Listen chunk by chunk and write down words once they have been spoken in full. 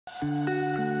All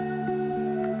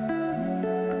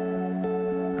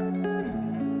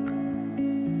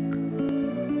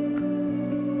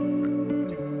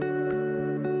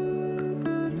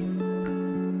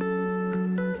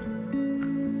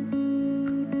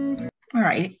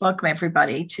right, welcome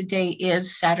everybody. Today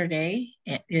is Saturday.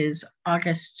 It is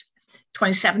August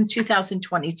 27th,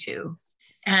 2022.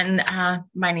 And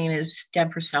my name is Deb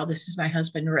Purcell. This is my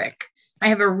husband, Rick. I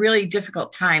have a really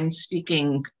difficult time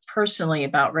speaking personally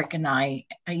about Rick and I.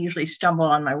 I usually stumble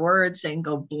on my words and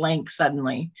go blank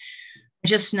suddenly.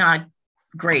 Just not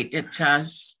great at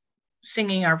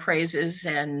singing our praises,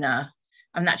 and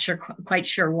I'm not quite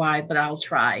sure why, but I'll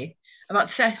try. About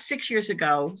 6 years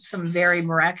ago, some very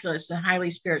miraculous and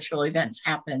highly spiritual events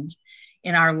happened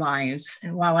in our lives.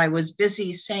 And while I was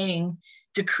busy saying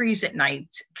decrees at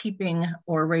night, keeping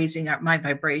or raising up my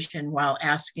vibration while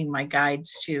asking my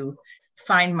guides to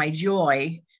find my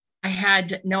joy, I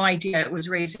had no idea it was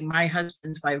raising my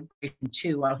husband's vibration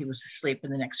too while he was asleep in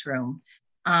the next room.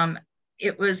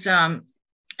 It was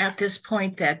at this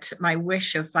point that my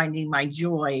wish of finding my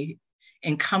joy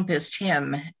encompassed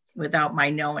him without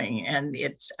my knowing, and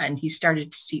he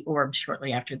started to see orbs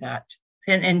shortly after that.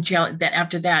 And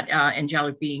after that,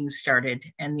 angelic beings started,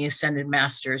 and the ascended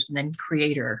masters, and then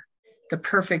Creator. The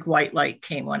perfect white light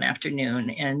came one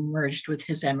afternoon and merged with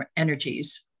his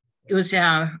energies. It was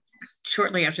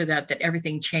shortly after that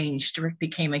everything changed. Rick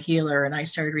became a healer, and I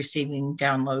started receiving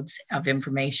downloads of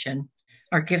information.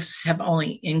 Our gifts have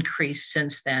only increased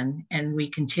since then, and we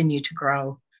continue to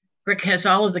grow. Rick has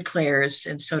all of the clairs,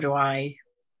 and so do I.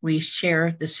 We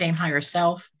share the same higher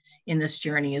self in this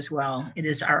journey as well. It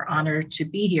is our honor to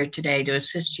be here today to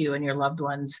assist you and your loved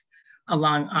ones,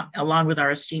 along with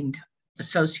our esteemed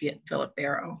associate, Philip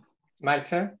Barrow. My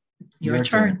turn? Your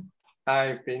turn.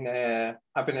 I've been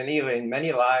an healer in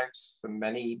many lives for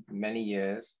many, many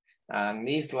years. And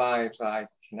these lives I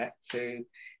connect to,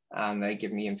 and they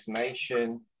give me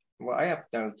information. What I have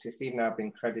noticed, even though I've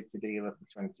been credited healer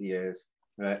for 20 years,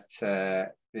 that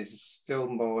there's still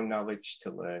more knowledge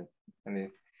to learn. And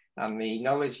the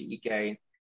knowledge that you gain,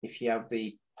 if you have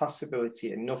the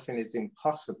possibility and nothing is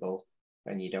impossible,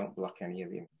 then you don't block any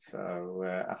of them. So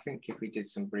I think if we did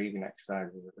some breathing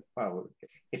exercises, well,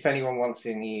 if anyone wants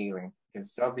any healing,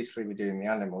 because obviously we're doing the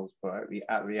animals, but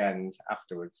at the end,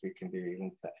 afterwards, we can do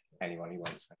healing for anyone who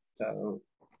wants it. So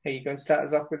are you going to start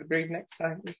us off with the breathing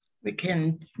exercises? We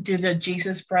can do the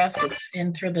Jesus breath. It's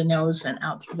in through the nose and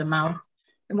out through the mouth.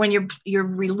 When you're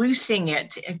releasing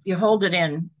it, if you hold it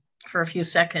in for a few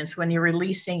seconds, when you're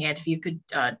releasing it, if you could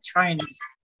try and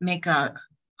make a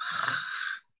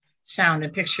sound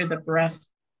and picture the breath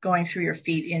going through your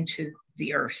feet into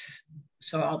the earth.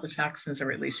 So all the toxins are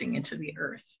releasing into the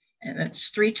earth. And it's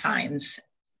 3 times.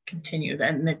 Continue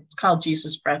that. And it's called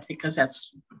Jesus breath because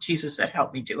that's Jesus that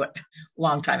helped me do it a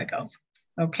long time ago.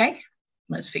 Okay,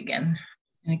 let's begin.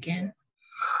 And again.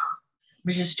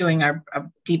 We're just doing our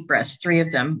deep breaths, 3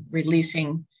 of them,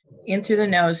 releasing in through the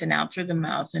nose and out through the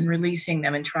mouth, and releasing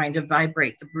them and trying to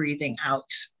vibrate the breathing out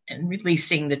and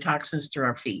releasing the toxins through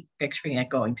our feet, picturing it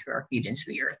going through our feet into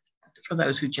the earth for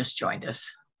those who just joined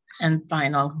us. And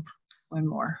final, one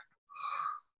more.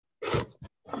 Try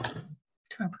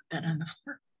to put that on the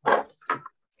floor.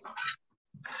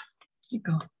 You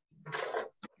go.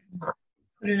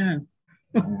 Put it on.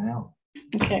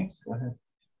 Okay. Go ahead.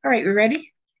 All right, we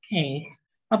ready? Okay.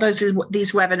 Although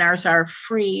these webinars are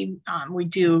free, we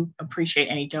do appreciate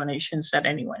any donations that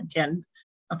anyone can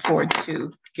afford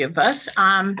to give us.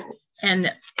 And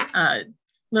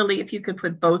Lily, if you could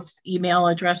put both email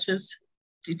addresses.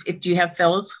 Do you have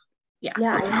Phil's? Yeah.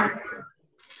 Yeah, I have.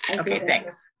 Okay,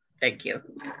 thanks. Thank you.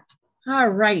 All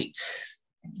right.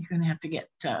 You're going to have to get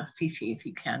Fifi if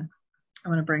you can. I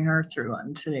want to bring her through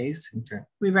on today's. Okay.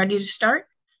 We ready to start?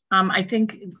 I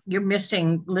think you're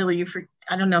missing, Lily,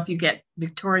 I don't know if you get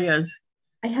Victoria's.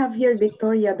 I have here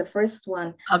Victoria, the first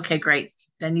one. Okay, great.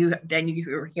 Then you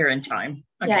were here in time.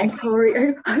 Okay. Yeah, I'm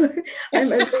sorry.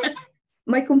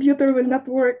 My computer will not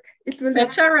work.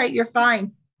 That's all right. You're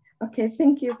fine. Okay,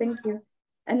 thank you.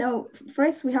 And now,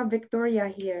 first we have Victoria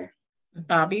here.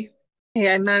 Bobby?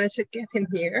 Hey, I managed to get him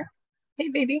here. Hey,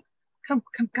 baby. Come.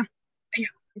 Here.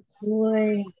 Good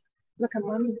boy. Look at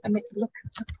mommy. I mean, look.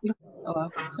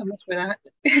 Oh, so much for that.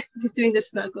 He's doing the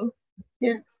snuggle.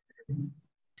 Here.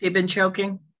 You've been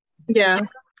choking? Yeah.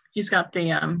 He's got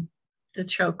the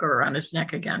choker around his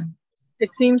neck again. It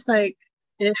seems like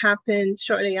it happened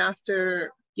shortly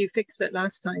after you fixed it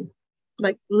last time.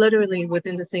 Like literally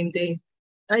within the same day.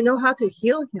 I know how to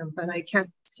heal him, but I can't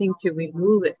seem to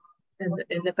remove it. And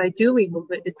if I do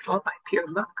remove it, it's all by pure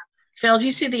luck. Phil, do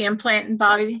you see the implant in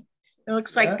Bobby? It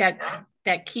looks like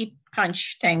that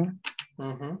punch thing.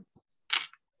 Mm-hmm.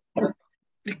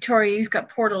 Victoria, you've got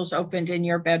portals opened in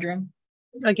your bedroom.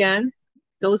 Again,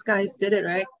 those guys did it,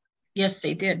 right? Yes,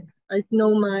 they did. I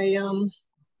know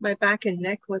my back and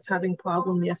neck was having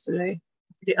problem yesterday.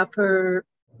 The upper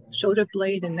shoulder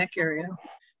blade and neck area.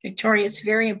 Victoria, it's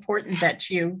very important that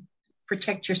you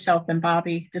protect yourself and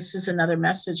Bobby. This is another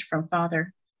message from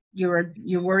Father. You're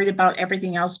worried about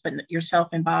everything else but yourself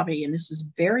and Bobby, and this is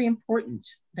very important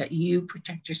that you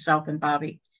protect yourself and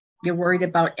Bobby. You're worried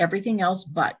about everything else,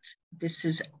 but this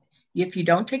is, if you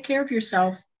don't take care of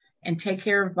yourself and take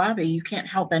care of Bobby, you can't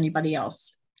help anybody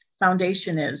else.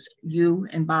 Foundation is you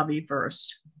and Bobby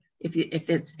first. If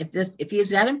he is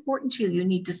that important to you, you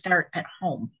need to start at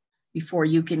home before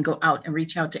you can go out and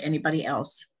reach out to anybody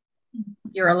else.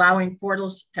 You're allowing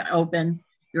portals to open.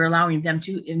 You're allowing them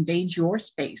to invade your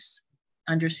space.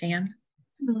 Understand?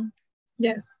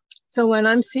 Yes. So when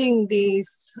I'm seeing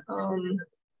these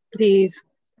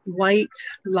white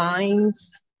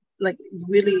lines, like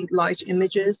really large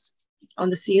images on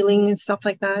the ceiling and stuff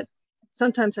like that,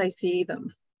 sometimes I see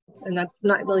them and I'm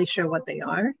not really sure what they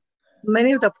are.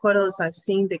 Many of the portals I've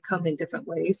seen, they come in different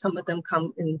ways. Some of them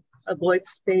come in a void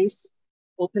space,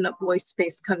 open up void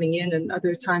space coming in, and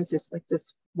other times it's like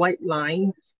this white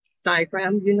line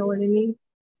diagram, you know what I mean?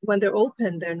 When they're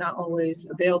open, they're not always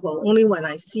available, only when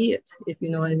I see it, if you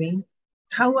know what I mean.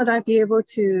 How would I be able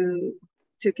to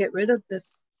get rid of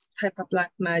this type of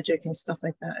black magic and stuff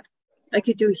like that? I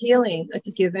could do healing, I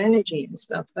could give energy and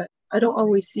stuff, but I don't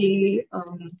always see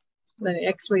the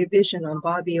X-ray vision on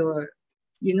Bobby, or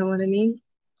you know what I mean?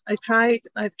 I've tried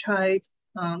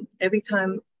every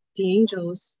time the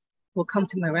angels will come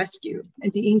to my rescue,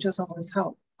 and the angels always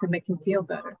help to make him feel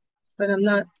better.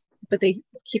 But they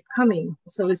keep coming.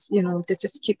 So it's, they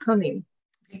just keep coming.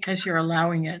 Because you're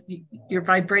allowing it. Your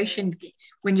vibration,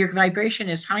 when your vibration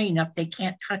is high enough, they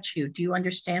can't touch you. Do you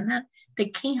understand that? They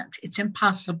can't. It's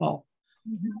impossible.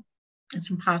 Mm-hmm.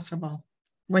 It's impossible.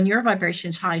 When your vibration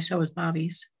is high, so is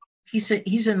Bobby's.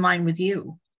 He's in line with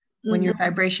you. When your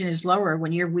vibration is lower,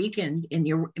 when you're weakened and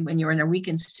when you're in a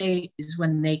weakened state, is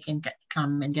when they can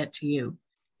come and get to you.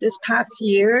 This past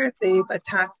year, they've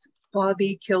attacked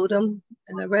Bobby, killed him,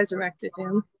 and I resurrected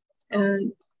him,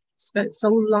 and spent so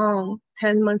long,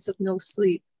 10 months of no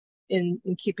sleep in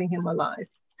keeping him alive.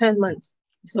 10 months.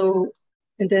 So,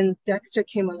 and then Dexter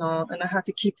came along, and I had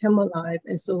to keep him alive,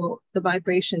 and so the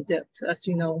vibration dipped, as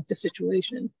you know, the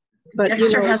situation. But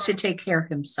Dexter has to take care of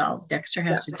himself. Dexter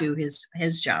has to do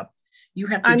his job. You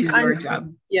have to do your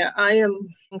job. Yeah, I am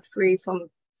free from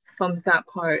that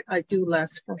part. I do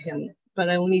less for him, but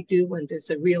I only do when there's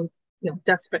a real,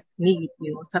 desperate need,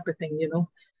 type of thing.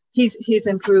 He's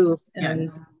improved,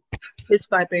 and his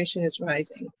vibration is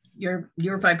rising.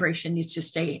 Your vibration needs to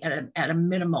stay at a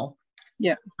minimal,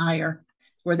 higher,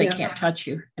 where they can't touch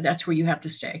you. And that's where you have to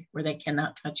stay, where they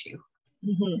cannot touch you.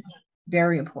 Mm-hmm.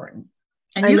 Very important.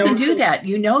 And you can do that.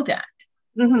 You know that.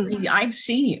 Mm-hmm. I've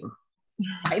seen you.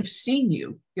 I've seen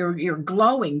you. You're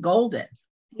glowing golden.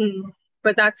 Mm-hmm.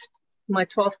 But that's my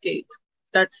 12th gate.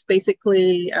 That's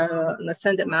basically an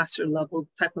ascended master level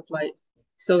type of light.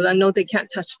 So I know they can't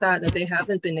touch that, and they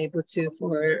haven't been able to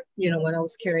for, when I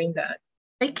was carrying that.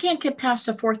 They can't get past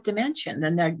the fourth dimension,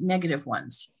 the negative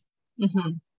ones.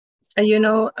 Mm-hmm.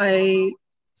 And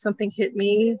something hit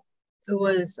me. It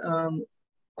was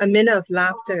a minute of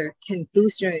laughter can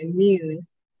boost your immune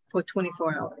for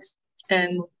 24 hours.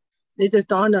 And it just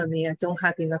dawned on me, I don't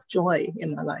have enough joy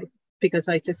in my life because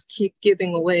I just keep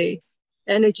giving away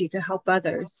energy to help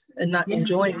others and not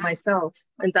enjoying myself.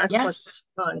 And that's what's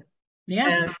going on. Yeah.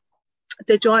 And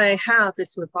the joy I have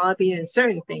is with Bobby and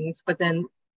certain things, but then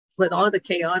with all the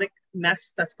chaotic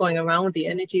mess that's going around, the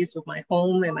energies with my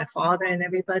home and my father and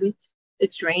everybody,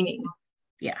 it's draining.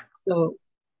 Yeah. So,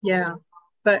 yeah.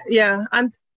 But yeah,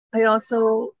 I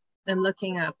also am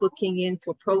looking at booking in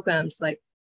for programs like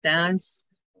dance,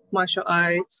 martial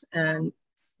arts, and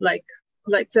like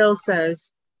Phil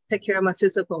says, take care of my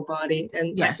physical body.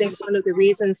 And I think one of the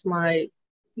reasons my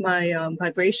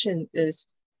vibration is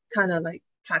kind of like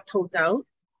plateaued out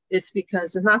is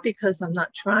because it's not because I'm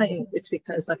not trying. It's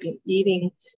because I've been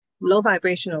eating low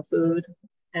vibrational food,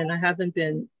 and I haven't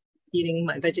been eating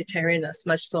my vegetarian as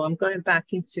much. So I'm going back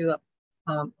into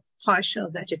a partial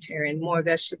vegetarian, more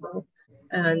vegetable,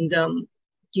 and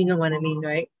you know what I mean,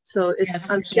 right? So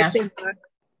I'm shifting back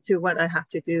to what I have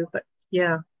to do. But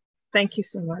yeah, thank you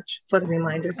so much for the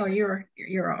reminder. Oh,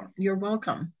 you're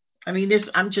welcome. I mean,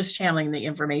 I'm just channeling the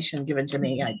information given to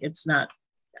me.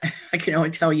 I can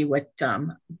only tell you what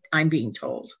I'm being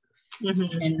told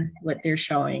and what they're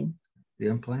showing. The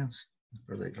implants,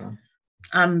 are they gone?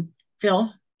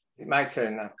 Phil? My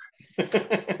turn now.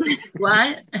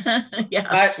 What?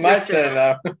 Yeah. My turn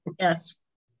now. Yes.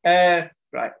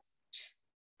 Right.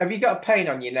 Have you got a pain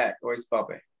on your neck, or is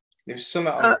Bobby? There's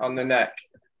something on the neck.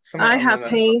 I have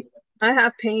pain. I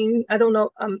have pain. I don't know.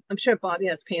 I'm sure Bobby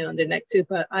has pain on the neck too,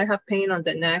 but I have pain on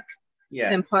the neck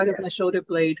and part of my shoulder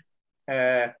blade.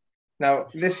 Now,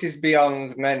 this is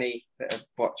beyond many that are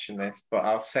watching this, but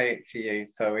I'll say it to you.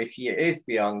 So if it is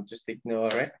beyond, just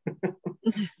ignore it.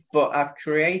 But I've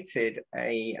created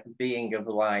a being of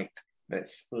light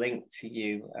that's linked to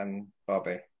you and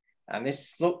Bobby. And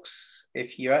this looks,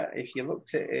 if you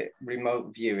looked at it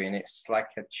remote viewing, it's like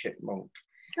a chipmunk.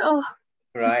 Oh,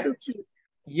 right. So cute.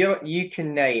 You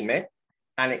can name it,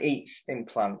 and it eats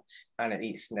implants and it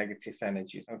eats negative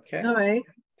energies. Okay. All right.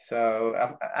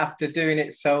 So after doing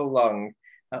it so long,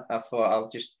 I thought I'll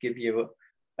just give you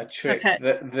a trick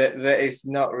that is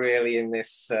not really in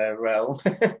this realm.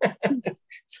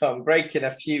 So I'm breaking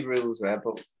a few rules there,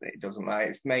 but it doesn't matter.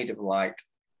 It's made of light,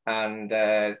 and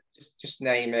just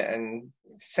name it and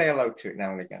say hello to it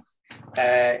now and again.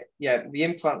 Yeah, the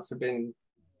implants have been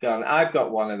gone. I've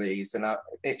got one of these, and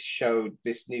it showed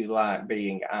this new light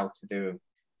being how to do them.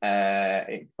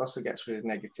 It also gets rid of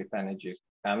negative energies.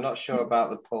 I'm not sure about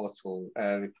the portal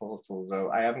though.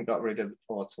 I haven't got rid of the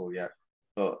portal yet,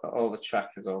 but all the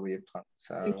trackers, all the implants.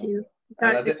 So, thank you.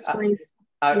 That explains.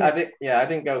 I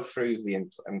didn't go through the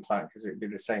implant because it'd be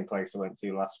the same place I went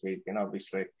to last week, and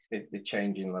obviously the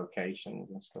changing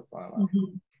locations and stuff like that.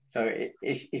 Mm-hmm. So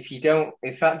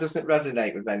if that doesn't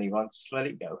resonate with anyone, just let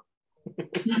it go.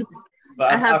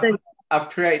 But I've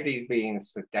created these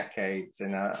beings for decades,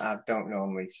 and I don't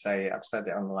normally say it. I've said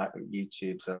it on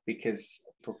YouTube, so because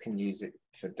people can use it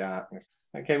for darkness.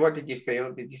 Okay, what did you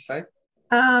feel? Did you say?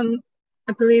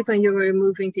 I believe when you were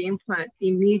removing the implant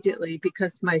immediately,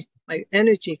 because my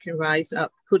energy can rise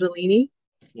up, Kundalini.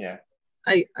 Yeah.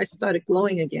 I started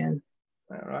glowing again.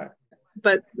 All right.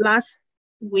 But last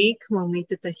week when we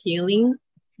did the healing,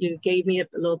 you gave me a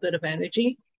little bit of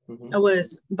energy. Mm-hmm. I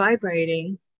was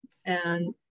vibrating,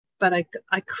 but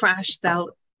I crashed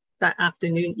out that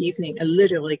afternoon, evening. I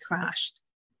literally crashed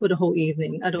for the whole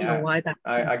evening. I don't know why that.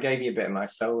 I gave you a bit of my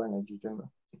soul energy, didn't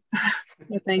I?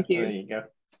 Well, thank you. There you go.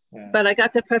 Yeah. But I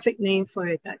got the perfect name for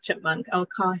it, that chipmunk. I'll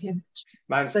call him.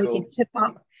 Mine's so cool. he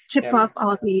can chip off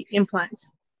all the implants.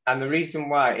 And the reason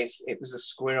why it was a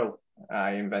squirrel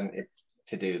I invented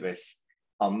to do this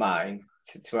on mine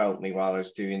to help me while I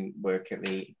was doing work at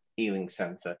the healing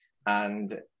center,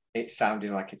 and it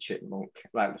sounded like a chipmunk,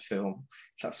 like the film.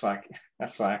 So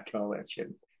that's why I call it a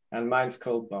chipmunk. And mine's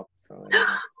called Bob. So,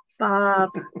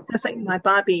 Bob, just like my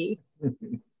Bobby.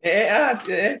 It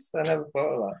is. I never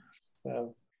thought of that.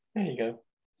 So there you go.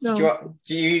 No.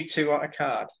 Do you two want a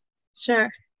card? Sure.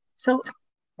 So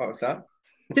what was that?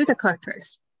 Do the card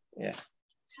first. Yeah.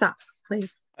 Stop,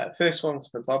 please. First one's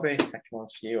for Bobby. Second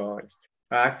one's for you. Or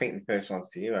I think the first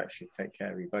one's to you. Actually, take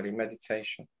care, everybody.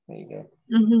 Meditation. There you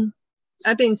go. Mm-hmm.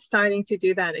 I've been starting to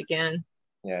do that again.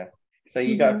 Yeah. So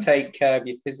you got to take care of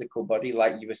your physical body,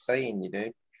 like you were saying you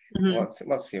do. Mm-hmm.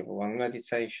 What's the other one?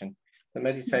 Meditation. The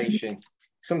meditation.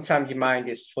 Sometimes your mind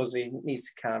is fuzzy. It needs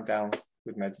to calm down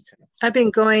with meditation. I've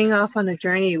been going off on a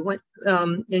journey.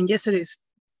 In yesterday's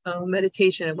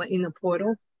meditation, I went in the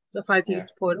portal, the 5D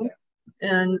portal,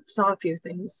 and saw a few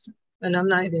things. And I'm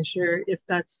not even sure if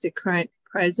that's the current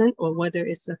present or whether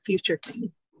it's a future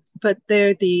thing. But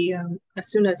there, as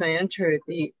soon as I entered,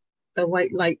 the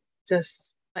white light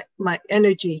just, my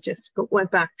energy just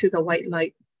went back to the white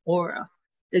light aura.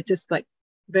 It's just like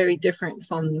very different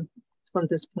from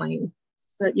this plane.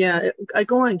 But yeah, I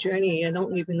go on journey. I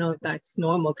don't even know if that's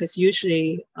normal, because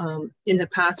usually in the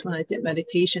past when I did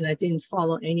meditation, I didn't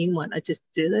follow anyone. I just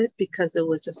did it because it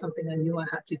was just something I knew I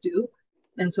had to do.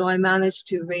 And so I managed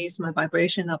to raise my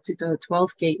vibration up to the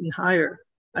 12th gate and higher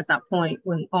at that point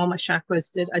when all my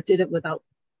chakras I did it without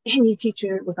any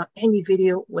teacher, without any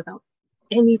video, without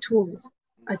any tools.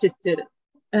 I just did it.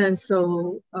 And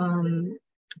so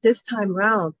this time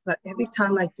around, but every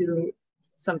time I do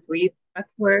some breath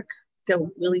work,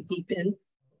 go really deep in,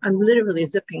 I'm literally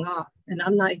zipping off. And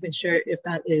I'm not even sure if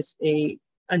that is a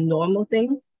normal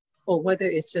thing or whether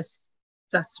it's just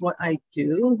that's what I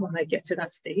do when I get to that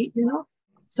state, you know?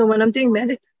 So when I'm doing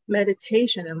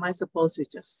meditation, am I supposed to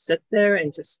just sit there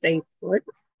and just stay put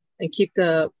and keep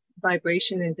the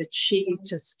vibration and the chi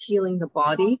just healing the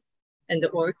body and the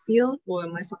auric field? Or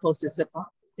am I supposed to zip off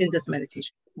in this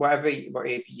meditation? Whatever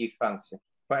you fancy.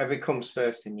 Whatever comes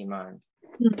first in your mind.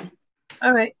 Mm-hmm.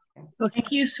 All right. Okay.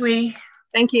 Thank you, sweetie.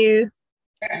 Thank you.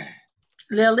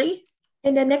 Lily?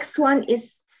 And the next one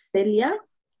is Celia.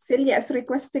 Celia is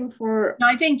requesting for... No,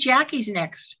 I think Jackie's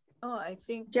next. Oh, I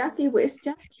think, Jackie, where's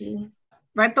Jackie?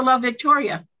 Right below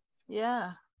Victoria.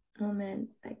 yeah. Oh man,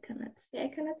 I cannot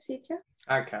see Jackie.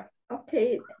 Okay.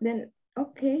 Okay, then,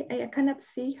 okay, I cannot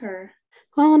see her.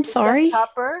 Well, I'm Is that sorry.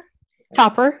 Chopper?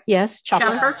 Chopper, yes, Chopper.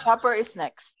 Chopper? Yeah, Chopper is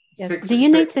next. Yes. Do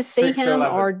you need to see him,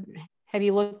 or have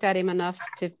you looked at him enough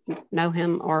to know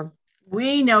him, or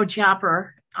We know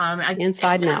Chopper.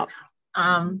 inside and out?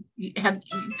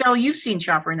 Phil, you've seen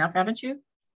Chopper enough, haven't you?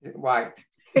 White.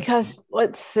 Because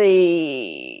let's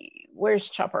see, where's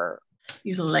Chopper?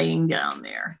 He's laying down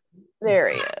there. There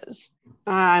he is.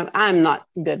 I'm not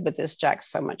good with this. Jack's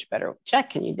so much better.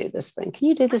 Jack, can you do this thing? Can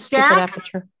you do this stupid Jack?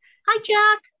 aperture? Hi,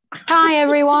 Jack. Hi,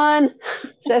 everyone,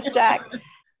 says Jack.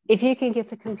 If you can get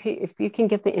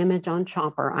the image on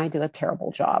Chopper, I do a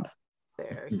terrible job.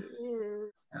 There he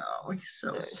is. Oh, he's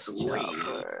so There's sweet.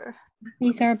 Chopper.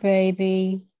 He's our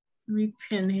baby. Let me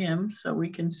pin him so we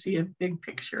can see a big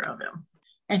picture of him.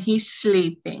 And he's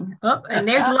sleeping. Oh, and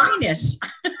there's Linus.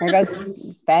 There goes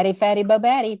Fatty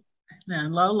Bobatty.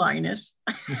 Hello, Linus.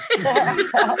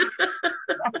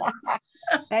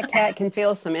 That cat can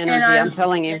feel some energy, And, I'm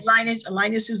telling you. and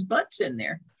Linus's butt's in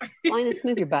there. Linus,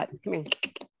 move your butt. Come here.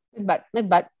 Move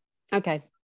butt. Okay.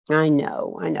 I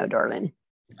know, darling.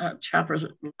 Chopper's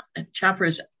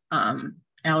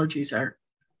allergies are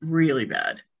really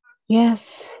bad.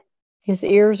 Yes. His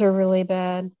ears are really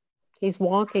bad. He's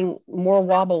walking more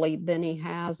wobbly than he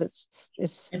has.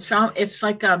 It's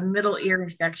like a middle ear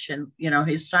infection. You know,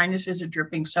 his sinuses are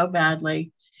dripping so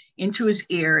badly into his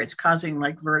ear, it's causing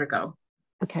like vertigo.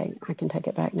 Okay, I can take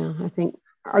it back now. I think.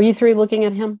 Are you three looking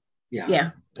at him?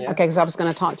 Yeah. Okay, because I was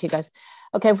going to talk to you guys.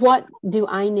 Okay, what do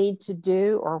I need to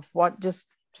do, or what? Just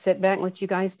sit back and let you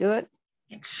guys do it?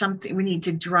 It's something we need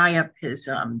to dry up his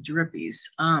drippies.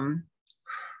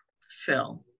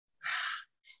 Phil.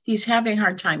 He's having a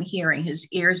hard time hearing. His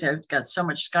ears have got so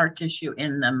much scar tissue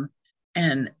in them.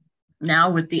 And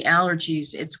now with the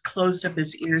allergies, it's closed up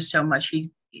his ears so much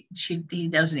he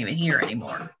doesn't even hear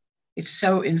anymore. It's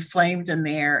so inflamed in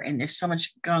there, and there's so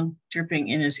much gunk dripping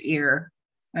in his ear.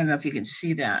 I don't know if you can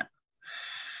see that.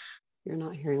 You're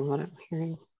not hearing what I'm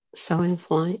hearing. So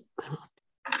inflamed.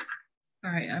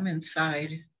 All right, I'm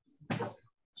inside.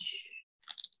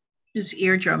 His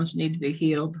eardrums need to be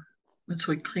healed. Once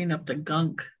we clean up the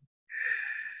gunk.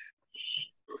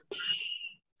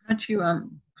 What'd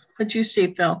you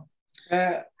see, Phil?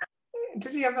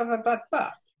 Does he have a bad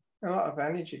back? A lot of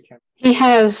energy. He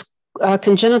has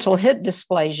congenital hip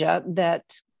dysplasia that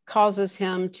causes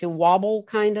him to wobble,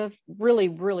 kind of really,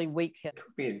 really weak hip.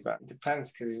 Could be his back. It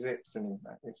depends because his hips and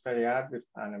it's very hard with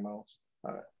animals.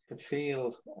 I could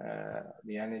feel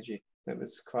the energy that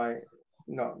was quite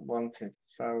not wanted.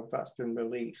 So that's been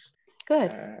released.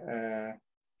 Good. It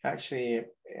actually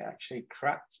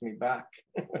cracked me back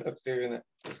when I was doing it.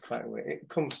 It was quite weird. It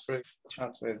comes through,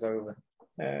 transfers over.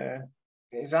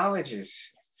 His allergies,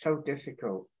 so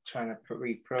difficult trying to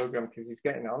reprogram because he's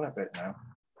getting on a bit now.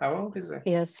 How old is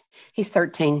he? Yes, he's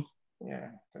 13. Yeah,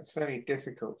 it's very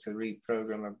difficult to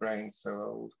reprogram a brain so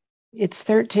old. It's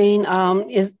 13.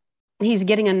 He's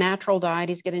getting a natural diet.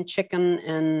 He's getting chicken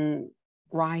and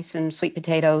rice and sweet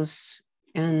potatoes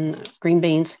and green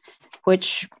beans,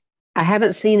 which I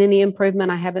haven't seen any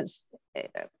improvement.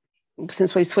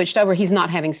 Since we've switched over. He's not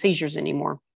having seizures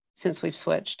anymore since we've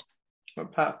switched.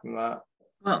 Apart from that.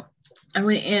 Well, I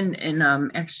went in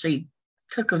and actually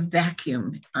took a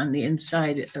vacuum on the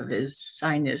inside of his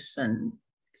sinus and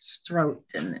his throat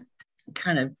and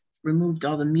kind of removed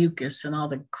all the mucus and all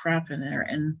the crap in there.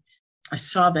 And I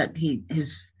saw that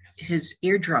his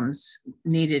eardrums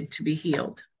needed to be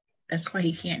healed. That's why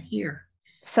he can't hear.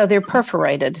 So they're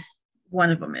perforated. One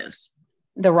of them is.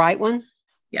 The right one?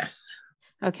 Yes.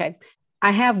 Okay.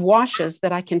 I have washes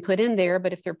that I can put in there,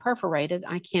 but if they're perforated,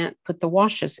 I can't put the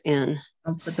washes in.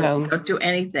 Don't do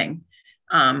anything.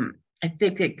 I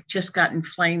think it just got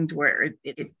inflamed where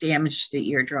it damaged the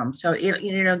eardrum. So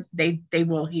they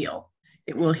will heal.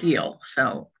 It will heal.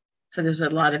 So there's a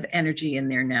lot of energy in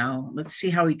there now. Let's see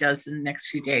how he does in the next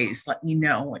few days. Let me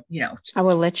know. I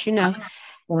will let you know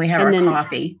when we have our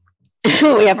coffee.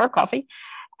 We have our coffee.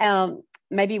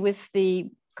 Maybe with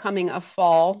the coming of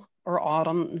fall or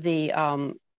autumn, the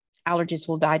allergies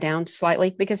will die down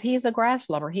slightly because he's a grass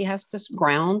lover. He has to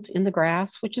ground in the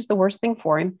grass, which is the worst thing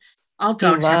for him. All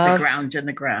dogs have to ground in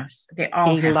the grass. They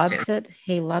all have to.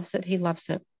 He loves it. He loves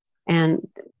it. And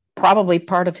probably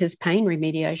part of his pain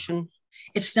remediation.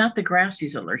 It's not the grass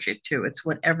he's allergic to. It's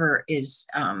whatever is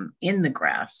in the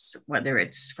grass, whether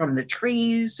it's from the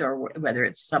trees or whether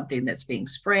it's something that's being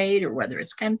sprayed or whether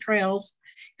it's chemtrails.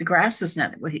 The grass is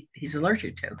not what he's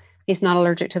allergic to. He's not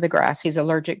allergic to the grass. He's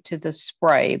allergic to the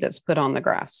spray that's put on the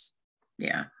grass.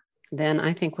 Yeah. then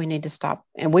I think we need to stop.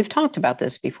 And we've talked about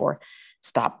this before.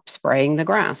 Stop spraying the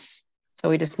grass. So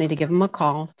we just need to give them a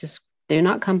call. Just do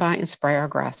not come by and spray our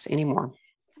grass anymore.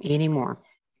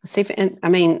 See if, and I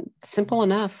mean, simple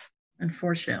enough.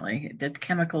 Unfortunately, the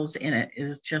chemicals in it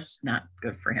is just not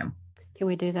good for him. Can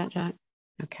we do that, Jack?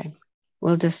 Okay.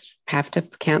 We'll just have to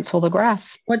cancel the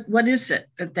grass. What is it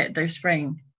that they're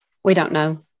spraying? We don't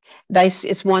know.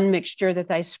 It's one mixture that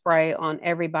they spray on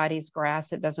everybody's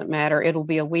grass. It doesn't matter. It'll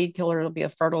be a weed killer. It'll be a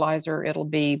fertilizer. It'll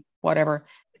be whatever.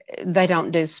 They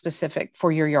don't do specific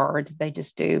for your yard. They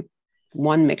just do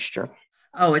one mixture.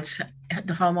 Oh, it's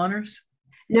the homeowners?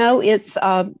 No, it's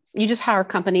you just hire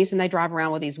companies and they drive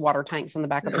around with these water tanks in the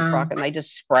back of their truck and they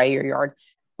just spray your yard.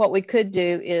 What we could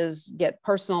do is get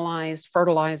personalized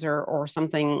fertilizer or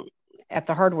something at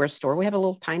the hardware store. We have a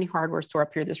little tiny hardware store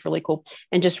up here that's really cool,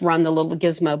 and just run the little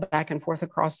gizmo back and forth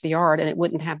across the yard, and it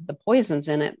wouldn't have the poisons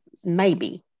in it.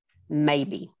 Maybe.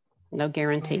 No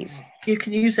guarantees. You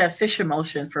can use that fish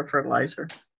emulsion for fertilizer.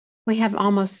 We have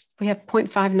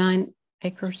 0.59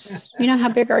 acres. You know how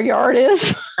big our yard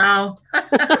is? Oh.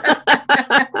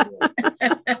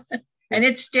 And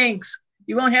it stinks.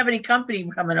 You won't have any company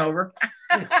coming over.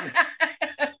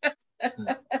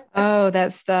 Oh,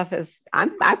 that stuff is,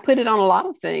 I put it on a lot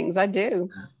of things. I do.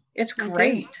 It's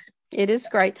great. It is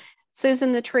great.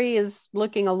 Susan the tree is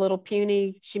looking a little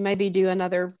puny. She may be due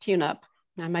another tune-up.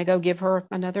 I may go give her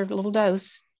another little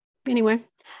dose. Anyway,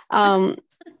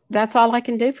 that's all I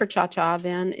can do for Cha-Cha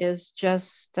then is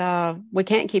just, we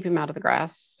can't keep him out of the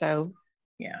grass. So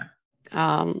yeah,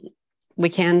 we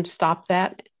can stop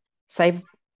that. Save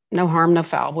no harm, no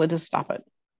foul. We'll just stop it.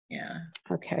 Yeah.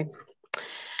 Okay.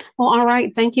 Well, all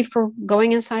right. Thank you for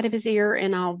going inside of his ear,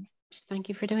 and I'll just thank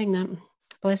you for doing that.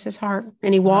 Bless his heart.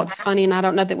 And he walks funny, and I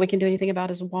don't know that we can do anything about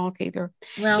his walk either.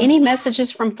 Well, any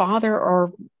messages from Father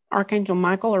or Archangel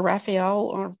Michael or Raphael,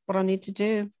 or what I need to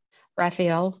do?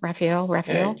 Raphael.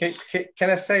 Yeah, can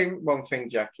I say one thing,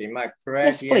 Jackie? My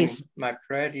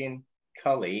Pleiadian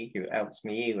colleague who helps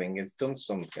me healing has done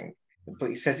something, but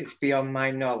he says it's beyond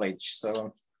my knowledge, so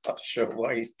I'm not sure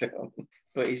what he's done.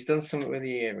 But he's done something with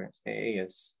the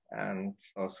ears and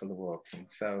also the walking.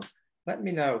 So let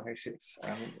me know if it's.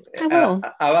 I will.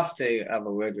 I'll have to have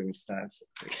a word with him tonight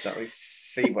to exactly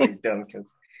see what he's done because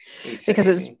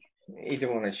he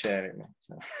didn't want to share it.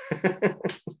 So.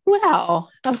 Well,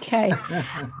 okay.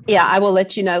 Yeah, I will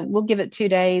let you know. We'll give it 2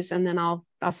 days, and then I'll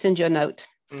send you a note.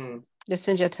 Just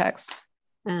send you a text.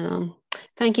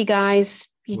 Thank you, guys.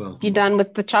 You done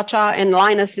with the cha-cha? And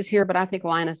Linus is here, but I think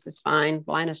Linus is fine.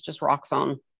 Linus just rocks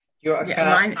on.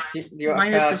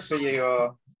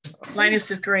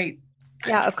 Linus is great.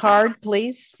 Yeah, a card,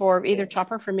 please, for either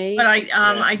Chopper for me. But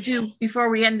I do, before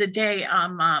we end the day,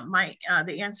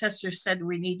 the ancestors said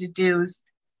we need to do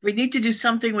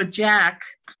something with Jack.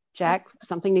 Jack,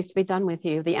 something needs to be done with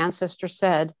you. The ancestor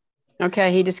said.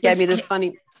 Okay, he just gave me this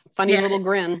funny little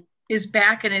grin. His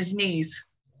back and his knees.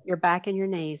 Your back and your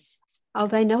knees. Oh,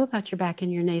 they know about your back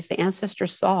and your knees. The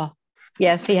ancestors saw.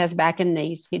 Yes, he has back and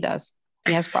knees. He does.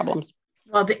 He has problems.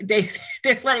 Well,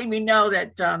 they're letting me know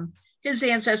that his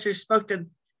ancestors spoke to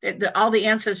all the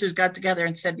ancestors got together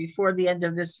and said before the end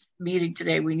of this meeting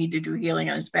today, we need to do healing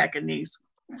on his back and knees.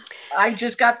 I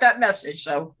just got that message.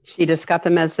 So she just got the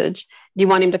message. Do you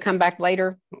want him to come back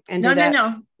later and do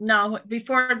that? No.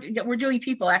 Before we're doing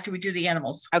people after we do the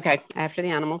animals. Okay, after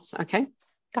the animals. Okay,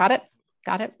 got it.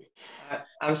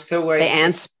 I'm still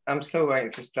waiting. I'm still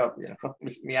waiting to stop.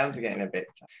 My hands are getting a bit.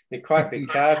 They're quite big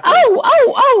cards.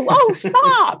 Oh!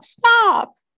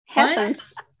 Stop!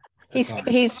 Heavens!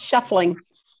 He's shuffling.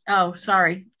 Oh,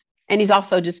 sorry. And he's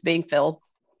also just being filled.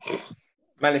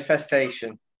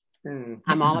 Manifestation.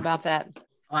 I'm all about that.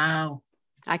 Wow.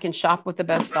 I can shop with the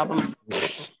best of them.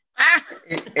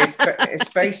 It's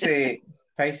basically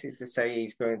to say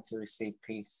he's going to receive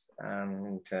peace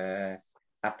and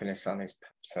happiness on his.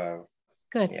 So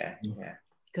good. Yeah.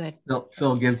 Good.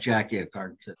 Phil, give Jackie a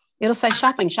card too. It'll say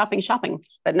shopping,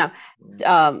 but no.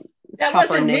 That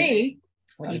wasn't me.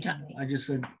 What are you talking about? I just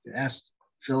said ask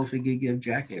Phil if he could give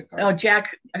Jackie a card. Oh,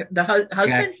 Jack, the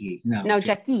husband? Jackie. No,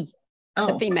 Jackie.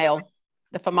 Oh. The female,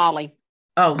 the famale.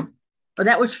 Oh, but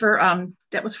that was for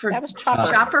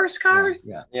Chopper's card.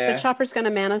 Yeah. The Chopper's going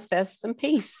to manifest some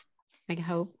peace. I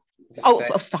hope.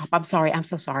 Stop! I'm sorry. I'm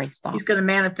so sorry. Stop. He's going to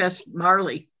manifest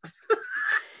Marley.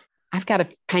 I've got to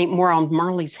paint more on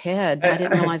Marley's head. I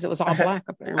didn't realize it was all black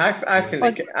up there. I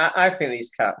think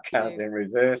these cards in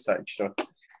reverse actually.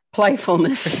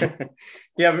 Playfulness.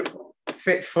 Yeah,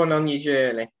 fit fun on your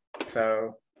journey.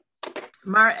 So,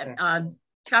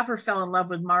 Chopper fell in love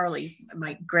with Marley,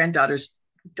 my granddaughter's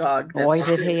dog. Boy,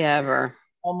 did he ever.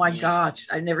 Oh my gosh,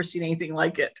 I've never seen anything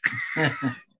like it.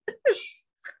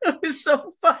 It was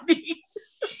so funny.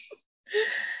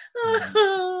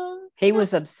 He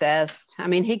was obsessed. I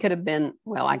mean, he could have been,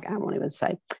 well, I won't even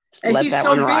say. And Let he's that so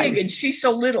one big ride. and she's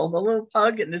so little, the little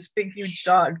pug and this big, huge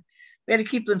dog. We had to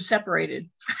keep them separated.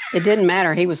 It didn't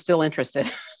matter. He was still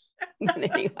interested.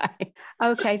 Anyway,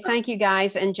 okay. Thank you,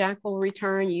 guys. And Jack will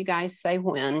return. You guys say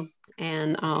when,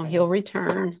 and he'll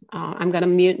return. I'm going to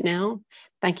mute now.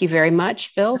 Thank you very much,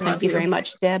 Phil. Thank you very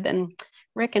much, Deb and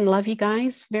Rick, and love you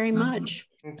guys very much.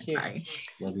 Thank you. Bye.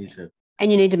 Love you too.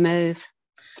 And you need to move.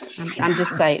 I'm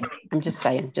just saying. Just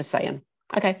saying.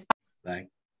 Okay. Bye.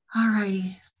 All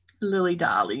righty. Lily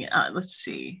Dolly. Let's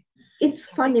see. It's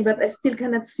funny, but I still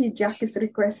cannot see Jackie's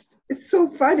request. It's so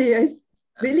funny. I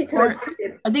really cannot see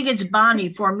it. I think it's Bonnie.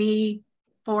 For me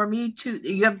to,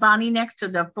 you have Bonnie next to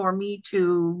the for me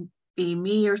to be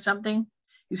me or something.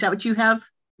 Is that what you have,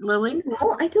 Lily?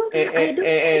 No, I don't.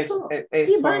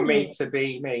 It's for me to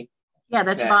be me. Yeah,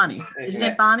 that's Bonnie. Isn't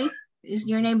it Bonnie? Isn't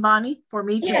your name Bonnie? For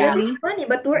me to be me? It's funny,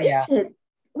 but where is it?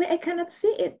 Wait, I cannot see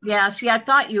it. Yeah, see, I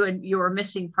thought you were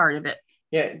missing part of it.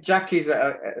 Yeah, Jackie's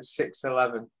at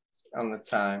 6:11 on the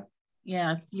time.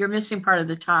 Yeah, you're missing part of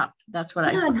the top. That's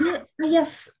what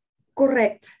Yes,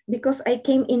 correct. Because I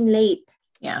came in late.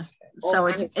 Yes. So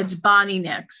it's Bonnie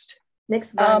next.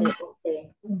 Next Bonnie.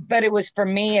 Okay. But it was for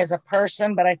me as a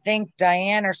person, but I think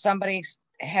Diane or somebody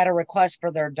had a request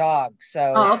for their dog.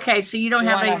 So okay. So you don't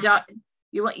have a dog.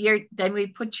 Then we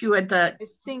put you at the. I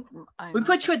think we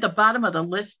put you at the bottom of the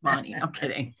list, Bonnie. I'm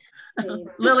kidding. Okay.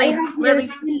 Lily.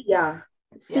 Celia.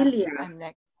 Yeah, I'm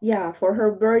next. Yeah, for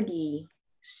her birdie.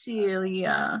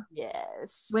 Celia.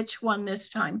 Yes. Which one this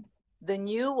time? The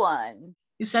new one.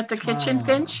 Is that the kitchen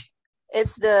finch?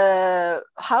 It's the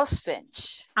house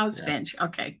finch. House finch.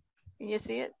 Okay. Can you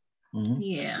see it? Mm-hmm.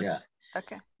 Yes. Yeah.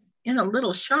 Okay. In a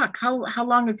little shock. How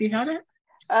long have you had it?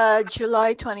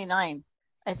 July 29.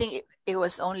 I think it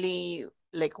was only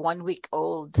like 1 week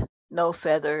old. No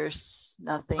feathers,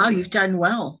 nothing. Oh, you've done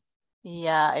well.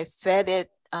 Yeah, I fed it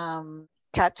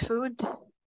cat food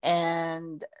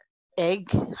and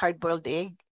hard-boiled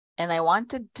egg. And I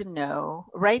wanted to know,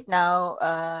 right now,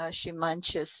 she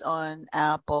munches on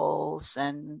apples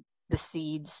and the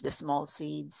seeds, the small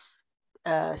seeds,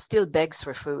 still begs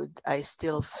for food. I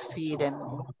still feed him,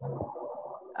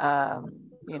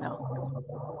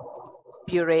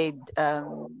 pureed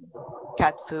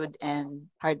cat food and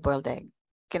hard-boiled egg.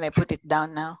 Can I put it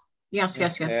down now? Yes. Yeah.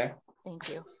 Thank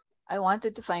you. I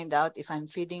wanted to find out if I'm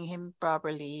feeding him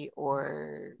properly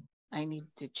or I need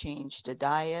to change the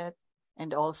diet.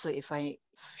 And also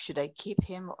should I keep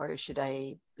him or should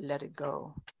I let it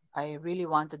go? I really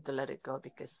wanted to let it go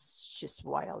because she's a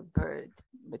wild bird.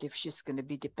 But if she's going to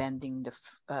be depending the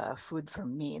food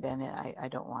from me, then I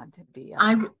don't want to be.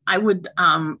 I would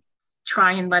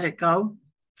try and let it go,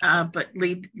 but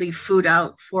leave food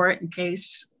out for it in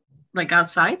case, like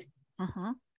outside.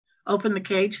 Mm-hmm. Open the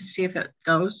cage and see if it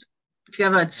goes. Do you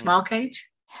have a small cage?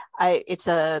 It's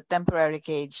a temporary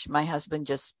cage. My husband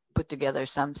just put together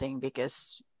something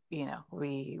because we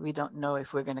don't know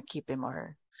if we're going to keep him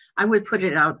or. I would put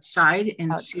it outside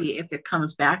and see if it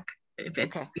comes back. If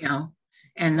it,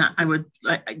 and I would.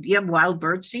 Do you have wild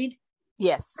bird seed?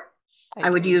 Yes. I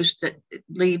would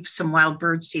leave some wild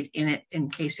bird seed in it in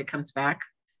case it comes back,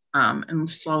 and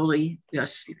slowly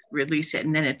just release it.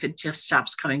 And then if it just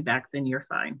stops coming back, then you're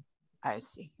fine. I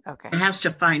see. Okay. It has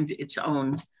to find its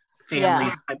own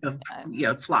family type of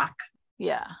flock.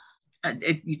 Yeah.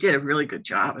 You did a really good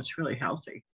job. It's really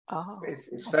healthy. Oh,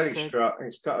 it's very strong.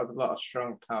 It's got a lot of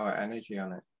strong power energy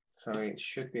on it, so it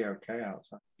should be okay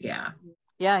outside. Yeah.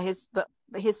 Yeah,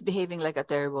 he's behaving like a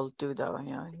terrible too, though.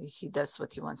 He does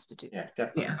what he wants to do. Yeah,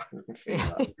 definitely. Yeah. You can feel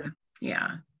that.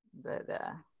 Yeah. But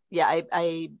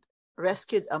I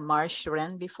rescued a marsh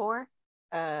wren before.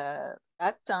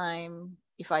 That time,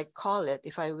 if I call it,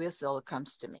 if I whistle, it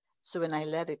comes to me. So when I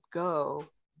let it go,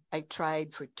 I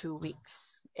tried for 2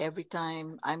 weeks. Every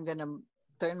time I'm gonna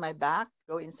turn my back,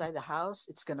 go inside the house,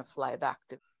 it's gonna fly back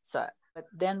to me. So, but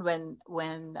then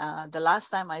when the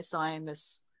last time I saw him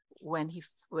is when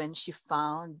she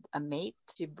found a mate.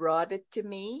 She brought it to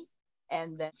me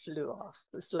and then flew off.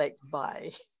 It's like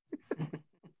bye.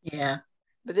 Yeah.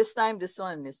 But this time, this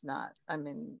one is not. I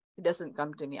mean, he doesn't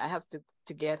come to me. I have to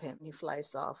get him. He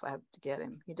flies off. I have to get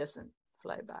him. He doesn't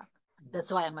fly back.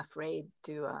 That's why I'm afraid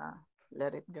to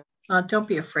let it go. Don't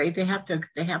be afraid. They have to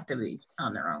be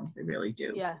on their own. They really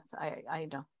do. Yeah, I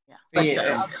know. Yeah, But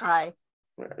I'll try.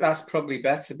 That's probably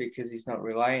better because he's not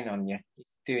relying on you.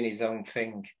 He's doing his own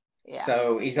thing. Yeah.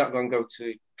 So he's not going to go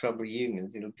to probably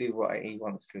humans. He'll do what he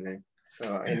wants to do.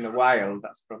 So in the wild,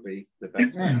 that's probably the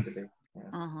best thing to do.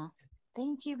 Mm-hmm.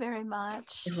 Thank you very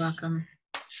much. You're welcome.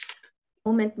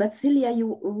 Moment, but Celia,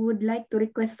 you would like to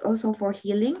request also for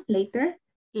healing later?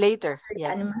 Later, For the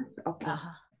yes. animals? Okay.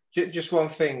 Uh-huh. Just one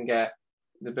thing,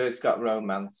 the bird's got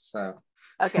romance, so.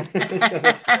 Okay. So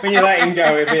when you let him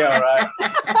go, it'll be all right.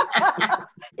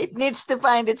 It needs to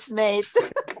find its mate.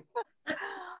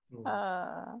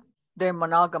 They're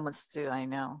monogamous too, I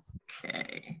know.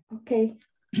 Okay. Okay.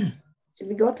 Should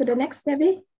we go to the next,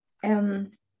 Debbie?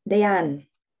 Diane.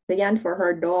 Diane for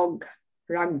her dog,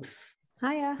 Rugs.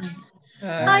 Hiya.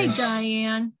 Hi,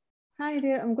 Diane. Hi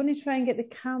there. I'm going to try and get the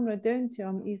camera down to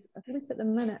him. He's asleep at the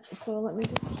minute, so let me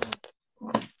just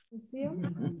you see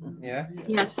him? Yeah.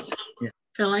 Yes. Yeah.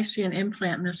 Phil, I see an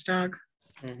implant in this dog.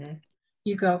 Mm-hmm.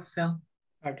 You go, Phil.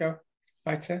 I go.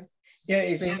 My turn. Yeah,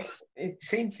 it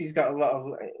seems he's not got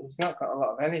a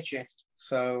lot of energy.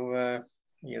 So,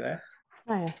 you there?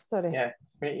 Hiya, sorry.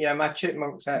 Yeah, my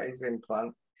chipmunk's out his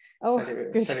implant. Oh,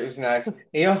 said it was nice.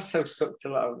 He also sucked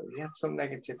he had some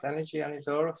negative energy on his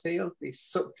aura field. He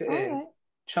sucked it in, right.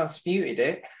 transmuted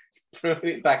it, threw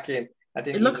it back in.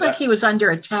 It looked like he was under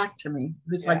attack to me.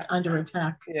 He was like under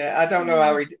attack. Yeah, I don't know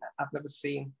how I've never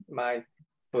seen my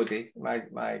buddy,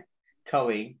 my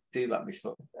colleague do that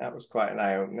before. That was quite an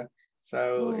eye-opener.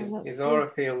 So his aura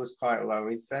field was quite low.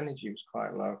 His energy was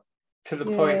quite low. To the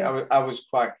point I was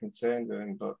quite concerned with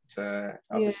him, but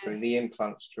obviously the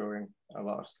implant's drawing a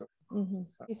lot of stuff. Mm-hmm.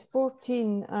 He's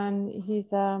 14 and he's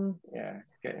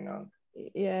he's getting on.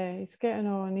 Yeah, he's getting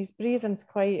on. His breathing's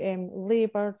quite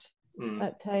laboured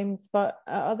at times, but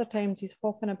at other times he's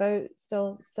hopping about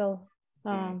still.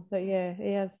 But yeah,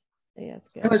 he is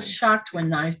getting I was shocked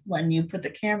when you put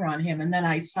the camera on him, and then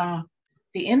I saw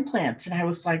the implants, and I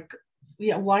was like,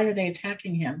 why are they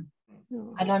attacking him?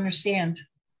 No. I don't understand.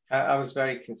 I was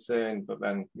very concerned, but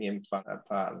then the implant are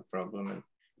part of the problem, and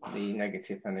the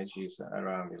negative energies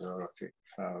around his aura.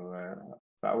 So,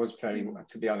 but I was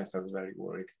to be honest, I was very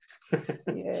worried.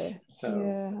 Yeah, I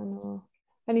know.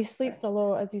 And he sleeps a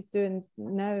lot as he's doing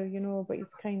now, but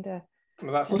he's kind of.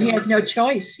 Well, he had no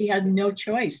choice. He had no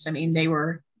choice. I mean, they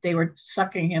were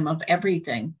sucking him of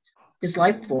everything, his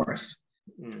life force.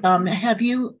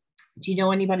 Do you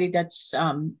know anybody that's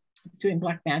doing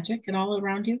black magic at all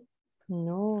around you?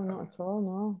 No, not at all.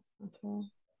 No, not at all.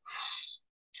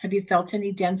 Have you felt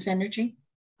any dense energy?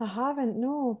 I haven't,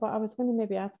 no, but I was going to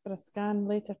maybe ask for a scan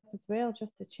later as well,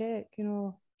 just to check,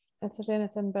 if there's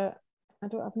anything, but I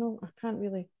can't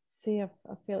really say I've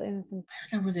felt anything. I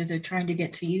don't know whether they're trying to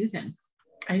get to you then.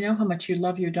 I know how much you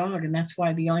love your dog, and that's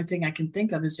why the only thing I can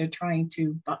think of is they're trying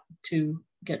to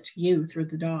get to you through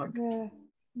the dog. Yeah.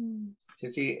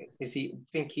 Is he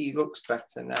think he looks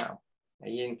better now? Are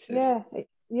you into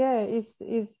Yeah, he's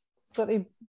sort of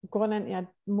gone into a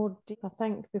more deep, I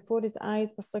think. Before his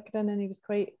eyes were flickering and he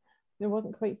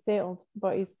wasn't quite settled,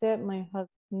 but he certainly has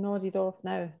nodded off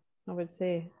now, I would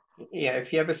say. Yeah,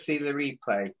 if you ever see the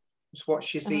replay, just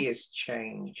watch his ears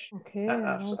change. Okay.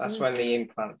 That's when the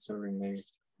implants are removed.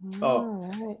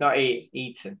 Right. Not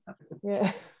eaten.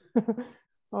 Yeah.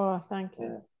 Oh, thank you.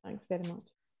 Yeah. Thanks very much.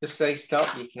 Just say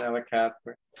stop, you can have a card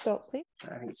for it. Stop, please.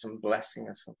 I think some blessing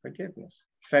or some forgiveness.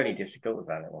 It's very difficult with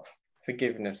animals.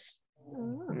 Forgiveness.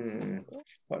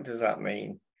 What does that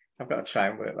mean? I've got to try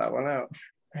and work that one out.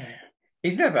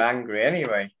 He's never angry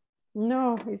anyway.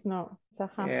 No, he's not. It's a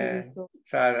happy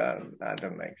So that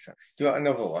doesn't make sense. Do you want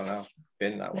another one? I've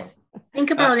been that one.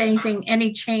 Think about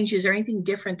any changes or anything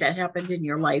different that happened in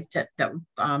your life that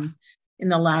in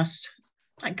the last,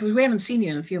 because we haven't seen you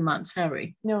in a few months, have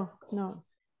we? No.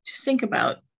 Just think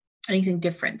about anything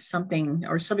different, something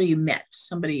or somebody you met,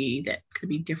 somebody that could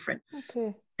be different.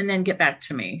 Okay. And then get back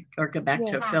to me or get back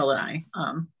to Phil and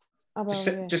I.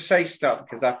 Just say stop,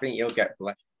 because I think you'll get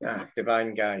blessed.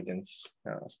 Divine guidance.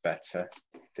 That's better.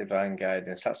 Divine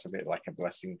guidance. That's a bit like a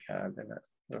blessing card, isn't it?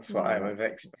 That's what I was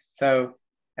expecting. So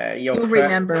you'll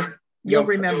remember. You'll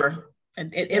remember.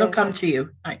 And it'll come to you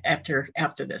after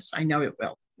this. I know it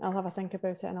will. I'll have a think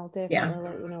about it and I'll definitely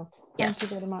let you know. Thank you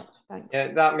very much. Thanks.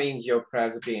 Yeah, that means your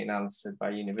prayers are being answered by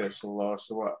universal law.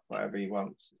 So whatever you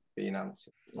want is being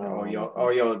answered. Or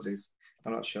yours is.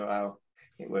 I'm not sure how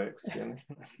it works, to be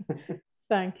honest.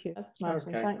 Thank you. That's smashing.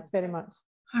 Okay. Thanks very much.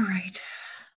 All right.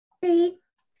 Okay.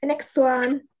 The next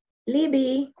one,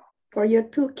 Libby, for your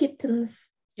 2 kittens.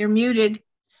 You're muted.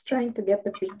 Just trying to get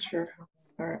the picture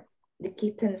or the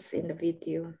kittens in the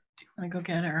video. I go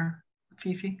get her,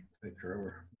 Fifi. Picture of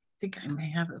her. I think I may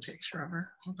have a picture of her.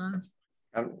 Hold on.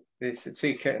 There's the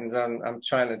 2 kittens. I'm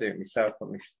trying to do it myself, but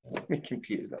my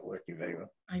computer's not working very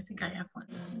well. I think I have one.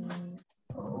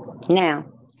 Now,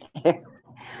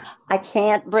 I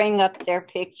can't bring up their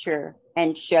picture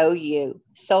and show you.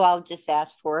 So I'll just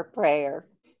ask for a prayer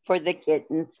for the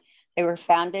kittens. They were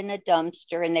found in a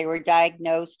dumpster and they were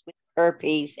diagnosed with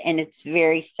herpes, and it's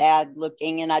very sad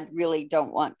looking, and I really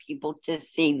don't want people to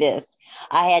see this.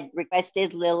 I had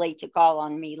requested Lily to call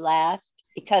on me last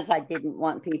because I didn't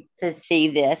want people to see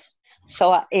this.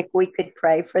 So if we could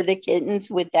pray for the kittens,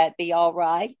 would that be all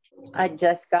right? I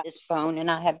just got this phone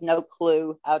and I have no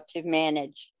clue how to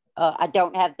manage. I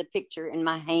don't have the picture in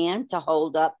my hand to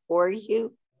hold up for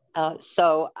you.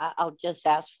 So I'll just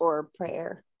ask for a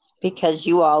prayer because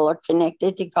you all are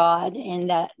connected to God and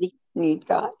that you need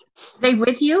God. They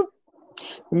with you?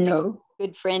 No.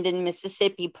 Good friend in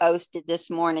Mississippi posted this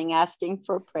morning asking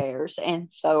for prayers.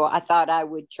 And so I thought I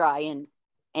would try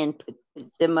and put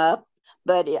them up,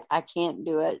 but I can't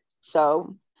do it.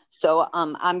 So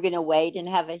I'm going to wait and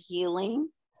have a healing.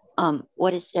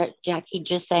 What is that Jackie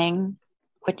just saying?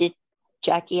 What did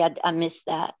Jackie, I missed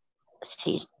that.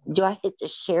 See, do I hit the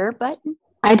share button?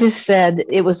 I just said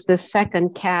it was the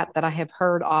second cat that I have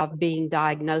heard of being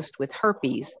diagnosed with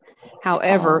herpes.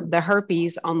 However, the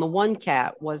herpes on the one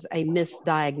cat was a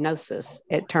misdiagnosis,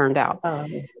 it turned out.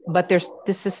 But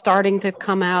this is starting to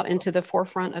come out into the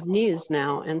forefront of news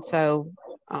now. And so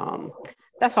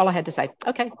that's all I had to say.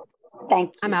 Okay.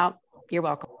 Thank you. I'm out. You're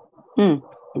welcome.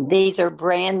 These are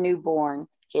brand newborn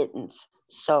kittens.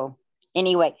 So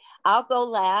anyway, I'll go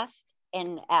last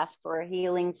and ask for a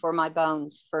healing for my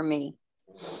bones for me.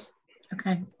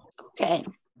 Okay.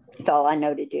 That's all I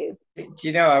know to do. Do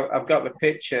you know, I've got the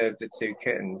picture of the two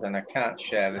kittens and I can't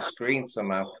share the screen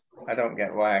somehow. I don't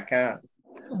get why I can't.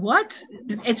 What?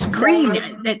 It's green.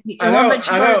 I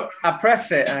know. I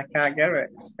press it and I can't get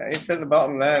it. It's at the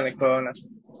bottom there in the corner.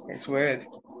 It's weird.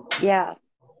 Yeah,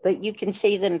 but you can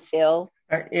see them, Phil.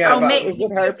 Yeah.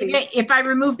 If I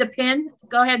remove the pin,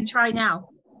 go ahead and try now.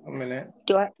 A minute.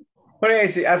 Do I? What it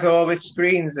is, it has all the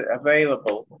screens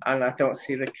available, and I don't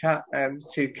see the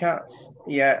two cats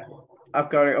yet. I've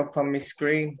got it up on my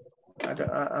screen.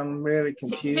 I'm really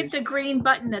confused. Hit the green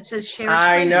button that says share screen.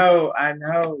 I know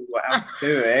how to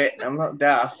do it. I'm not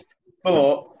daft.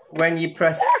 But when you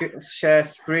press share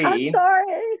screen, I'm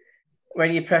sorry.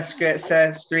 When you press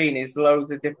share screen, there's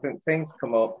loads of different things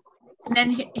come up. And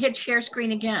then hit share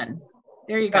screen again.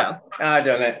 There you go. I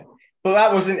done it. But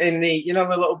that wasn't in the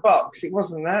little box. It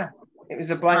wasn't there. It was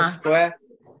a blank square.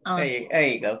 There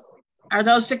you go. Are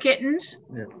those the kittens?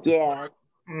 Yeah.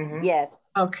 Mm-hmm. Yes.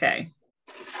 Okay.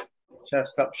 Shall I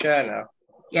stop share now?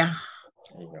 Yeah.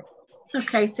 There you go.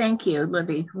 Okay. Thank you,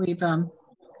 Libby. We've done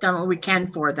what we can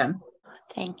for them.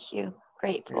 Thank you.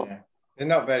 Grateful. Yeah. They're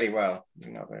not very well.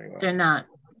 They're not.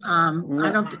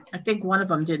 I think one of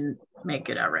them didn't make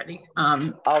it already.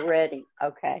 Already.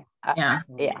 Okay. Yeah.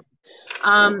 Yeah.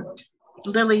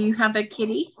 Lily, you have a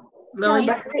kitty? Lily?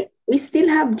 Yeah, but we still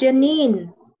have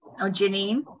Janine. Oh,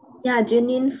 Janine? Yeah,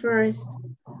 Janine first.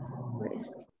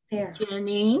 There.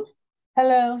 Janine?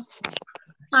 Hello.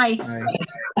 Hi.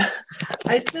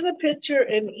 I sent a picture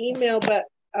and email, but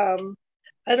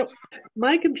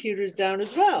my computer's down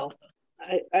as well.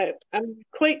 I'm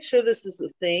quite sure this is a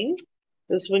thing.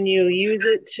 Because when you use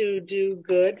it to do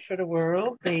good for the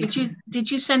world, did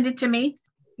you send it to me?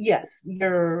 Yes,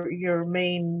 your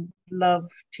main love,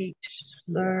 teach,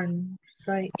 learn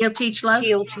site. Heal, teach, love?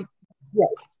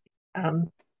 Yes.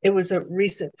 It was a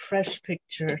recent fresh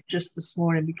picture just this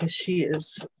morning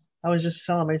because I was just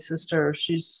telling my sister,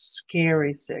 she's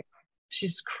scary sick.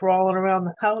 She's crawling around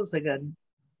the house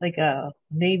like a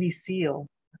Navy SEAL,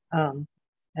 and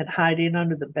hiding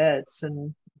under the beds,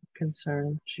 and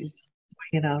concerned she's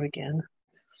weighing out again,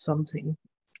 something.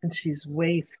 And she's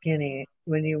way skinny.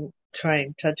 When you try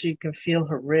and touch her, you can feel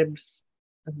her ribs.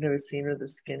 I've never seen her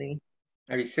this skinny.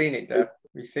 Have you seen it, Deb? Have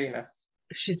you seen her?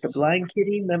 She's the blind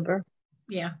kitty, remember?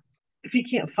 Yeah. If you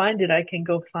can't find it, I can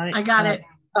go find it. I got it.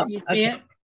 Oh, you see it?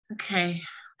 Okay.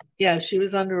 Yeah, she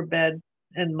was under a bed,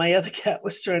 and my other cat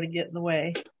was trying to get in the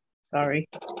way. Sorry.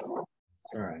 All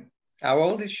right. How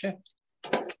old is she?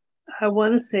 I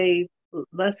want to say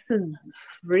less than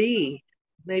 3,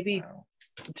 maybe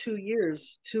 2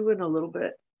 years, 2 and a little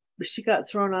bit. But she got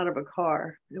thrown out of a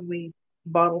car, and we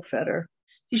bottle fed her.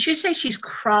 Did you say she's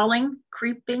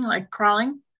creeping, like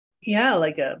crawling? Yeah,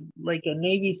 like a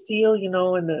Navy SEAL, in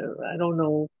the, I don't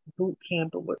know, boot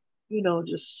camp or what,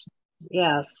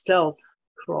 stealth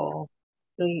crawl.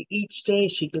 Each day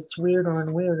she gets weirder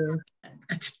and weirder.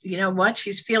 You know what?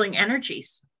 She's feeling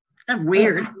energies. That's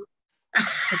weird.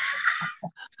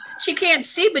 She can't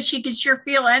see, but she can sure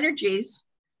feel energies.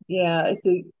 Yeah,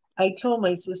 I told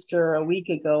my sister a week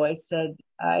ago, I said,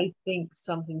 I think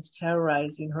something's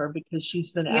terrorizing her because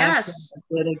she's been acting a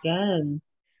bit again.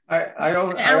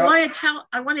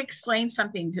 I want to explain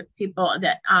something to people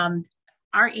that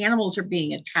our animals are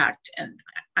being attacked, and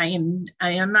I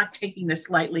am not taking this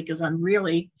lightly because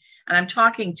I'm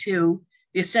talking to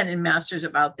the Ascended Masters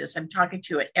about this. I'm talking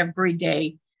to it every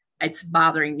day. It's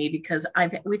bothering me because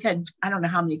we've had, I don't know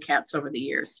how many cats over the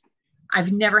years.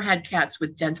 I've never had cats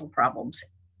with dental problems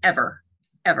ever.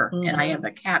 Mm-hmm. And I have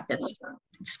a cat that's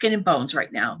skin and bones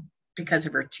right now because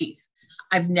of her teeth.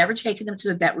 I've never taken them to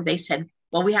the vet where they said,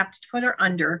 well, we have to put her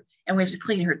under and we have to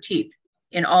clean her teeth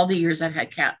in all the years I've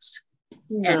had cats.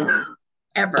 And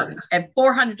ever at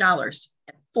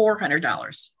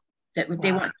 $400 that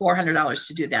they want $400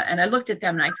 to do that. And I looked at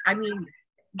them and I mean,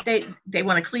 they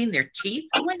want to clean their teeth.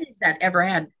 When has that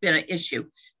ever been an issue?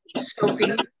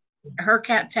 Sophie, her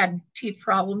cats had teeth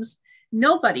problems.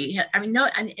 Nobody,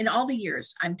 in all the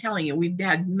years, I'm telling you, we've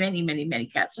had many, many, many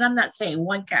cats. And I'm not saying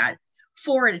one cat,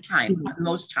 4 at a time,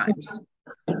 most times.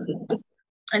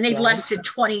 And they've lasted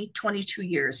 20, 22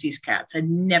 years, these cats. I've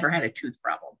never had a tooth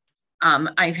problem.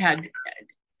 I've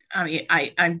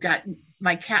got,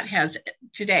 my cat has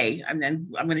today, I'm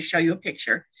going to show you a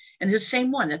picture, and the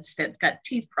same one that's got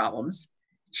teeth problems.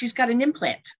 She's got an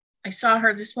implant. I saw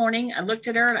her this morning. I looked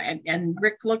at her, and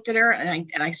Rick looked at her,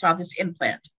 and I saw this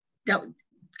implant. Now,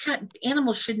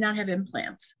 animals should not have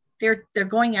implants. They're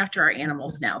going after our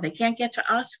animals now. They can't get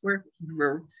to us.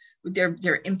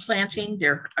 They're implanting.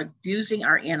 They're abusing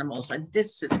our animals, and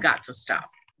this has got to stop.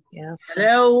 Yeah.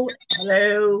 Hello.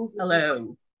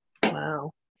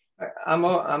 Wow. I'm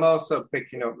also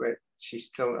picking up that she's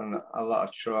still in a lot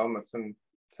of trauma from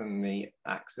the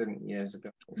accident years ago.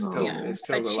 It's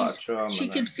still a lot of trauma. She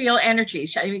could feel energy.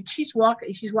 She's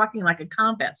walking like a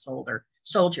combat soldier.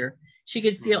 She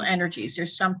could feel energies.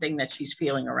 There's something that she's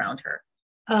feeling around her.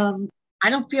 I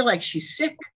don't feel like she's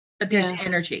sick, but there's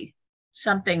energy.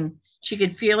 Something, she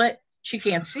could feel it. She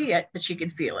can't see it, but she can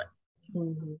feel it.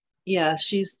 Mm-hmm. Yeah,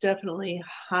 she's definitely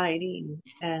hiding,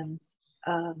 and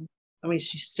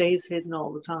she stays hidden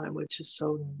all the time, which is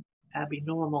so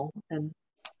abnormal. And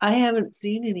I haven't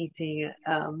seen anything,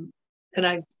 and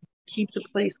I keep the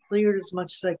place cleared as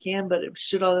much as I can. But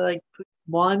should I put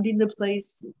wanding the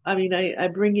place? I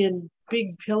bring in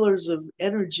big pillars of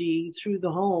energy through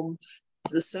the home,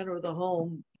 to the center of the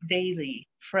home daily,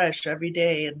 fresh every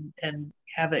day, and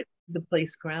have the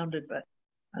place grounded. But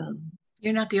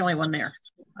you're not the only one there.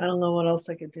 I don't know what else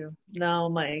I could do.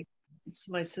 No, it's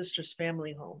my sister's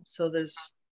family home. So there's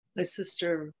my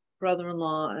sister,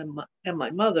 brother-in-law, and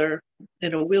my mother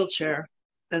in a wheelchair.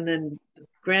 And then the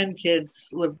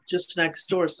grandkids live just next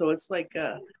door. So it's like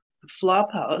a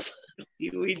flop house.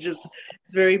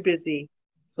 It's very busy.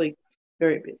 It's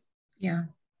very busy. Yeah.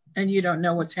 And you don't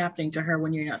know what's happening to her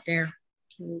when you're not there.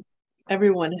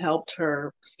 Everyone helped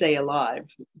her stay alive.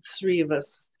 3 of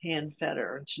us hand-fed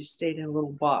her, and she stayed in a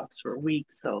little box for a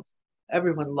week. So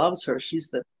everyone loves her. She's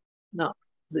the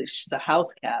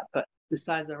house cat, but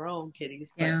besides our own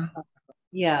kitties. Yeah. But,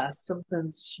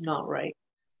 something's not right.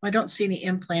 I don't see any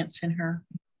implants in her,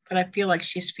 but I feel like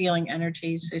she's feeling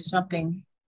energies. There's something.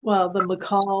 Well,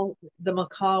 the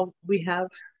macaw we have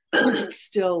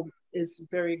still is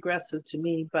very aggressive to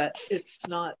me, but it's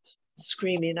not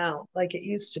screaming out like it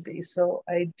used to be. So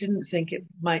I didn't think it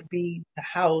might be the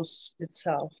house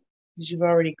itself, because you've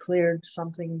already cleared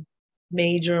something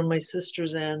major on my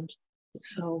sister's end.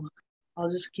 So I'll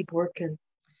just keep working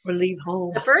or leave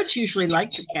home. The birds usually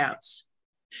like the cats.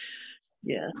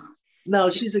 Yeah. No,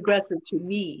 she's aggressive to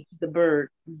me, the bird,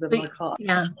 the macaw.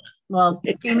 Yeah. Well,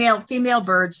 female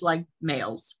birds like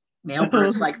males. Male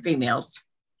birds like females.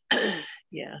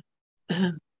 Yeah.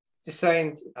 Just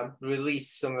saying, I've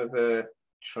released some of her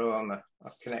trauma.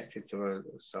 I've connected to her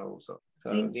soul. So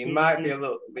there might be a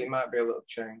little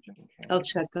change. I'll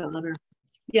check on her.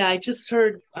 Yeah, I just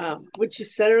heard what you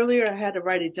said earlier. I had to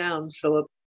write it down, Philip.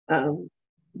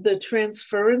 The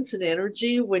transference in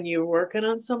energy when you're working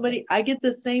on somebody, I get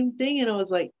the same thing, and I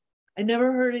was like, I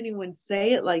never heard anyone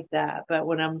say it like that. But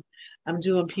when I'm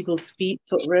doing people's feet,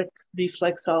 foot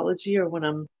reflexology, or when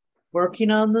I'm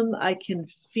working on them, I can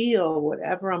feel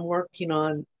whatever I'm working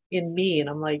on in me, and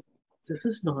I'm like, this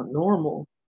is not normal.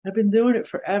 I've been doing it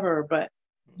forever, but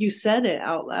you said it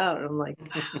out loud, and I'm like,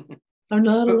 I'm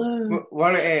not alone.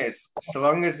 What it is, so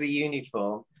long as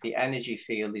the energy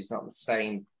field is not the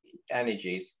same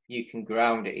energies, you can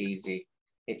ground it easy.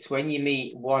 It's when you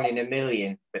meet one in a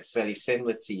million that's very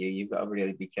similar to you, you've got to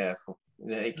really be careful.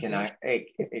 It can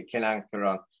anchor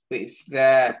on, but it's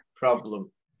their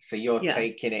problem. So you're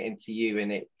taking it into you,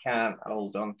 and it can't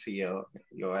hold on to your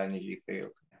energy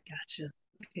field. Gotcha.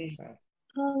 Okay.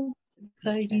 Oh, it's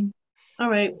exciting. All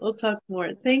right, we'll talk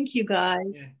more. Thank you,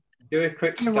 guys. Do a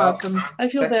quick stop. You're welcome. I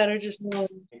feel better just knowing.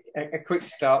 a quick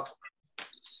stop.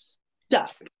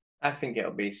 Stop. I think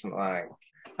it'll be something like,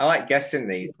 I like guessing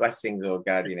these, blessings or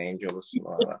guardian angel or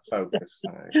something like that. Focus.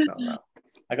 It's not that.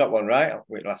 I got one right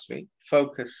last week.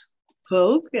 Focus.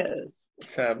 Focus.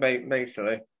 So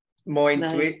basically, more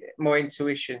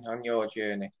intuition on your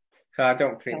journey. So I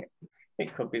don't think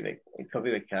it could be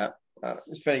the cat.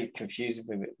 It's very confusing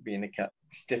with it being a cat.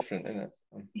 It's different, isn't it?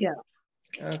 Yeah.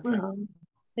 Okay. Well,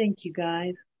 thank you,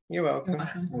 guys. You're welcome.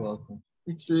 You're welcome.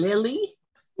 It's Lily.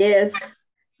 Yes,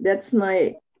 that's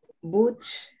my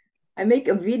Butch. I make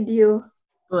a video.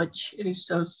 Butch, it is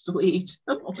so sweet.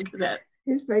 Look at that.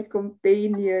 He's my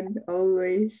companion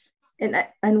always.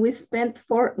 And we spent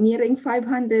nearing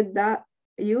 500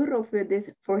 euro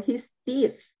for his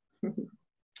teeth.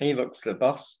 He looks the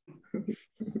boss.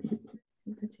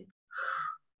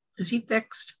 Is he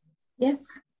fixed? Yes.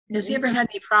 Has he ever had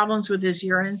any problems with his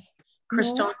urine?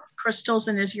 Crystals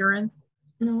in his urine?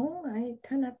 No, I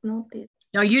cannot notice.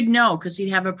 No, you'd know because he'd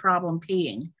have a problem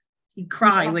peeing. He'd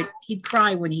cry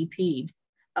when he peed.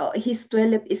 Oh, his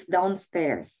toilet is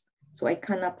downstairs, so I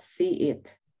cannot see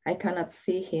it. I cannot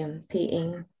see him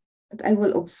peeing, but I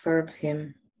will observe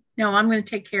him. No, I'm going to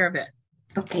take care of it.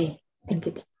 Okay, thank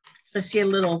you. So I see a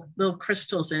little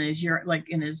crystals in his urine, like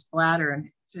in his bladder and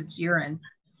it's urine.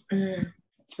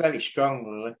 It's very strong,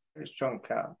 Lily. Very strong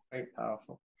cat. Very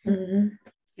powerful. Mm-hmm.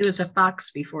 He was a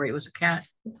fox before he was a cat.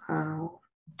 Wow.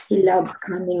 He loves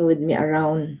coming with me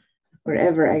around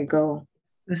wherever I go.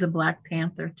 He was a Black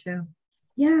Panther too.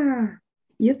 Yeah,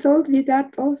 you told me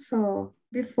that also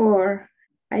before.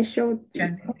 I showed he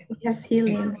has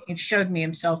healing. He showed me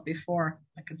himself before.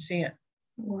 I could see it.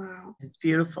 Wow. It's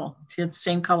beautiful. He had the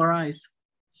same color eyes.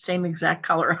 Same exact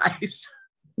color eyes.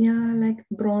 Yeah, like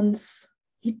bronze.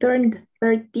 He turned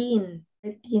 13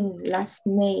 last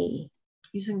May.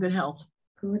 He's in good health.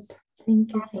 Good.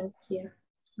 Thank you.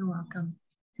 You're welcome.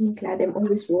 I'm glad. I'm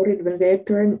always worried when they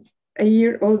turn a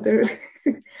year older.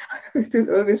 I should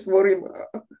always worry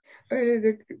about when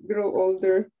they grow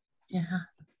older. Yeah.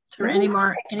 So any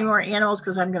more animals?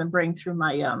 Because I'm going to bring through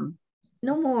my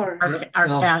no more. Our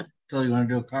cat. Phil, you want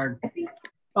to do a card?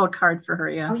 Oh, a card for her,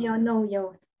 yeah. Oh yeah,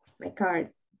 no, my card.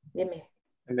 Give me.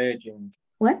 Emerging.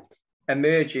 What?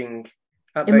 Emerging.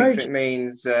 That basically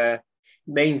means that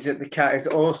the cat is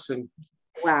awesome.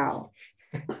 Wow.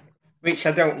 Which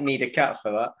I don't need a cat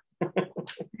for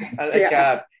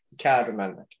that. Card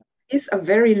romantic. He's a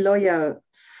very loyal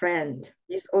friend.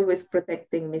 He's always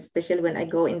protecting me, especially when I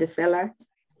go in the cellar.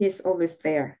 He's always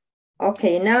there.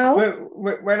 Okay, now.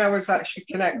 When I was actually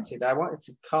connected, I wanted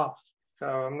to cough. So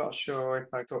I'm not sure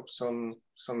if I took some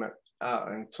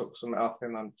out and took some off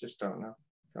him. I just don't know.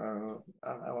 So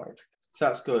I wanted to. So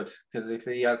that's good, because if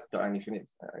he has got anything,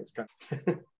 it's good.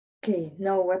 Okay,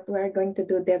 now what we're going to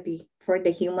do, Debbie, for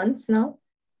the humans now?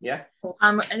 Yeah.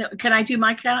 Can I do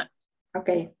my cat?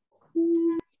 Okay.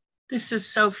 This is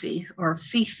Sophie or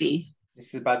Fifi.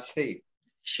 This is bad teeth.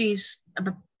 She's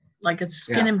like it's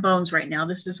skin and bones right now.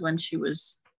 This is when she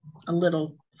was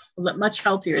much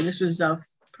healthier. This was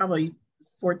probably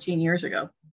 14 years ago.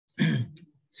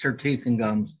 It's her teeth and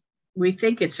gums. We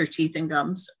think it's her teeth and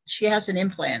gums. She has an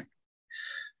implant,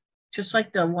 just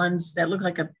like the ones that look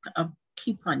like a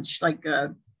key punch, like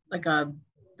the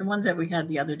ones that we had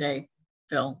the other day,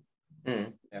 Phil. Yeah.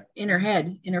 In her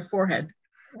head, in her forehead.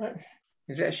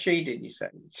 Is that a she, did you say?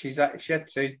 She had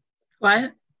two.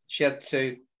 What? She had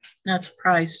two. Not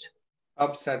surprised.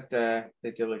 Bob said they're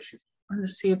delicious. I'm going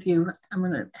to see I'm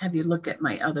going to have you look at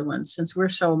my other ones, since we're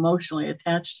so emotionally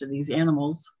attached to these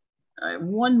animals.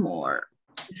 One more.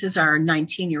 This is our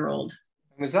 19-year-old.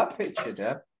 When was that picture,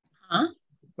 Deb? Huh?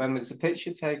 When was the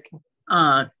picture taken?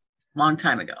 Long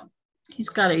time ago. He's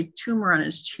got a tumor on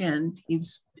his chin.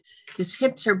 His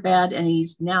hips are bad, and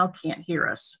he's now can't hear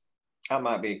us. That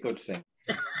might be a good thing.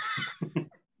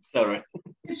 Sorry.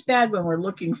 It's bad when we're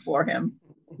looking for him,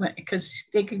 because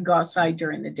they can go outside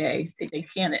during the day. They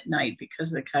can't at night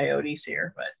because of the coyotes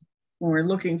here. But when we're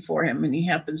looking for him and he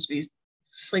happens to be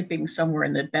sleeping somewhere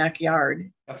in the backyard,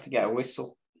 You have to get a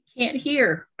whistle. Can't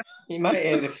hear. You might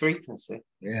hear the frequency.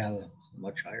 Yeah, the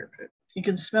much higher pitch. You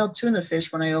can smell tuna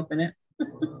fish when I open it.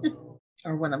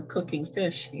 Or when I'm cooking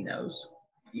fish, he knows.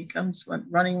 He comes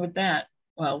running with that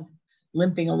while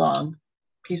limping along.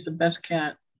 He's the best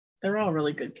cat. They're all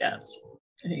really good cats.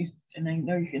 And I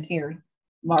know you can hear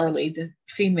Marley, the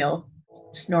female,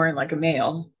 snoring like a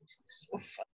male. So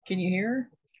fun. Can you hear her?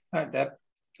 Hi, Deb.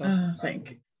 Oh,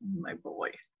 thank you, my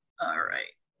boy. All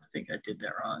right. I think I did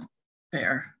that wrong.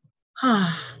 There.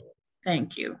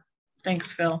 Thank you.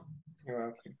 Thanks, Phil. You're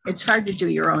welcome. It's hard to do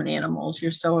your own animals.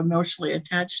 You're so emotionally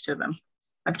attached to them.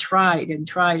 I've tried and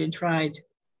tried and tried.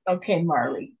 Okay,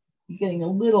 Marley. You're getting a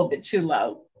little bit too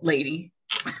loud, lady.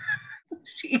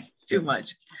 She's too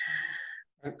much.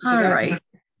 All right.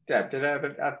 Deb,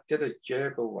 I did a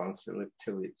gerbil once that lived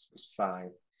till it was 5,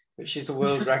 which is a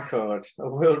world record. A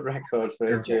world record for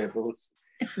gerbils.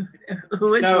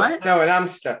 Who is what? No, an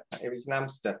hamster. It was an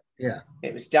hamster. Yeah.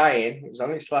 It was dying. It was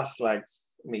on its last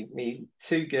legs. Me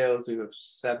 2 girls who were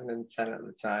 7 and 10 at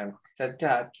the time said,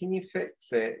 "Dad, can you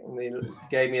fix it?" And they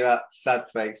gave me that sad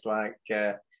face like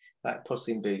Puss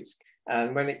in Boots.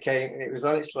 And when it came, it was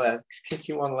on its legs,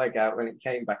 kicking one leg out. When it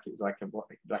came back, it was like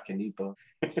a newborn.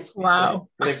 Wow.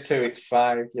 Lived to its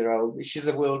 5-year-old, which is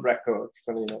a world record,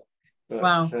 funny enough. But,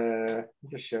 wow.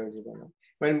 Just shows you that.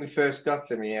 When we first got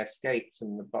him, he escaped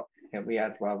from the box that we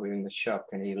had while we were in the shop,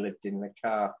 and he lived in the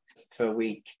car for a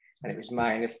week, and it was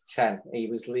 -10. He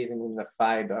was living in the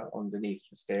fibre underneath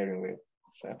the steering wheel.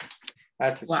 So I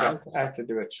had to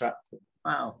do a trap.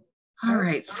 Wow. All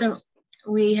right. So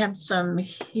we have some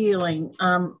healing.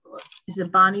 Is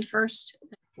it Bonnie first?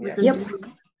 Yeah. Yep.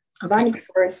 Okay. Bonnie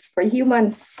first for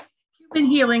humans.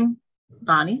 Human healing.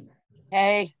 Bonnie.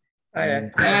 Hey.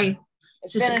 Hey.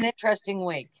 It's been an interesting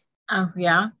week. Oh,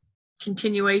 yeah.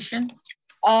 Continuation?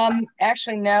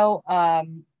 Actually, no.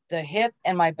 The hip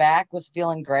and my back was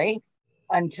feeling great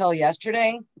until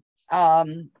yesterday. All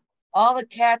the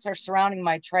cats are surrounding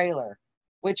my trailer,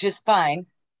 which is fine.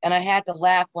 And I had to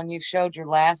laugh when you showed your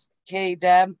last kitty,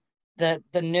 Deb, the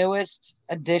newest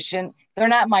addition. They're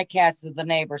not my cats, they're the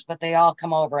neighbors, but they all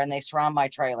come over and they surround my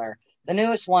trailer. The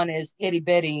newest one is Itty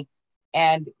Bitty,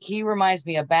 and he reminds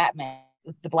me of Batman.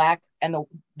 The black and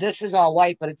this is all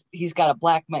white, but he's got a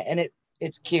black man, and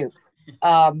it's cute.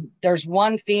 There's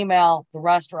one female, the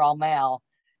rest are all male,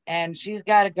 and she's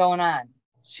got it going on.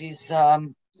 She's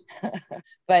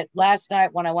but last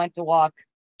night when I went to walk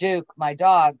Duke, my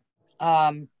dog,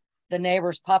 the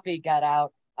neighbor's puppy got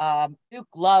out.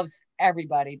 Duke loves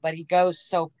everybody, but he goes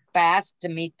so fast to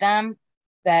meet them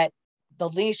that the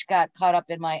leash got caught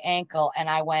up in my ankle, and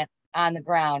I went on the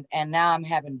ground, and now I'm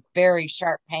having very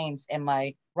sharp pains in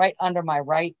my right under my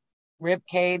right rib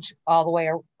cage, all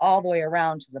the way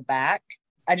around to the back.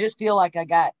 I just feel like I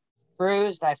got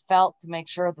bruised. I felt to make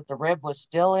sure that the rib was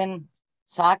still in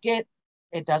socket.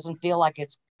 It doesn't feel like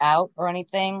it's out or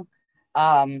anything,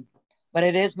 but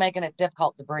it is making it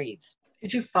difficult to breathe.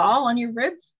 Did you fall on your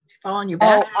ribs? Did you fall on your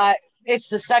back? Oh, it's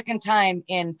the second time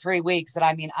in 3 weeks that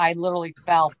I literally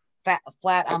fell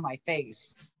flat on my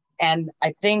face, and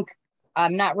I think.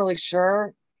 I'm not really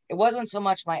sure. It wasn't so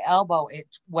much my elbow.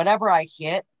 It's whatever I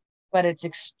hit, but it's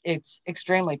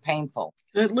extremely painful.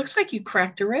 It looks like you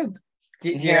cracked a rib. Do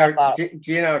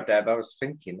you know, Deb, I was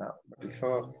thinking that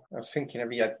before. I was thinking,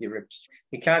 have you had your ribs?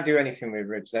 You can't do anything with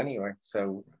ribs anyway.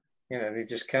 So, they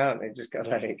just can't. They just got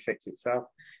to let it fix itself.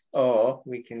 Or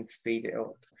we can speed it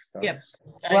up. Yep.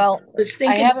 Well,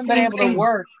 I haven't been able to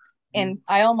work, and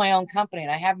I own my own company,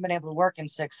 and I haven't been able to work in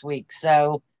 6 weeks.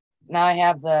 So now I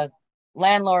have the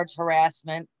landlord's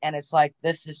harassment, and it's like,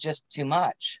 this is just too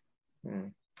much.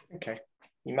 Okay.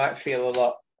 You might feel a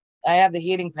lot. I have the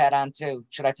heating pad on too.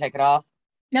 Should I take it off?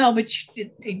 No, but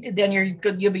then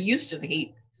you'll be used to the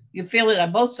heat. You feel it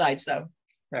on both sides though.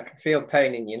 I can feel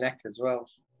pain in your neck as well.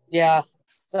 Yeah.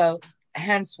 So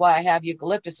hence why I have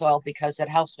eucalyptus oil, because it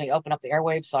helps me open up the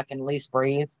airwaves so I can at least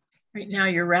breathe. Right now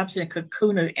you're wrapped in a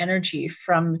cocoon of energy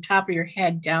from the top of your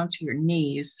head down to your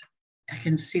knees. I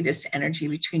can see this energy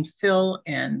between Phil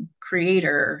and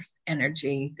creator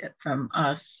energy from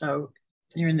us. So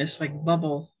you're in this like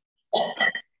bubble.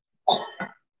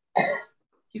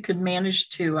 You could manage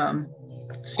to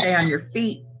stay on your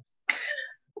feet.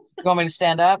 You want me to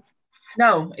stand up?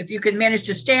 No, if you could manage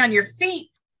to stay on your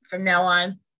feet from now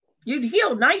on, you'd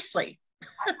heal nicely.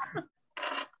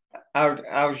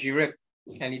 How's your rib?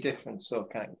 Any difference or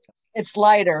kind of? It's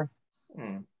lighter.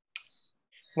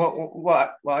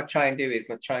 What I try and do is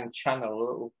I try and channel a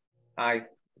little high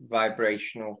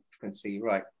vibrational frequency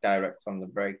right direct on the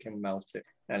break and melt it,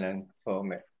 and then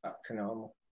form it back to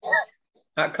normal.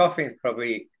 That coffee is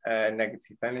probably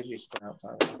negative energy.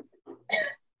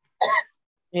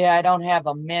 Yeah, I don't have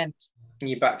a mint.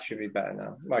 Your back should be better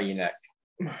now. Well, your neck.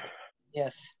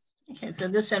 Yes. Okay, so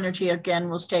this energy again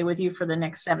will stay with you for the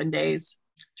next 7 days.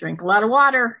 Drink a lot of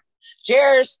water.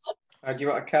 Cheers. Do you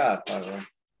want a card, by the way?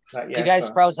 You guys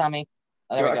froze on me.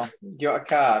 Oh, there we go. Do you want a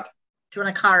card? Do you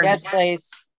want a card? Yes, please.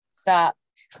 Stop.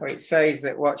 Well, it says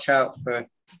that watch out for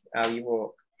how you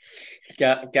walk.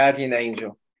 Guardian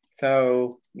angel.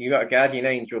 So you got a guardian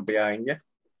angel behind you.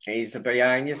 He's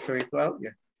behind you, so he will help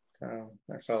you. So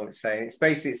that's all it's saying. It's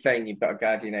basically saying you've got a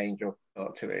guardian angel.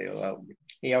 Talk to it, he'll help you.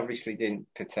 He obviously didn't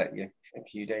protect you a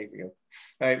few days ago.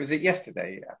 Was it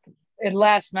yesterday it happened?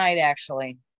 Last night,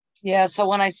 actually. Yeah, so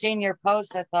when I seen your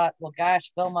post, I thought, well,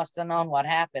 gosh, Phil must have known what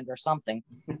happened or something.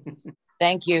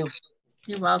 Thank you.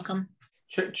 You're welcome.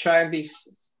 Try and be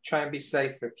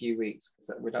safe for a few weeks,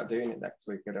 because we're not doing it next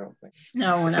week, I don't think.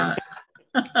 No, we're not.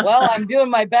 Well, I'm doing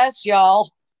my best, y'all.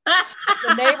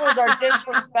 The neighbors are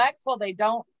disrespectful. They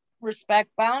don't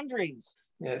respect boundaries.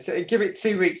 Yeah, so give it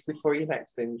 2 weeks before your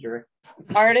next injury.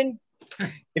 Pardon?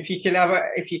 If you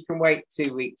can wait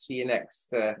 2 weeks for your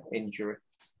next injury.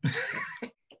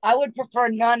 I would prefer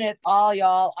none at all,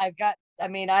 y'all. I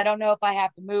don't know if I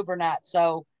have to move or not.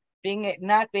 So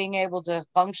not being able to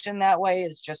function that way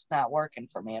is just not working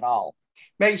for me at all.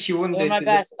 Makes you wonder. Doing my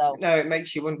best, though. No, it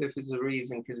makes you wonder if there's a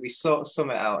reason, because we sort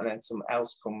something out and then something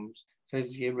else comes. So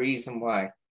is there a reason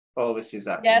why all this is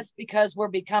happening? Yes, because we're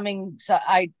becoming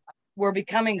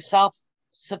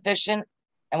self-sufficient,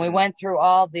 and we went through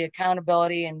all the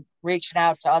accountability and reaching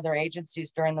out to other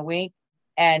agencies during the week.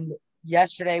 And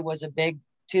yesterday was the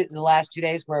last 2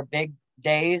 days were big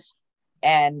days,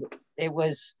 and it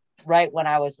was right when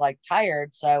I was like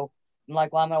tired. So I'm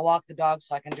like, well, I'm gonna walk the dog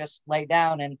so I can just lay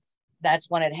down, and that's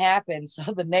when it happened. So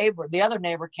the other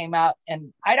neighbor came out,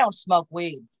 and I don't smoke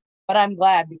weed, but I'm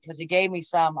glad because he gave me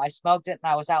some. I smoked it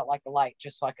and I was out like a light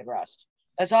just so I could rest.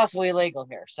 That's also illegal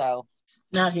here, so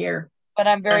Not here. but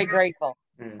I'm very grateful.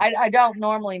 I don't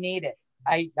normally need it.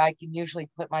 I can usually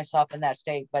put myself in that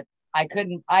state, but I could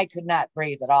not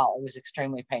breathe at all. It was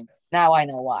extremely painful. Now I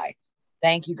know why.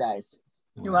 Thank you guys.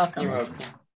 You're welcome. You're welcome.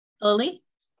 Lily?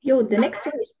 Yo, the next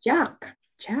one is Jack.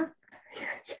 Jack?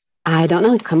 I don't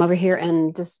know. Come over here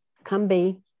and just come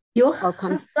be. Your Or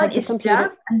come husband take the is computer.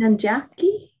 Jack and then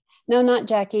Jackie? No, not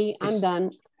Jackie. I'm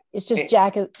done. It's just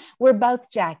Jack. We're both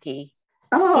Jackie.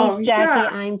 Oh, He's Jackie. yeah.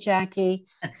 I'm Jackie.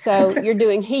 So you're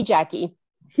doing he Jackie.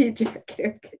 He Jackie.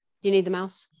 Okay. Do you need the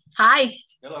mouse? Hi.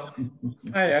 Hello.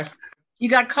 Hiya. You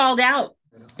got called out.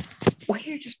 Well,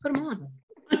 here, just put them on.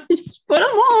 Just put them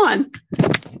on.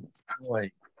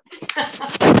 Wait.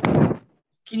 Can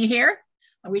you hear?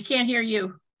 We can't hear you.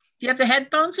 Do you have the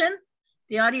headphones in?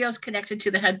 The audio is connected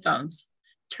to the headphones.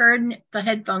 Turn the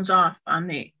headphones off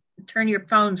turn your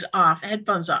phones off,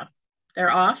 headphones off. They're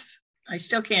off. I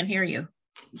still can't hear you.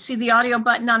 See the audio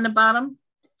button on the bottom?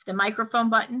 The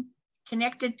microphone button?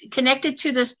 Connected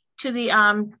to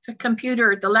the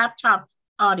computer, the laptop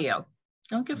audio.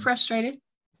 Don't get frustrated.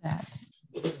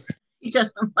 He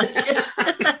doesn't like it.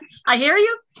 I hear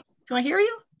you. Do I hear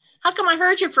you? How come I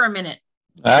heard you for a minute?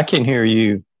 I can hear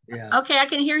you. Yeah. Okay, I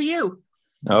can hear you.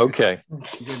 Okay.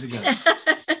 Good to go.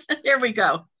 There we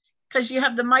go. Because you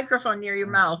have the microphone near your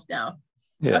mouth now.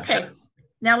 Yeah. Okay.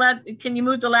 Now, can you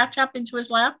move the laptop into his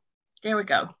lap? There we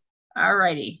go. All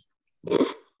righty.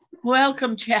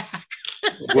 Welcome, Jack.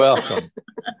 Welcome.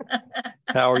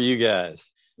 How are you guys?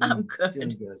 I'm good. Doing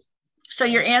good. So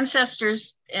your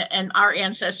ancestors and our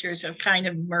ancestors have kind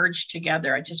of merged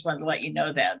together. I just wanted to let you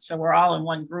know that. So we're all in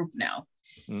one group now.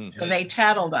 So they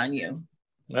tattled on you.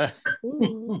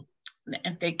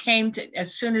 And they came to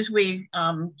as soon as we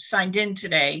signed in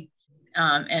today,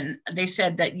 and they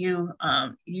said that you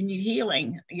need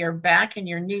healing. Your back and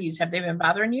your knees, have they been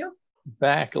bothering you?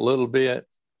 Back a little bit.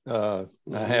 I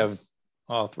have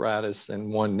arthritis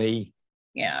in one knee.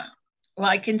 Yeah. Well,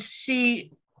 I can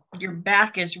see your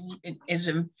back is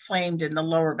inflamed in the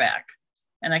lower back,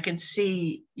 and I can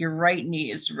see your right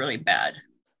knee is really bad.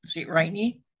 See, right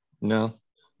knee? No,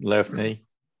 left knee.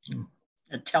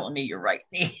 They're telling me your right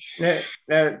knee.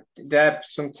 No, Deb,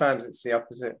 sometimes it's the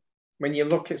opposite. When you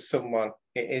look at someone,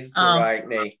 it is the right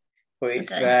knee, but it's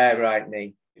their right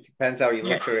knee. It depends how you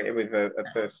look at it with a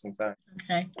person's eye.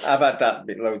 Okay. I've had that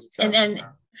bit loads of times. And then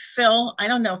Phil, I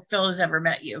don't know if Phil has ever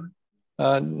met you.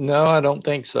 No, I don't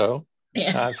think so.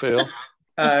 Yeah. Hi, Phil.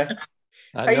 I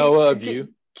know of you.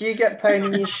 Do you get pain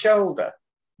in your shoulder?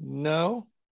 No.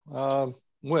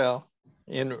 Well,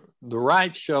 in the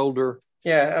right shoulder.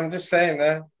 Yeah, I'm just saying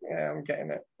that. Yeah, I'm getting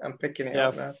it. I'm picking it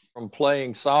up now. From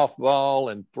playing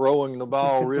softball and throwing the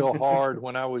ball real hard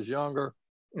when I was younger,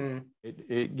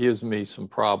 it gives me some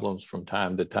problems from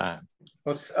time to time.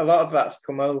 Well, a lot of that's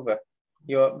come over.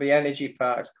 The energy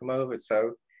part has come over,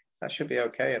 so that should be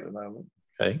okay at the moment.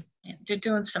 Okay. They're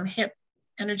doing some hip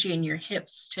energy in your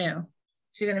hips too.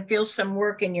 So you're going to feel some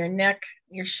work in your neck,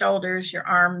 your shoulders, your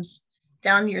arms,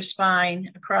 down your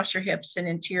spine, across your hips, and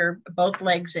into your both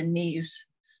legs and knees,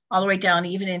 all the way down,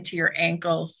 even into your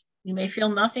ankles. You may feel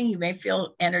nothing. You may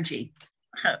feel energy.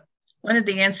 One of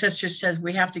the ancestors says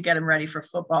we have to get them ready for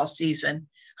football season.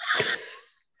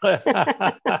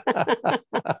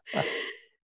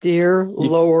 Dear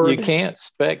Lord. You can't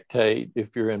spectate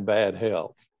if you're in bad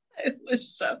health. It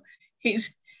was so, he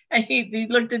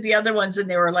looked at the other ones and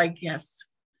they were like, yes.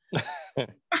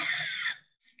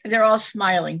 They're all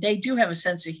smiling. They do have a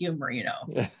sense of humor, you know.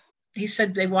 Yeah. He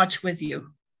said they watch with you.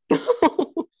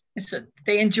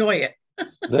 They enjoy it.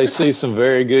 They see some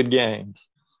very good games.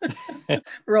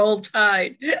 Roll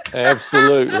Tide.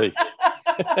 Absolutely.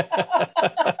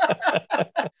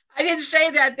 I didn't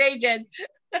say that. They did.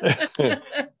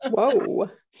 Whoa.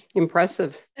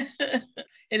 Impressive.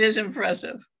 It is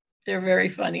impressive. They're very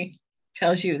funny.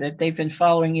 Tells you that they've been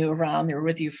following you around. They're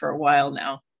with you for a while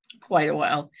now. Quite a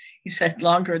while. He said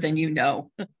longer than you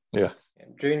know. Yeah.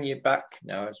 Doing your back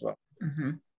now as well.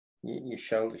 Mm-hmm. Your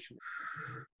shoulders.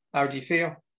 How do you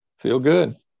feel? Feel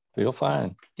good. Feel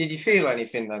fine. Did you feel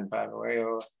anything then, by the way?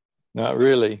 Or Not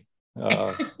really.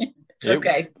 It's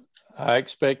okay. I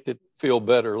expect it to feel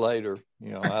better later.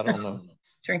 You know, I don't know.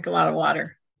 Drink a lot of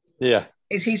water. Yeah.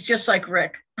 He's just like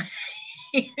Rick.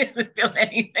 He doesn't feel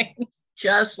anything.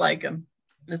 Just like him.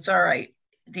 It's all right.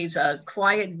 He's a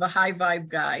quiet, high vibe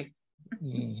guy.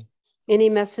 Mm. Any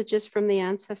messages from the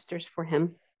ancestors for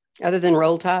him other than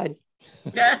roll tide?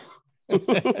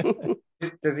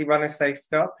 does he want to say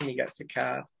stop and he gets a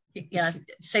card? Yeah,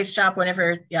 say stop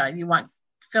whenever you want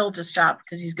Phil to stop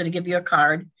because he's going to give you a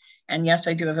card. And yes,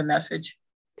 I do have a message.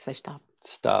 Say stop.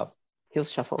 Stop. He'll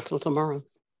shuffle till tomorrow.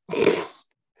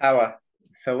 Power.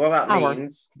 So what that Power.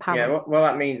 means, Power. yeah, what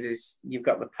that means is you've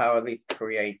got the power of the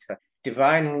creator.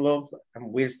 Divine love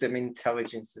and wisdom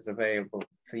intelligence is available.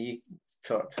 So you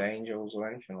talk to angels or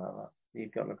anything like that.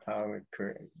 You've got the power of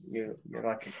create. You're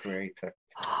like a creator.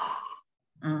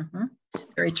 Mm-hmm.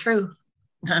 Very true.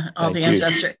 Thank All the you.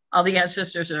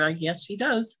 ancestors are like, yes, he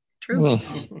does. True.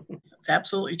 It's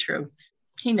absolutely true.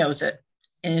 He knows it.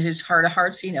 In his heart of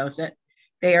hearts, he knows it.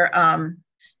 Their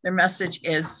message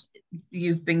is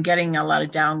you've been getting a lot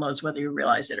of downloads, whether you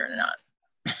realize it or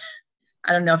not.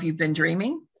 I don't know if you've been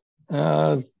dreaming.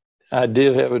 I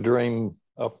did have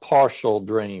a partial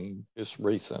dream just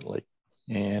recently,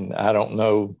 and I don't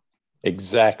know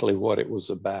exactly what it was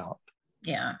about.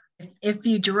 Yeah. If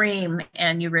you dream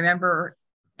and you remember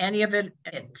any of it,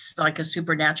 it's like a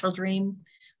supernatural dream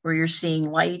where you're seeing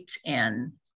light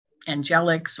and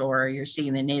angelics, or you're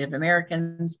seeing the Native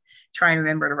Americans. Try and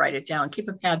remember to write it down. Keep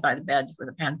a pad by the bed with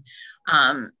a pen.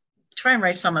 Try and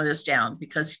write some of this down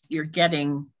because you're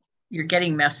getting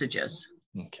messages.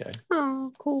 Okay.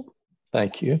 Oh, cool.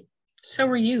 Thank you. So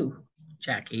are you,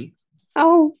 Jackie.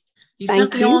 Oh, He's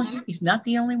thank you. He's not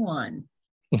the only one.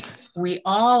 We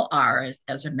all are,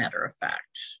 as a matter of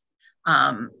fact.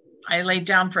 I laid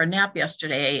down for a nap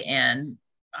yesterday and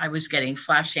I was getting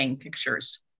flashing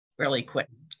pictures really quick,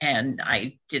 and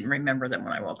I didn't remember them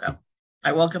when I woke up.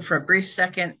 I woke up for a brief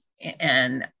second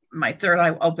and my third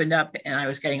eye opened up and I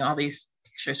was getting all these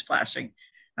pictures flashing.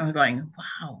 I'm going,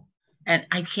 wow. And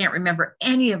I can't remember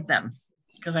any of them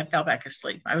because I fell back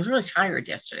asleep. I was really tired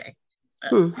yesterday.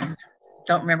 Don't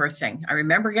remember a thing. I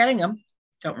remember getting them.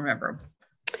 Don't remember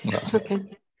them. No.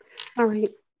 Okay. All right.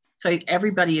 So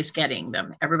everybody is getting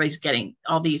them. Everybody's getting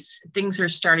all these things are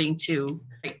starting to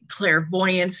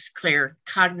clairvoyance,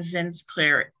 claircognizance,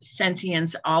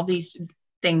 clairsentience. All these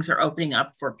things are opening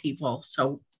up for people.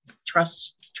 So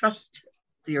trust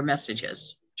your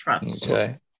messages. Trust.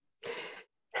 Okay.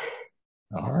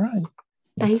 All right.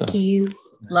 Thank you.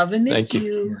 Love and miss Thank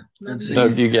you. Good seeing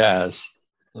Love you guys.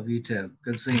 Love you too.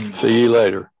 Good seeing you. See you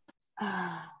later.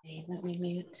 Let me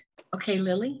mute. Okay,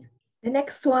 Lily. The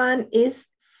next one is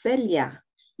Celia.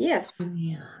 Yes,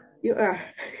 Yeah. you are.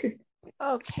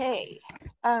 Okay.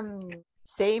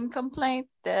 Same complaint,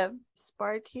 Deb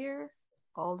part here,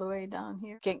 all the way down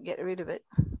here. Can't get rid of it.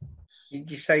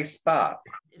 Did you say spark?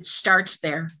 It starts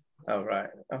there. Oh, right.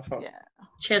 I thought, Yeah.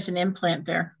 She has an implant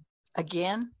there.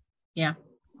 Again? Yeah.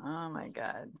 Oh my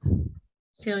God.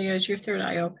 Celia, is your third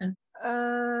eye open?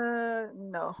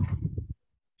 No.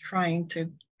 Trying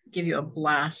to give you a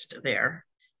blast there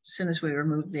as soon as we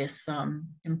remove this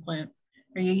implant.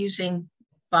 Are you using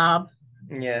Bob?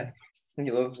 yeah. He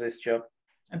loves this job.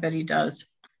 I bet he does.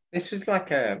 This was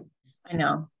like a, I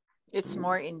know. It's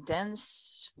more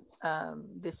intense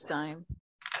this time.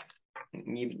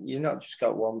 you've not just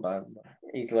got one bag.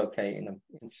 He's locating them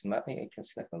instantly. He can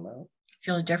sniff them out.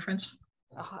 Feel a difference?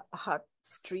 A hot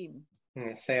stream.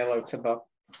 Yeah, say hello to Bob.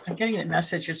 I'm getting the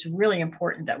message. It's really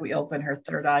important that we open her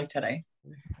third eye today.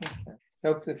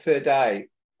 So the third eye,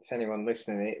 if anyone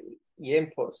listening, your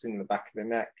input's in the back of the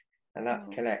neck, and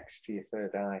that connects to your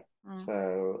third eye.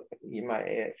 So you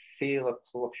might feel a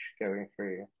flush going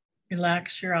through you.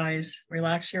 Relax your eyes.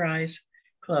 Relax your eyes.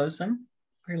 Close them.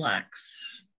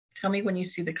 Relax. Tell me when you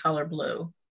see the color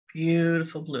blue.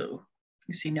 Beautiful blue.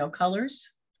 You see no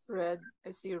colors? Red.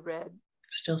 I see red.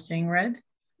 Still seeing red?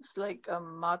 It's like a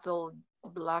mottled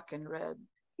black and red.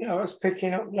 I was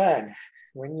picking up then.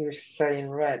 When you were saying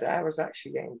red, I was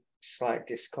actually getting slight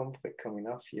discomfort coming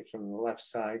off you from the left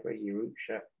side where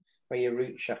your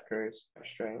root chakra is.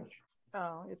 Strange.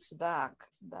 Oh, it's back.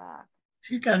 It's back.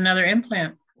 She's got another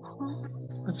implant.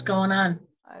 Mhm. What's going on?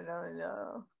 I don't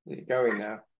know. Is it going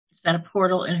now? Is that a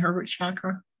portal in her root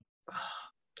chakra?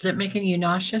 Is it making you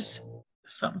nauseous?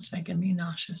 Something's making me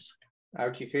nauseous. How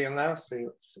do you feel now,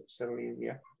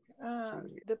 Sylvia?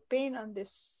 The pain on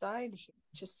this side here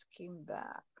just came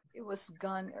back. It was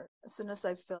gone as soon as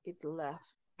I felt it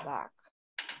left back.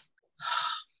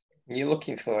 You're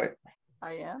looking for it.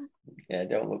 I am? Yeah,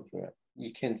 don't look for it.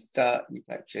 You can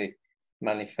actually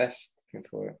manifest looking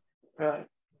for it. Right.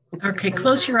 Okay,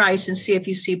 close your eyes and see if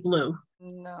you see blue.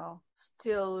 No,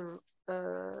 still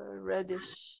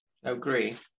reddish. No,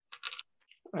 green.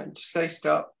 Right, just say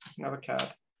stop. Another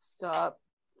card. Stop.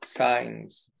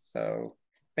 Signs. So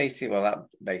basically, well, that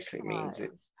basically means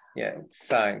it's,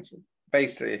 signs.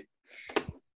 Basically,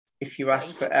 if you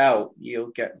ask for help,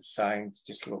 you'll get the signs.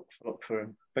 Just look for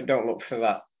them, but don't look for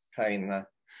that pain there.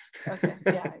 Okay.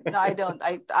 Yeah. No, I don't.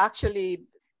 I actually,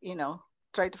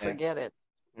 try to forget it.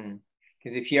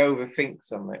 Because if you overthink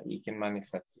something, you can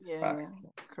manifest it back. Yeah,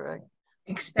 correct.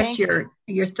 Expect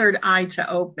your third eye to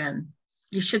open.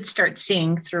 You should start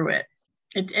seeing through it.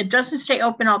 It doesn't stay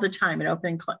open all the time. It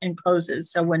opens and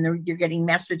closes. So when you're getting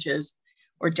messages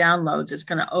or downloads, it's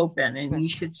going to open, and you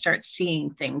should start seeing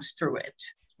things through it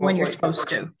when you're supposed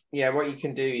to. Yeah, what you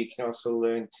can do, you can also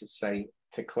learn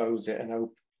to close it and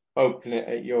open it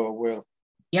at your will.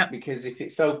 Yeah. Because if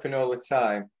it's open all the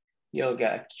time, you'll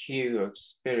get a queue of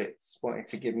spirits wanting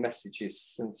to give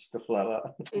messages and stuff like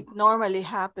that. It normally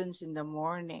happens in the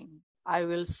morning. I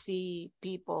will see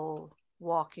people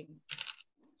walking.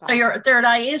 So your third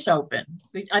eye is open.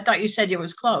 I thought you said it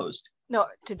was closed. No,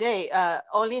 today,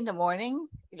 only in the morning,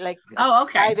 like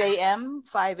okay. 5 a.m.,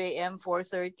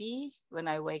 4:30, when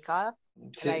I wake up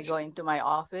and I go into my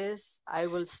office, I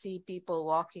will see people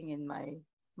walking in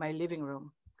my living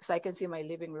room, because I can see my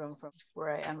living room from where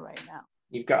I am right now.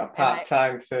 You've got a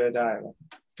part-time third eye.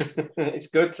 It's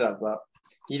good to have that.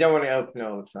 You don't want it open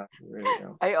all the time. You really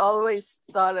don't. I always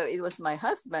thought that it was my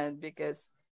husband, because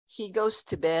he goes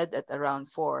to bed at around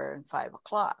 4 and 5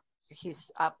 o'clock.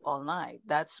 He's up all night.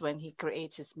 That's when he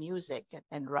creates his music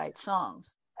and writes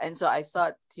songs. And so I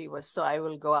thought he was, so I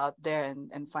will go out there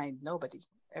and find nobody.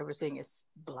 Everything is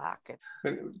black.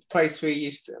 The place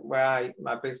where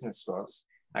my business was,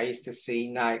 I used to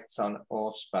see knights on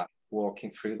horseback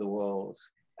walking through the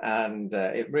walls. And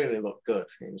it really looked good.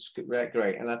 It was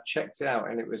great. And I checked it out,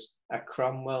 and it was a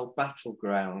Cromwell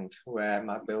battleground where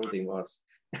my building was.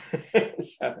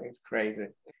 So it's crazy.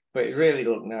 But it really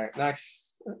looked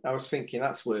nice. I was thinking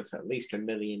that's worth at least $1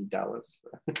 million.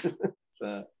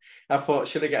 So I thought,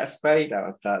 should I get a spade out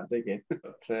and start digging?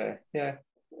 But yeah.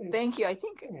 Thank you. I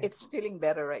think it's feeling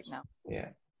better right now. Yeah.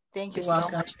 Thank you so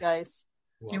much, guys.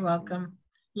 You're welcome.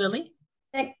 Lily?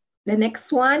 The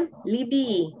next one,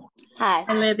 Libby. Hi.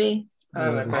 Hi, Libby. Hi,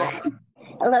 Libby.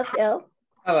 Hello, Phil.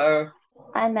 Hello.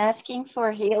 I'm asking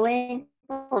for healing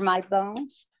for my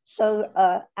bones. So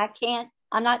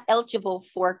I'm not eligible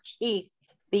for teeth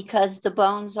because the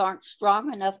bones aren't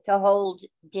strong enough to hold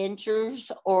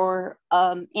dentures or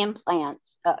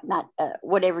implants,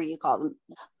 whatever you call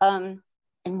them.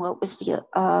 And what was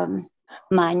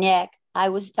my neck? I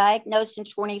was diagnosed in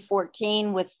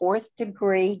 2014 with 4th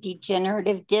degree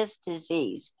degenerative disc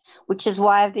disease, which is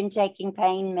why I've been taking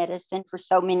pain medicine for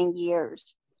so many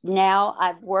years. Now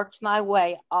I've worked my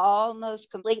way almost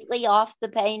completely off the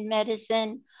pain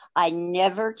medicine. I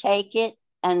never take it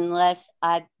unless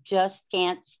I just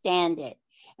can't stand it.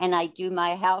 And I do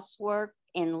my housework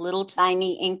in little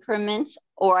tiny increments,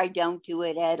 or I don't do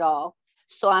it at all.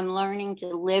 So I'm learning to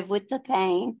live with the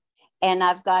pain. And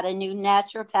I've got a new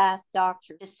naturopath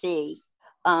doctor to see.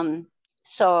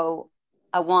 So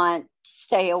I want to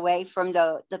stay away from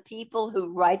the people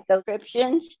who write those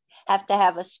prescriptions. Have to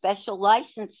have a special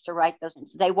license to write those.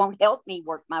 They won't help me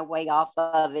work my way off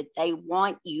of it. They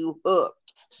want you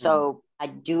hooked. So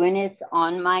I'm doing it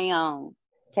on my own.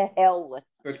 To hell with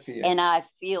them. Good for you. And I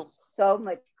feel so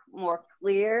much more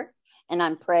clear. And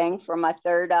I'm praying for my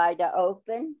third eye to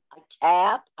open. I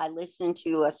tap. I listen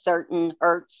to a certain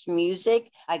Hertz music.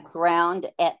 I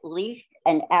ground at least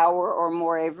an hour or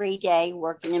more every day,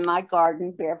 working in my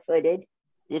garden barefooted.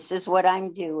 This is what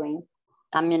I'm doing.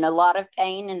 I'm in a lot of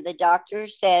pain, and the doctor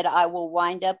said I will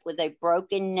wind up with a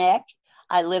broken neck.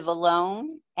 I live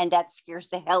alone, and that scares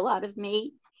the hell out of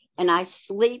me. And I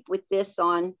sleep with this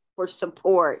on for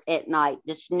support at night.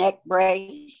 This neck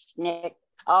brace, neck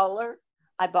collar.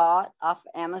 I bought off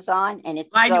Amazon, and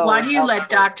it's Why do you let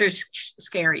helpful. doctors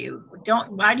scare you?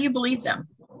 Why do you believe them?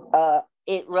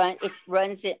 It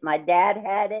runs it. My dad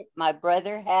had it. My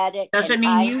brother had it. Doesn't and mean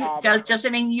I you had does it.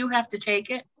 doesn't mean you have to take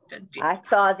it. I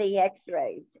saw the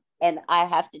X-rays, and I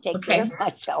have to take care of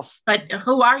myself. But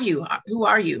who are you? Who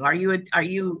are you? Are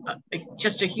you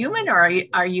just a human, or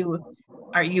are you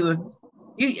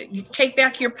you take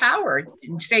back your power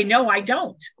and say, no, I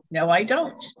don't. No, I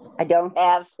don't. I don't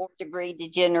have 4th-degree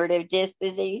degenerative disc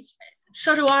disease.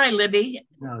 So do I, Libby.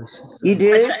 No, you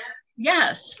do? But,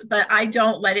 yes, but I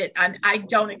don't let it. I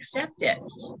don't accept it.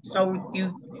 So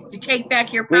you take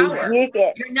back your power. Rebuke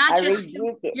it. You're not just.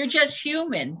 Rebuke it. You're just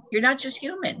human. You're not just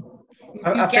human.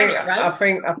 I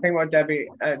think what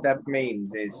Deb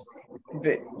means is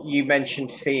that you mentioned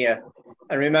fear,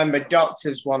 and remember,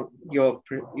 doctors want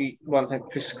to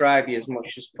prescribe you as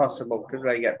much as possible because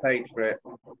they get paid for it.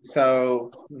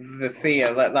 So the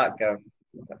fear, let that go.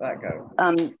 Let that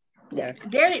go. Yeah.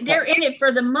 They're in it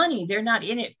for the money. They're not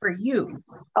in it for you.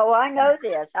 Oh, I know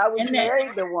this. I was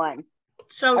married to one.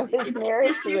 So I was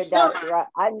married to a doctor.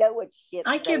 I know what shit.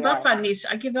 I give up on these.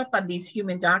 I give up on these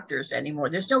human doctors anymore.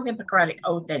 There's no Hippocratic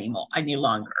oath anymore any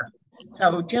longer.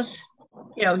 So just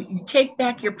you take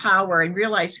back your power and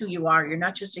realize who you are. You're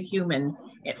not just a human,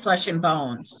 flesh and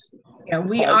bones.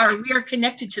 We are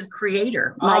connected to the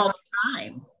Creator all the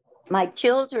time. My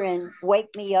children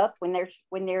wake me up when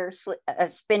they're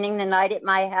spending the night at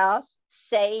my house,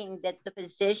 saying that the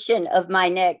position of my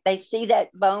neck, they see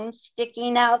that bone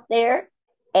sticking out there,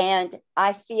 and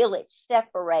I feel it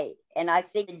separate. And I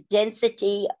think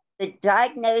the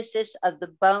diagnosis of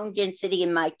the bone density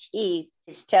in my teeth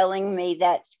is telling me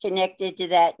that's connected to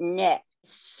that neck.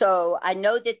 So I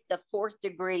know that the 4th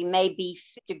degree may be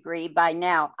 5th degree by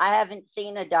now. I haven't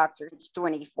seen a doctor since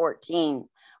 2014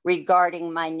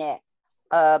 regarding my neck.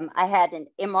 I had an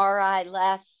MRI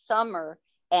last summer,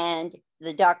 and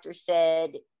the doctor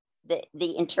said that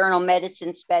the internal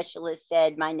medicine specialist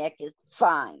said my neck is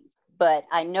fine. But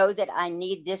I know that I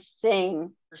need this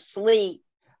thing for sleep.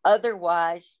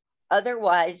 Otherwise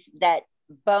that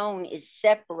bone is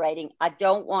separating. I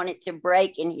don't want it to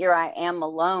break, and here I am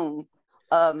alone.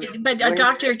 But a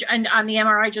doctor on the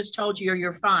MRI just told you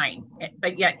you're fine,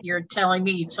 but yet you're telling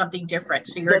me something different.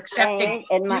 So you're accepting.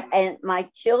 And my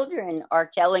children are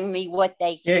telling me what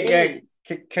they see. Yeah.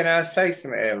 Can I say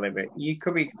something here, Libby? You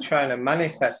could be trying to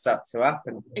manifest that to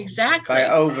happen. Exactly. By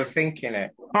overthinking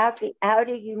it. How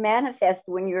do you manifest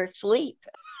when you're asleep?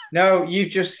 No, you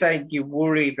just said you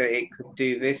worry that it could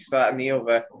do this, that, and the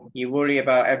other. You worry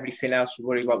about everything else. You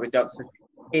worry about the doctors.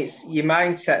 It's your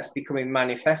mindset's becoming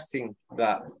manifesting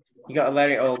that. You got to let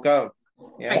it all go.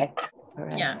 Yeah.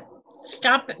 Okay. Yeah.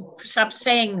 Stop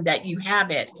saying that you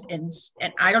have it, and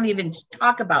I don't even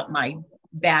talk about my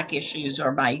back issues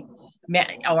or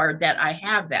that I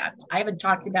have that. I haven't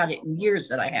talked about it in years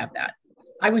that I have that.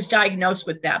 I was diagnosed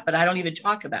with that, but I don't even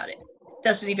talk about it. It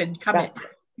doesn't even come in.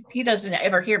 He doesn't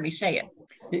ever hear me say it.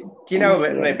 Do you know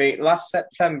that, Libby? Last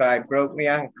September, I broke my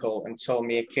ankle and tore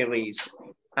my Achilles.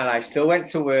 And I still went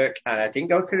to work, and I didn't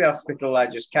go to the hospital. I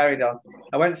just carried on.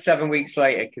 I went 7 weeks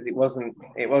later because it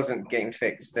wasn't getting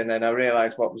fixed, and then I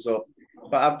realised what was up.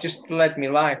 But I've just led my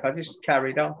life. I just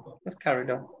carried on.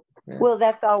 Yeah. Well,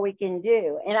 that's all we can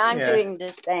do, and I'm doing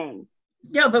the same.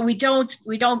 No, but we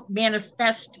don't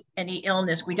manifest any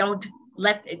illness. We don't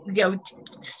let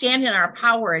stand in our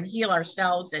power and heal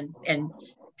ourselves and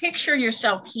picture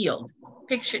yourself healed.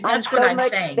 That's what I'm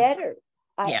saying. Better.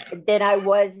 Than I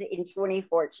was in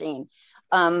 2014.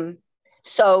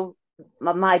 So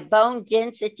my bone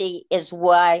density is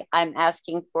why I'm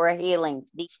asking for a healing.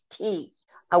 These teeth,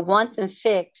 I want them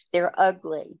fixed. They're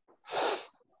ugly.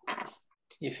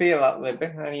 You feel that, Libby?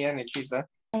 Any energies there?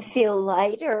 I feel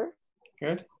lighter.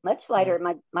 Good. Much lighter.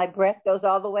 My breath goes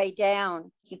all the way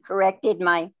down. He corrected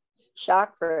my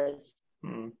chakras.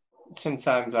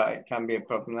 Sometimes that can be a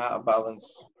problem. Out of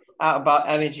balance.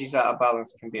 Energies out of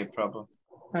balance can be a problem.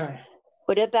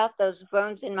 What about those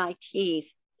bones in my teeth?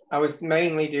 I was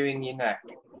mainly doing your neck.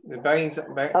 The bones.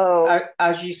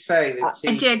 As you say, the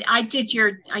teeth. I did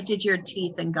your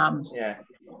teeth and gums. Yeah.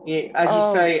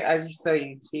 As you say,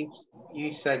 your teeth.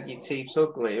 You said your teeth's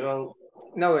ugly. Well,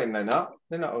 no, they're not.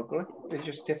 They're not ugly. They're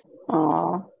just different.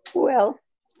 Oh, well.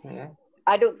 Yeah.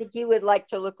 I don't think you would like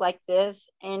to look like this,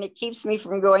 and it keeps me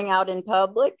from going out in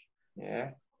public.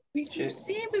 Yeah.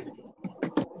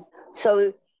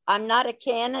 So I'm not a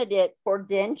candidate for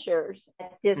dentures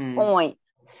at this point.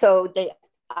 So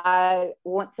I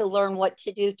want to learn what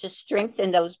to do to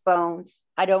strengthen those bones.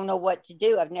 I don't know what to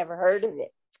do. I've never heard of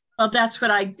it. Well, that's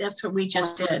what we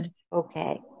just did.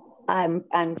 Okay.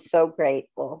 I'm so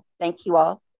grateful. Thank you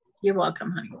all. You're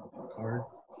welcome, honey.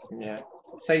 Yeah.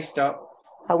 Say stop.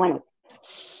 I want to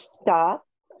stop.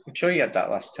 I'm sure you had that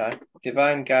last time.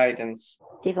 Divine guidance.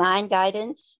 Divine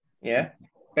guidance. Yeah.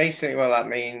 Basically, what that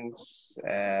means,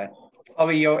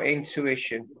 follow your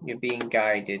intuition. You're being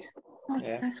guided.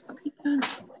 Yeah. That's what we do.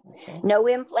 Okay. No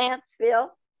implants,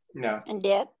 Phil No. and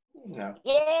Deb. No.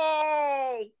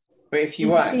 Yay! But if you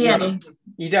want,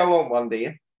 you don't want one, do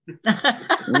you?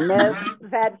 Nope.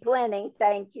 I've had plenty.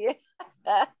 Thank you.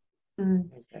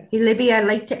 Okay. Hey, Libby, I'd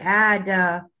like to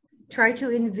add, try to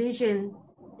envision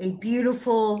a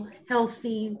beautiful,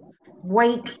 healthy,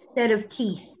 white set of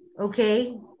teeth,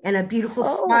 okay? And a beautiful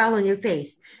smile on your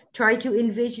face. Try to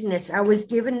envision this. I was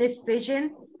given this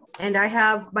vision, and I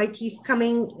have my teeth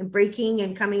coming and breaking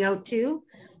and coming out too.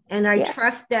 And I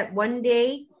trust that one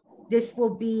day this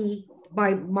will be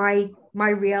my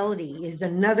reality, is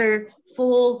another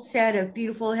full set of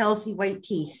beautiful, healthy white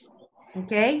teeth.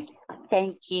 Okay?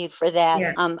 Thank you for that.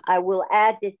 Yeah. I will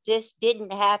add that this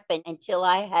didn't happen until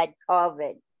I had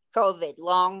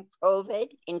long COVID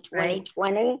in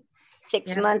 2020. Right.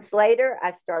 6 months later,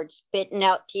 I started spitting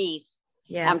out teeth.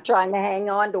 Yeah. I'm trying to hang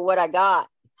on to what I got.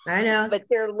 I know. But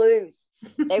they're loose.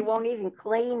 They won't even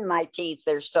clean my teeth.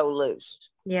 They're so loose.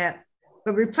 Yeah.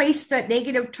 But replace that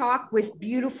negative talk with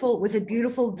a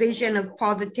beautiful vision of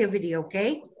positivity,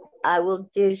 okay? I will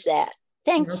do that.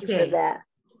 Thank you for that.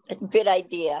 That's a good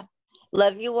idea.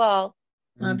 Love you all.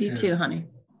 Love you too, honey.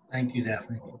 Thank you,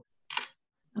 Daphne.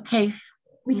 Okay.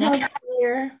 We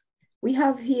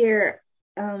have here,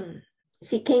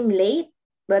 she came late,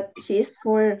 but she's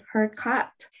for her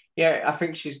cat. Yeah, I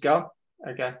think she's gone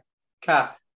again.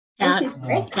 Kath.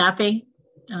 Kathy.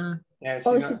 Yeah,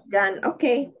 she's gone.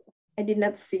 Okay. I did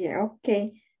not see her.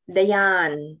 Okay.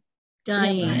 Diane,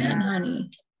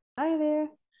 honey. Hi there.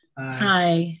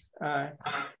 Hi.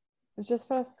 It's just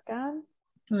for a scan.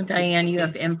 Oh, Diane, you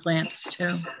have implants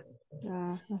too.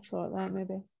 I thought that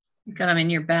maybe. You got them in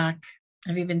your back.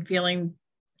 Have you been feeling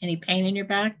any pain in your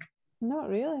back? Not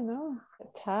really, no.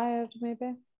 Tired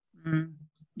maybe.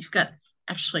 You've got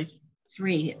actually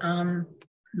 3,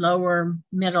 lower,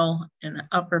 middle, and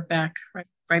upper back,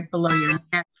 right below your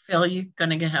neck. Phil, you're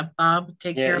gonna have Bob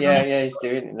take care of them. Yeah, he's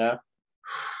doing it now.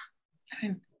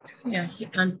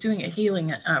 I'm doing a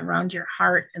healing around your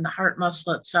heart and the heart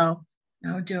muscle itself.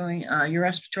 Doing your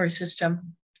respiratory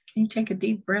system. Can you take a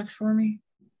deep breath for me?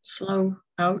 Slow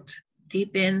out,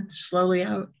 deep in, slowly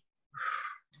out.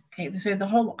 Okay, so the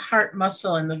whole heart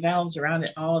muscle and the valves around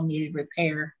it all needed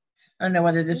repair. I don't know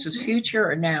whether this was future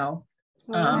or now.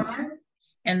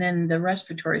 And then the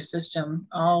respiratory system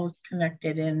all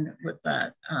connected in with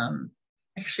that.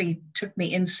 Actually took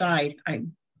me inside. I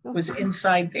was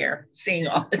inside there seeing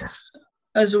all this.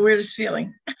 That was the weirdest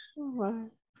feeling.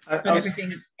 But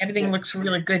everything looks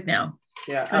really good now.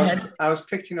 Yeah, I was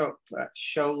picking up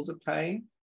shoulder pain,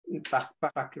 back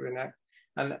of the neck,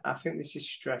 and I think this is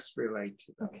stress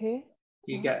related. Okay.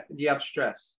 Do you have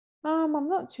stress? I'm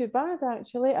not too bad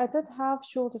actually. I did have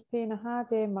shoulder pain. I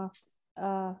had my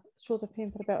shoulder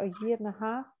pain for about a year and a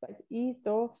half, but it's eased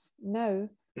off now.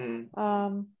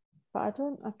 But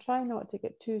I try not to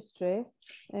get too stressed.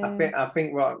 I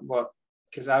think what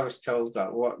because I was told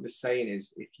that what they're saying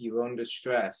is if you're under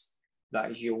stress,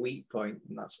 that is your weak point,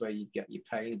 and that's where you get your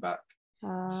pain back.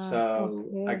 So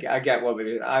okay. I get what it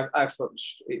is. I thought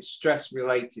it's stress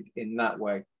related in that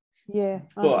way. Yeah,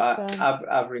 but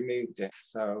I've removed it,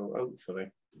 so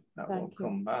hopefully that will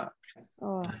come back.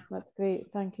 Oh, that's great.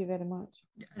 Thank you very much.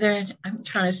 I'm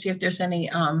trying to see if there's any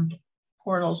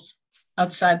portals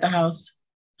outside the house.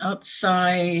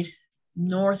 Outside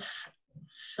north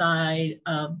side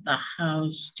of the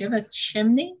house. Do you have a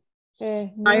chimney?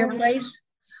 No, fireplace?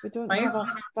 We don't have a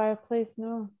fireplace,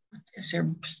 no. Is there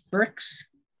bricks?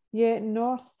 Yeah,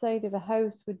 north side of the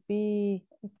house would be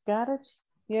a garage.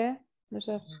 Yeah, there's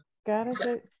a garage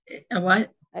out. A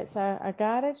what? It's a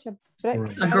garage, a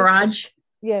brick. A garage?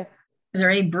 Yeah. Are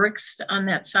there any bricks on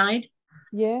that side?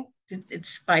 Yeah.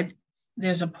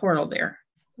 There's a portal there.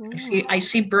 I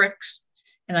see bricks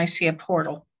and I see a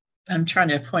portal. I'm trying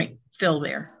to point Phil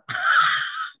there.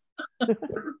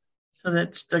 So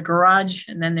that's the garage,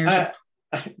 and then there's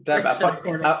Deb,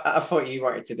 I thought you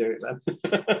wanted to do it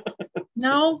then.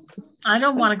 No, I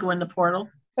don't want to go in the portal.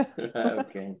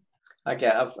 Okay.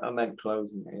 I meant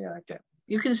closing it. Yeah, I get.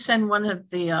 You can send one of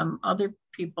the other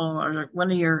people or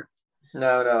one of your.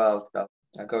 No,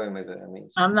 I'll go in with it.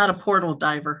 I'm not a portal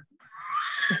diver.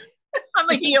 I'm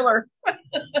a healer.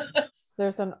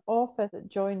 There's an office that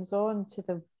joins on to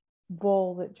the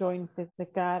wall that joins the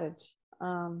garage.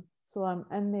 So I'm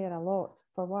in there a lot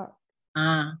for work.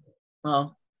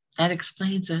 Well, that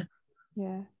explains it.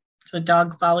 Yeah. So a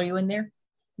dog follow you in there?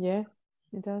 Yes,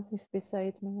 he does. He's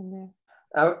beside me in there.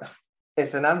 Oh,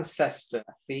 it's an ancestor,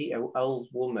 an old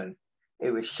woman.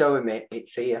 It was showing me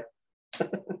it's here.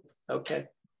 Okay.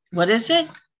 What is it?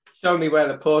 Show me where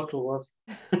the portal was.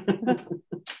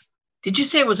 Did you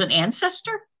say it was an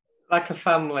ancestor? Like a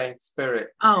family spirit.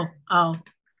 Oh.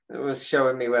 It was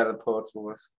showing me where the portal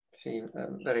was. She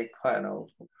quite an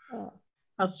old one. Oh,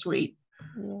 how sweet.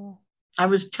 Yeah. I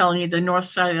was telling you the north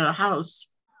side of the house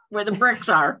where the bricks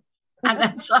are on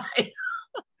that side.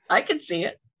 I could see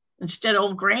it. Instead,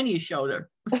 old Granny showed her.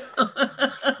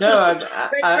 No,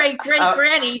 great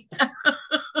Granny.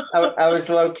 I was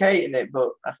locating it,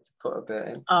 but I have to put a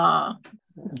bit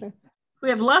in. We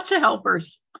have lots of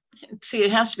helpers. See,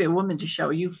 it has to be a woman to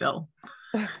show you, Phil.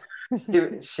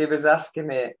 She was asking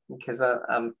me, because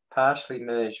I'm partially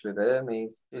merged with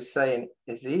Hermes, she was saying,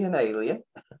 is he an alien?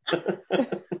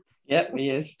 Yep, he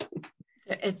is.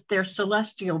 They're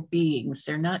celestial beings.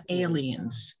 They're not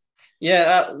aliens.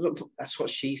 Yeah, that's what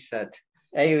she said.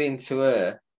 Alien to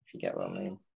her, if you get what I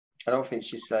mean. I don't think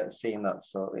she's seen that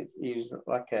sort. He was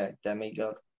like a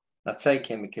demigod. I take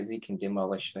him because he can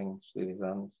demolish things with his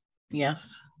hands.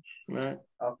 Yes. Right.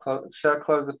 Shall I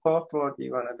close the portal, or do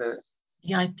you want to do it?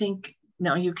 Yeah, I think,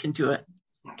 no, you can do it.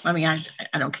 I mean, I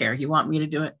don't care. You want me to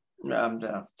do it? No, I'm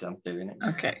doing it.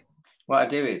 Okay. What I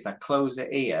do is I close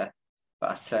it here,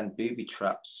 but I send booby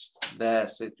traps there.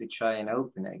 So if they try and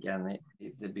open it again,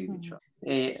 the booby trap.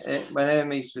 When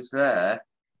Hermes was there,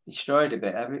 he destroyed a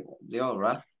bit. They all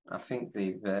ran. I think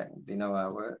they know how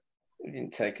it works. It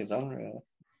didn't take us on, really.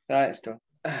 Right, it's done.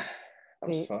 That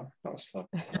was fun.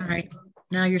 All right.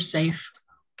 Now you're safe.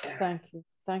 Thank you.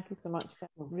 Thank you so much. I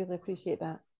really appreciate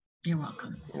that. You're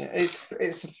welcome. Yeah, it's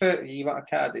the first. You want a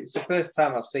card? It's the first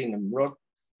time I've seen them run.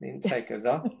 They didn't take us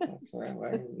on. That's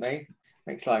amazing.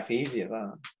 Makes life easier.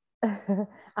 That.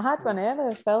 I had one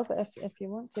earlier, Phil, but if you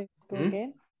want to go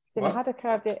again. I had a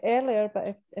card earlier,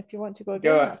 but if you want to go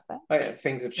again, that's fine. Right,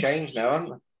 things have changed now, haven't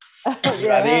they?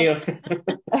 Yeah.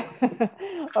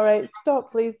 All right,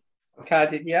 stop, please. What card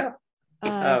did you have?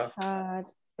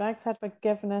 Rags had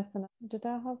forgiveness, and did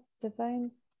I have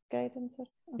divine guidance?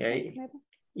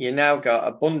 You now got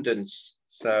abundance.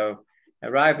 So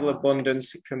arrival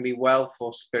abundance, it can be wealth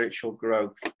or spiritual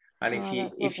growth. And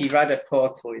if you've had a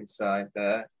portal inside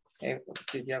there,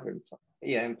 did you have implants?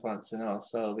 Yeah, implants and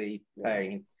also the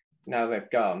pain. Now they've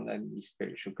gone, then your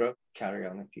spiritual growth carry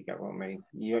on, if you get what I mean.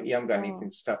 You haven't got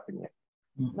anything stopping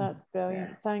you. That's brilliant.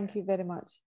 Yeah. Thank you very much.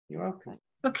 You're welcome.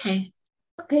 Okay.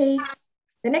 The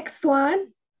next one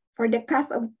for the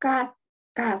cast of Kath,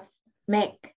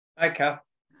 Meg. Hi, Kath.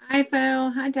 Hi,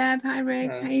 Phil. Hi, Deb. Hi,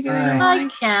 Rick. How you doing? Hi,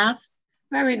 Kath.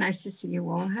 Very nice to see you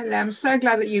all. Hello. I'm so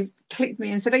glad that you clicked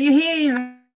me and said, are you here?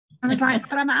 And I was like,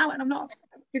 but I'm out and I'm not.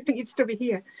 You'd think you'd still be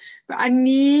here. But I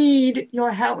need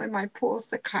your help with my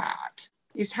Porter card.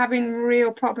 He's having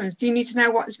real problems. Do you need to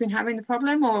know what's been having the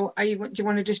problem, or do you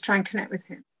want to just try and connect with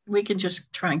him? We can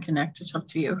just try and connect. It's up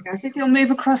to you. Yes, if you'll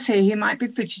move across here, he might be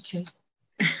fidgety.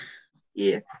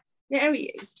 Yeah. There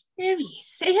he is. There he is.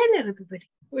 Say hello, everybody.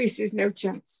 This is no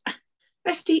chance.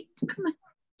 Vesty, come on.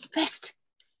 Vest,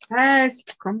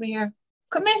 come here.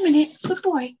 Come here a minute. Good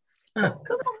boy. Come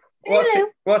on. Say hello.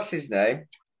 What's his name?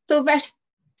 Sylvester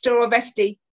or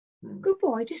Vesty. Good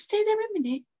boy. Just stay there a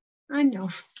minute. I know.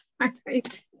 I tell you.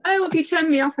 Oh, if you turn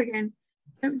me off again.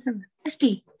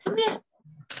 Vesty, come here.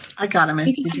 I got him.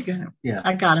 Did you get him? Yeah.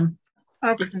 I got him.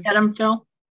 Okay. Did you get him, Phil?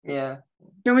 Yeah.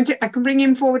 I can bring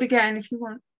him forward again if you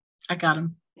want. I got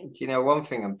him. Do you know one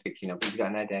thing I'm picking up? He's got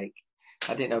an headache.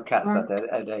 I didn't know cats had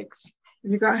headaches.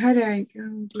 Has he got a headache?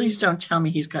 Oh, please don't tell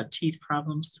me he's got teeth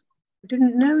problems. I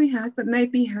didn't know he had, but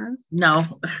maybe he has.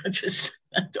 No, just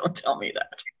don't tell me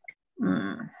that.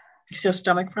 He's got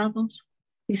stomach problems?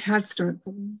 He's had stomach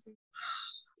problems.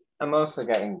 I'm also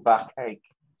getting backache.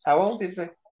 How old is he?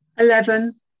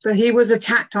 11, but he was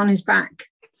attacked on his back,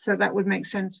 so that would make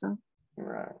sense for him.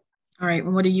 Right. All right,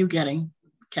 and what are you getting,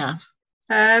 Kath?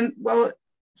 Well,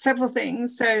 several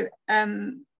things. So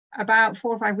about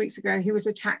 4 or 5 weeks ago, he was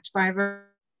attacked by a very,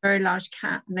 very large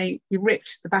cat, and he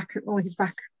ripped the back, all his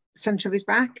back, center of his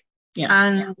back.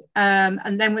 Yeah.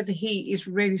 And then with the heat, he's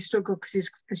really struggled because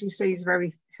as you say, he's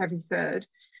very heavy third.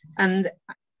 And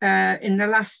in the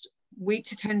last week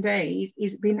to 10 days,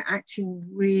 he's been acting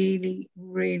really,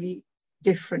 really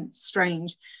different,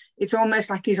 strange. It's almost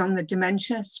like he's on the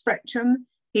dementia spectrum.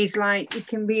 He's like, he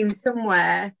can be in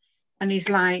somewhere and he's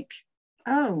like,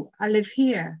 oh, I live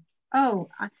here. Oh,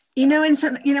 when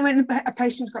a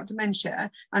patient's got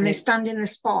dementia and they stand in the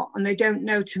spot and they don't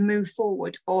know to move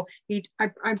forward, or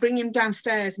I bring him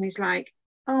downstairs and he's like,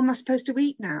 oh, am I supposed to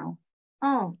eat now?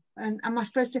 Oh, and am I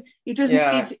supposed to? He doesn't.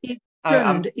 Yeah.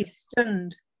 Stunned. He's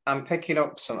stunned. I'm picking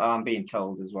up I'm being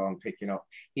told as well. I'm picking up.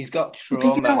 He's got picking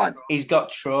up trauma. what? He's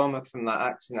got trauma from that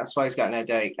accident. That's why he's got an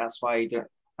headache. That's why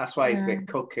he's a bit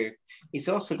cuckoo. He's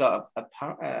also got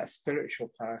a spiritual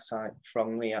parasite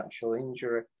from the actual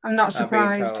injury. I'm not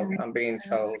surprised. I'm being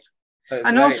told.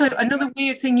 And also another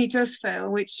weird thing he does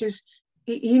feel, which is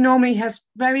he normally has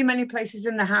very many places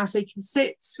in the house he can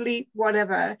sit, sleep,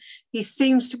 whatever. He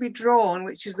seems to be drawn,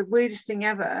 which is the weirdest thing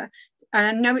ever. And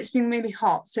I know it's been really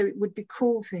hot, so it would be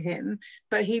cool for him,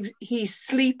 but he's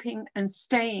sleeping and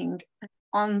staying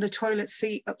on the toilet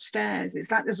seat upstairs. It's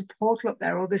like there's a portal up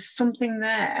there, or there's something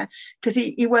there, because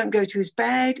he won't go to his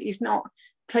bed. He's not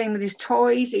playing with his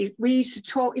toys. We used to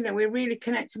talk, we're really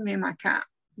connected, me and my cat.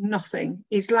 Nothing.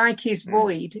 It's like he's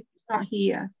void. It's not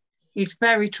here. He's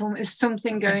very trauma. There's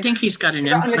something going on. I think he's got an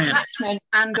implant. An attachment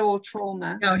and or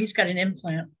trauma. No, he's got an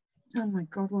implant. Oh my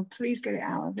God! Well, please get it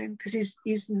out of him, because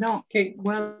he's not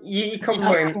well. You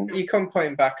can put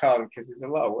him back on, because there's a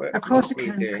lot of work. Of course, I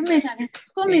can. Come here, Danny.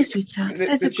 Come here, sweetheart.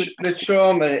 The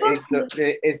trauma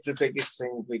is the biggest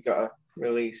thing we got to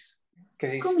release.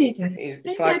 Come here, Danny.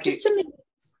 It's like just a minute.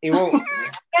 He won't.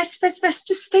 Yes,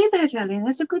 just stay there, darling.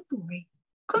 That's a good boy.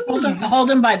 Hold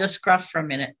him by the scruff for a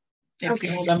minute. If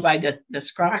you hold him by the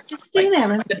scruff, right, just stay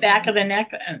there. The back of the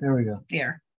neck. There we go.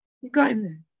 There. You got him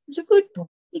there. He's a good boy.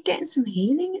 You're getting some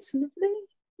healing. It's lovely.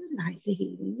 I like the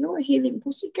healing. You're a healing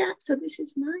pussycat, so this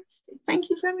is nice. Thank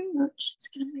you very much. It's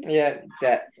gonna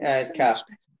make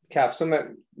Kath,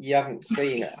 something you haven't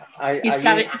seen.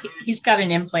 He's got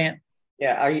an implant.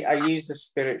 Yeah, I use a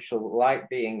spiritual light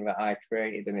being that I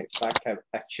created, and it's like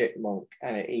a chipmunk,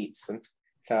 and it eats them.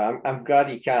 So I'm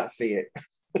glad you can't see it.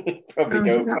 Probably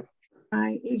don't.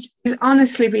 Right. He's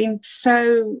honestly been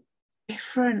so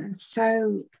different and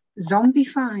so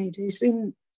zombified.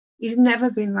 He's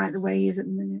never been like the way he is at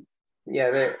the minute.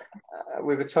 Yeah,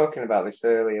 we were talking about this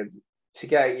earlier. To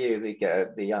get you, they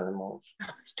get the animals. Oh,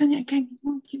 he's done it again.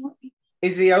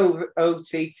 Is he over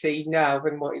OTT now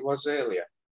than what he was earlier?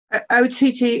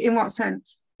 OTT in what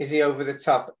sense? Is he over the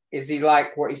top? Is he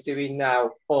like what he's doing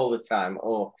now all the time,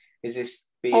 or is this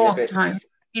being all a bit? The time.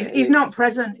 He's not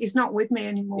present. He's not with me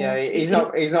anymore. Yeah, he's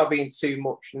not being too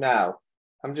much now.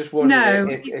 I'm just wondering. No,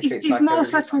 if he's like more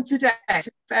settled today.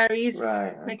 He's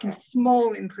right, making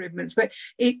small improvements, but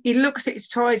he looks at his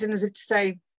toys and as if to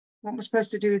say, "What am I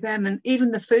supposed to do with them?" And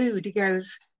even the food, he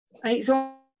goes, and it's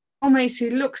almost, he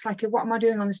looks like, "What am I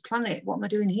doing on this planet? What am I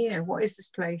doing here? What is this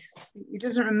place?" He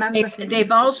doesn't remember.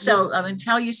 They've also, I'm going to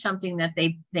tell you something, that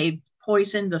they've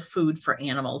poisoned the food for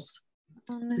animals.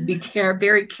 Oh, no. Be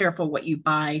very careful what you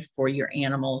buy for your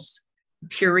animals.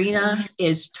 Purina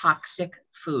is toxic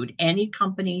food. Any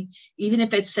company, even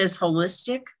if it says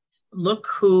holistic, look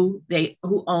who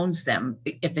owns them.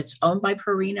 If it's owned by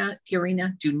Purina,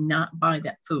 do not buy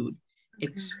that food.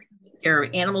 There are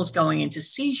animals going into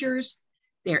seizures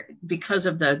there because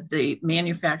of the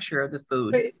manufacture of the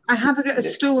food. But I have a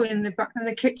stool in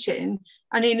the kitchen,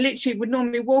 and he literally would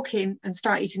normally walk in and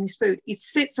start eating his food. He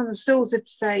sits on the stool as if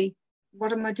to say,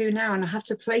 "What am I doing now?" And I have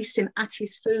to place him at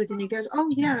his food, and he goes, "Oh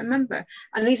yeah, I remember."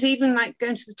 And he's even like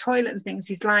going to the toilet and things.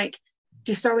 He's like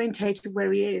disorientated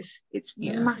where he is. It's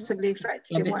massively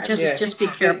affected. Yeah, just be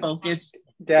careful.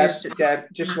 Deb,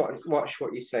 just watch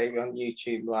what you say on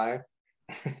YouTube Live.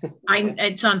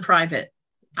 It's on private.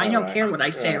 I don't care what I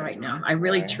say right now. I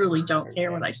really, truly don't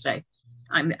care what I say.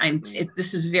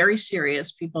 This is very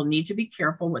serious. People need to be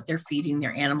careful what they're feeding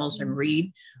their animals and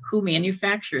read who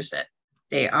manufactures it.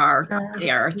 They are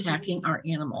attacking our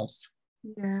animals.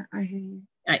 Yeah, I hear you.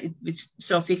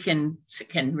 Sophie can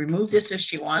remove this if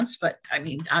she wants, but I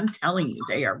mean, I'm telling you,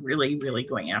 they are really, really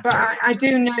going after. But I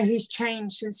do know he's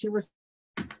changed since he was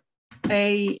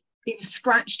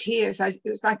scratched here. So it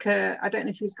was like I don't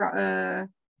know if he's got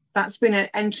that's been an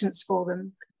entrance for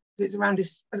them. It's around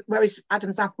where his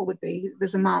Adam's apple would be.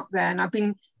 There's a mark there, and I've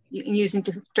been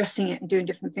dressing it and doing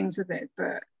different things with it,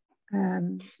 but.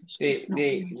 The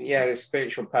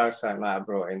spiritual parasite that I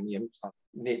brought in the implant.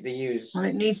 They use. Well,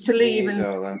 it needs to leave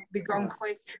and be gone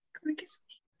quick.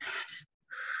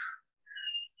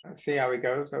 Let's see how he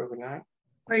goes overnight.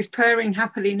 Well, he's purring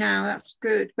happily now. That's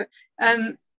good. But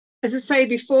as I say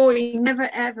before, he never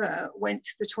ever went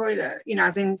to the toilet.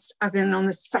 As in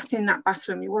sat in that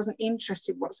bathroom. He wasn't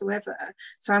interested whatsoever.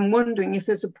 So I'm wondering if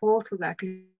there's a portal there,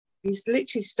 because he's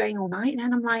literally staying all night.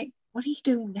 And I'm like, what are you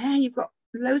doing there? You've got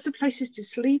loads of places to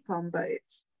sleep on, but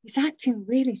it's acting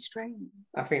really strange.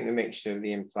 I think the mixture of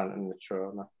the implant and the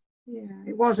trauma. Yeah,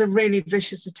 it was a really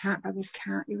vicious attack by this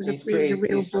cat. He was a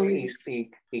real bully.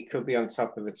 He could be on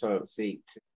top of the toilet seat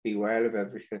to be aware of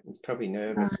everything. He's probably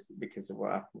nervous because of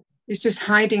what happened. He's just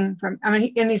hiding from. I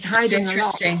mean, and he's hiding a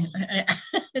lot.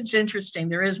 It's interesting.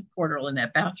 There is a portal in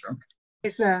that bathroom.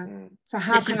 Is there? So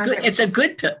how it's can a I? Good,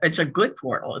 it's a good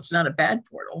portal. It's not a bad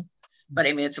portal, but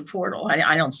I mean, it's a portal.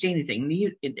 I don't see anything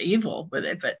evil with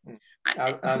it, but.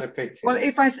 Well,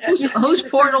 if I whose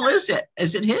portal is it?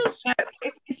 Is it his?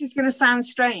 This is going to sound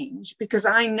strange because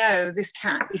I know this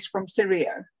cat is from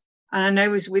Syria, and I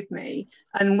know he's with me.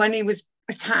 And when he was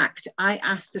attacked, I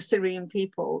asked the Syrian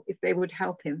people if they would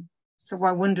help him. So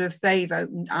I wonder if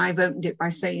I've opened it by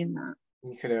saying that.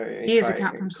 He is a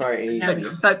cat from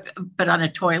Syria. But on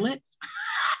a toilet?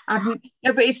 No,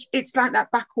 but it's like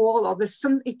that back wall, or there's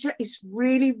some. It's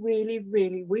really, really,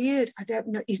 really weird. I don't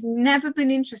know. He's never been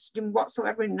interested in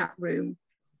whatsoever in that room,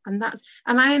 and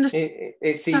I understand.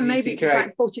 It's easy maybe to it was create,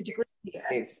 like 40 degrees here.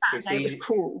 It's it was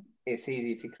cool. It's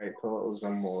easy to create portals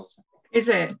on water. Is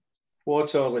it?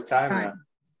 Water all the time. Right.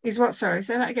 Is what? Sorry,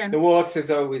 say that again. The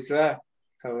water's always there,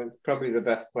 so it's probably the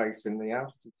best place in the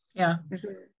house. Yeah. Is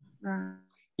it? Right.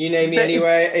 You name me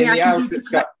anywhere in the house that's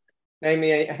got. Name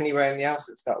me anywhere in the house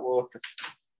that's got water.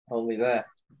 Only there,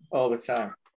 all the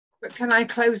time. But can I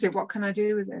close it? What can I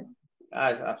do with it?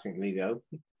 I think leave it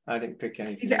open. I didn't pick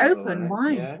anything. Leave it open?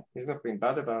 Why? Yeah, there's nothing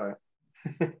bad about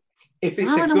it. If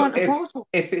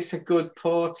it's a good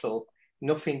portal,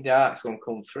 nothing dark's gonna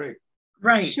come through.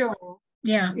 Right. Sure.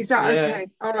 Yeah. Is that okay?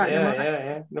 All right.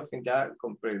 Yeah. Nothing dark will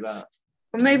come through that.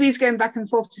 Well, maybe he's going back and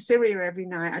forth to Syria every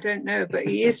night. I don't know, but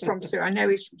he is from Syria. I know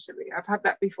he's from Syria. I've had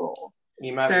that before.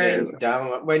 You might be getting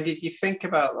down. When did you think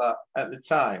about that at the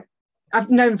time? I've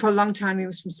known for a long time he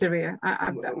was from Syria.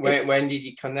 When did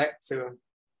you connect to him?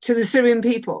 To the Syrian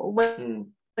people.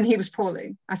 When he was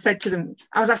poorly, I said to them,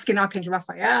 I was asking Archangel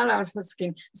Raphael, I was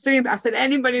asking Syrian, I said,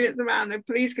 anybody that's around there,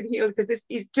 please can heal, because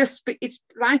it's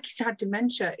like he's had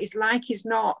dementia. It's like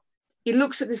he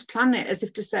looks at this planet as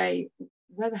if to say,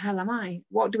 where the hell am I?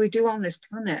 What do we do on this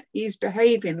planet? He's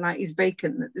behaving like he's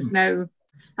vacant, that there's no.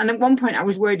 And at one point I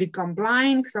was worried he'd gone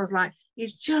blind, because I was like,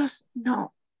 he's just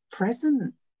not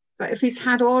present. But if he's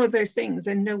had all of those things,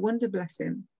 then no wonder, bless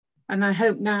him. And I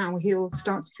hope now he'll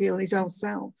start to feel his old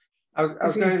self. I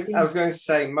was going to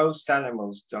say most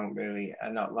animals are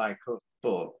not like us,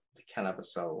 but they can have a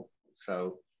soul.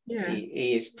 So yeah.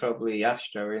 he is probably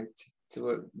Astro into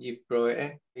what you brought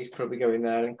in. He's probably going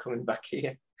there and coming back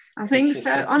here. I think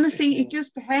so. Honestly, he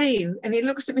just behaves, and he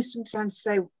looks at me sometimes to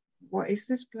say, what is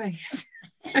this place?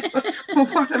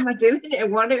 What am I doing here?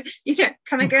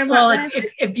 Can I go back there?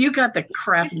 If you got the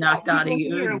crap knocked out of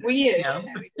you, are weird.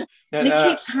 And he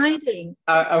keeps hiding.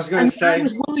 I was going to say, I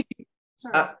was worried.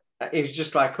 it was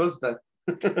just like us then.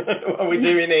 What are we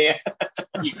doing here?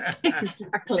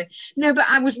 Exactly. No, but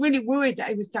I was really worried that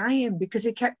he was dying, because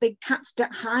the cats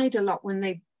hide a lot when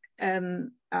they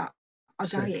are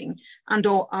dying and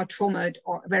or are traumatized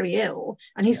or very ill,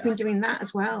 and he's been doing that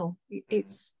as well.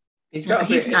 He's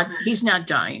not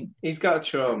dying. He's got a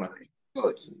trauma.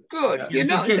 Good. Yeah. You're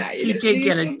not dying. You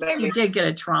did get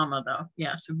a trauma though.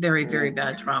 Yes, a very, very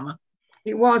bad trauma.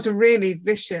 It was really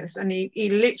vicious, and he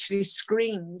literally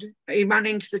screamed. He ran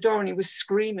into the door and he was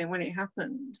screaming when it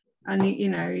happened. And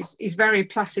he's very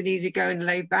placid, easygoing,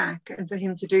 laid back, and for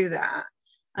him to do that.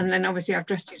 And then obviously I've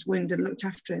dressed his wound and looked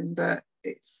after him, but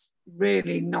it's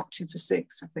really knocked him for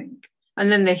 6, I think.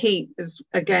 And then the heat is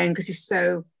again, because he's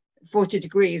so 40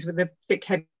 degrees with a thick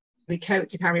heavy coat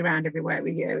to carry around everywhere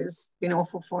with you, has been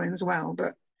awful for him as well.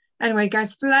 But anyway,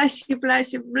 guys, bless you.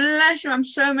 I'm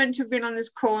so meant to have been on this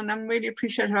call, and I'm really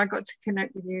appreciative I got to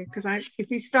connect with you, because if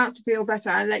he starts to feel better,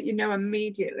 I'll let you know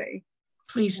immediately.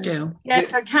 Please do. Yeah,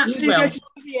 so cats do go to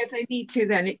Syria if they need to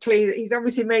then. He's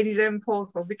obviously made his own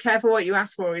portal. Be careful what you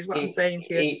ask for, is what I'm saying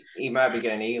to you. He might be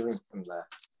getting healing from there.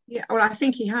 Yeah, well, I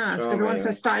think he has, because once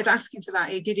I started asking for that,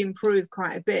 he did improve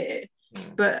quite a bit.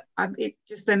 But it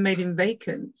just then made him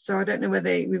vacant. So I don't know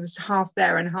whether he was half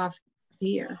there and half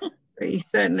here. But he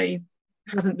certainly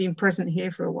hasn't been present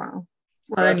here for a while.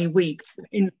 Well, only a week,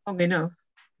 long enough.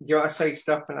 Do you want to say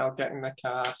stop and I'll get in the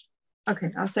car?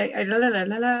 Okay, I'll say la la la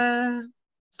la la.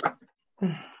 Stop.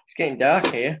 It's getting dark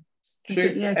here.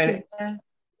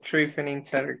 Truth and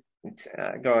integrity.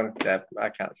 Go on, Deb. I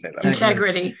can't say that.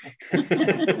 Integrity.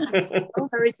 Oh,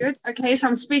 very good. Okay, so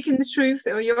I'm speaking the truth,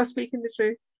 or you're speaking the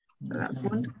truth. So that's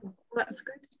wonderful. That's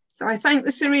good. So I thank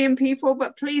the Syrian people,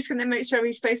 but please can they make sure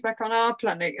he stays back on our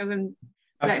planet and then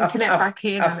let him connect back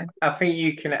here. I think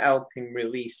you can help him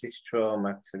release his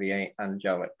trauma to the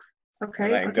angelics. Okay,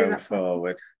 let him go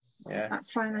forward. Yeah, that's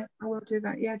fine. I will do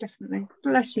that. Yeah, definitely.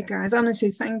 Bless you guys.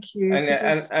 Honestly, thank you.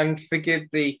 And forgive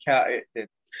the cat.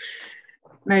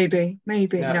 Maybe. No, you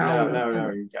go.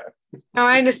 No,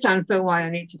 I understand, Phil, why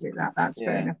I need to do that. That's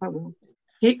fair enough. I will.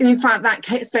 In fact, that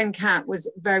same cat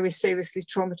was very seriously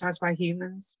traumatized by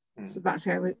humans. So that's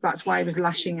why he was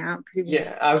lashing out.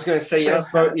 Yeah, I was going to say,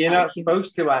 you're not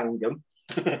supposed to hang them.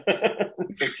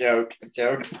 It's a joke.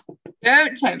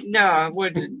 Don't tell me. No, I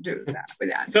wouldn't do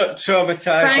that. Got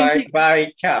traumatized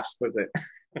by cats, was it?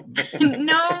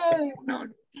 No.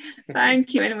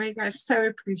 Thank you. Anyway, guys, so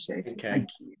appreciated. Okay. Thank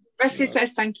you. Bessie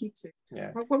says thank you too.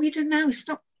 Yeah. What we do now is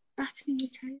stop batting your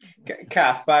tail.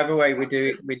 Kath, by the way,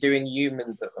 we're doing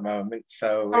humans at the moment.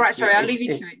 So all right, sorry, I'll leave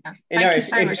you to it now. Thank you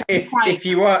so much. If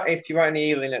you want any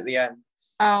healing at the end.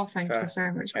 Oh, thank you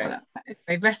so much for that.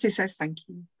 Anyway, Bessie says thank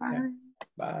you. Bye. Yeah.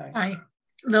 Bye. Bye.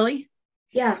 Lily?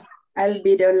 Yeah, I'll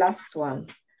be the last one.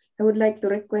 I would like to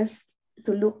request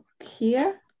to look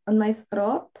here on my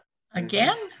throat.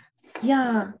 Again?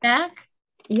 Yeah. Back?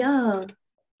 Yeah.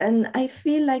 And I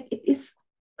feel like it is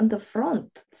on the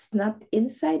front. It's not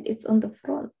inside, it's on the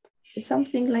front. It's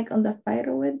something like on the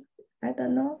thyroid. I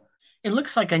don't know. It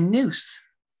looks like a noose.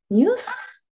 Noose?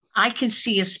 I can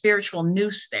see a spiritual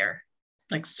noose there.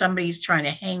 Like somebody's trying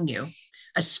to hang you.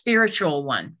 A spiritual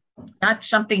one. Not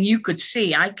something you could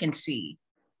see. I can see.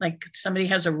 Like somebody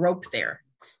has a rope there.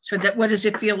 So what does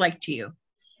it feel like to you?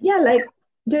 Yeah, like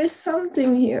there's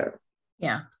something here.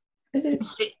 Yeah. Do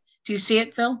you see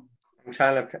it, Phil? I'm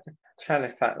trying to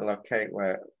locate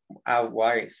how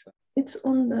wide it's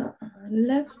on the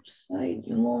left side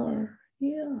more.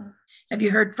 Yeah. Have you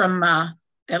heard from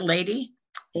that lady?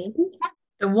 Lady?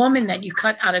 The woman that you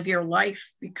cut out of your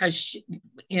life because she,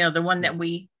 the one that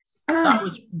we thought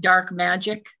was dark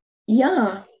magic.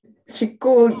 Yeah, she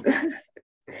called.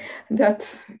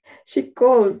 She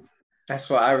called. That's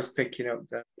what I was picking up.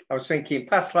 I was thinking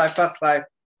past life.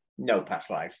 No past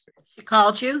life. She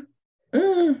called you?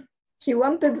 She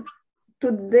wanted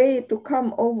today to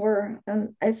come over,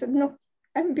 and I said, no,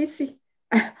 I'm busy.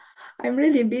 I'm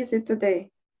really busy today.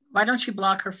 Why don't you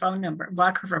block her phone number?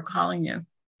 Block her from calling you.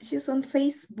 She's on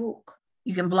Facebook.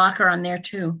 You can block her on there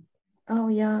too. Oh,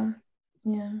 yeah.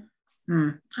 Yeah.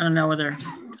 I don't know whether,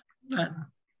 but,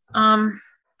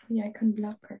 yeah, I can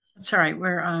block her. It's all right.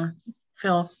 We're,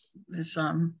 Phil is,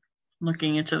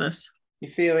 looking into this. You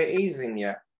feel it easing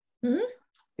yet? Hmm?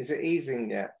 Is it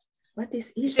easing yet? What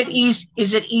is easing?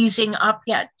 Is it easing up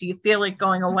yet? Do you feel it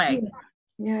going away?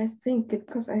 Yeah, I think it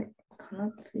because I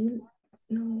cannot feel.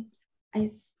 No,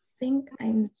 I think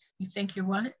I'm. You think you're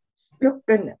what?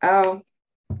 Looking.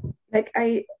 Like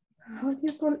how do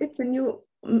you call it when you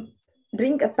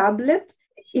drink a tablet?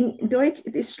 In Deutsch,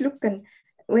 it is schlucken.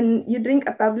 When you drink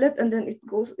a tablet and then it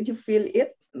goes, you feel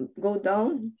it go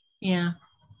down. Yeah.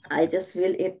 I just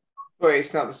feel it. But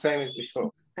it's not the same as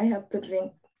before. I have to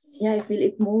drink. Yeah, I feel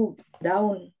it move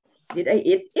down. Did I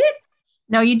eat it?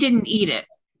 No, you didn't eat it.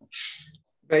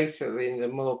 Basically, the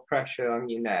more pressure on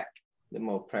your neck, the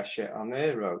more pressure on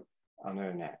her rope, on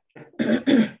her neck.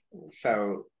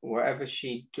 So whatever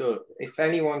she does, if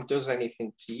anyone does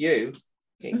anything to you,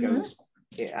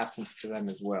 it happens to them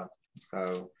as well.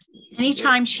 So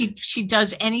anytime she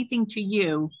does anything to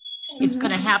you, it's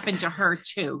going to happen to her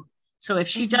too. So if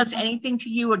she does anything to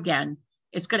you again,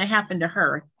 it's going to happen to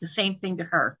her. The same thing to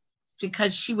her,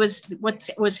 because what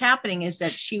was happening is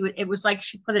that it was like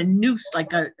she put a noose,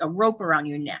 like a rope around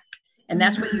your neck, and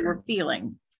that's what you were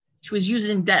feeling. She was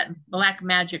using that black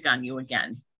magic on you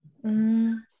again.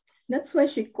 That's why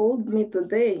she called me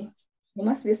today. You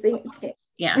must be thinking.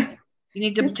 Yeah, you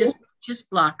need to just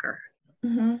block her.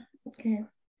 Okay.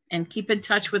 And keep in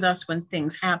touch with us when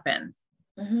things happen.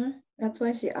 That's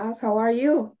why she asked, "How are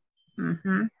you?"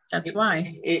 That's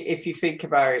why. If you think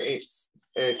about it,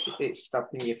 it's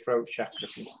stopping your throat chakra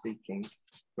from speaking.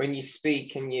 When you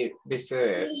speak and this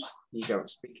hurts, you don't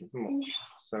speak as much.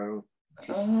 So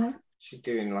she's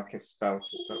doing like a spell to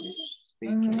stop you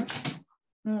speaking.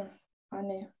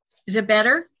 Funny. Is it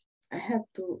better? I have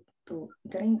to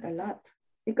drink a lot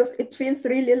because it feels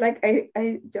really like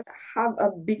I just have a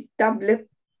big tablet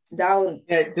down.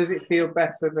 Yeah, does it feel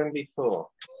better than before?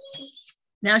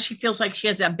 Now she feels like she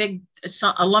has a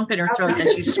lump in her throat that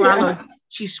she swallowed.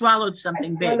 She swallowed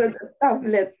something big. A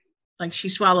tablet. Like she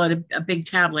swallowed a big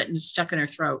tablet and it's stuck in her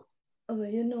throat. Oh,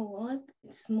 you know what?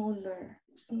 It's smaller.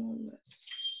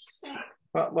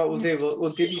 What we'll do,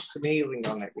 we'll give you some healing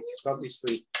on it, because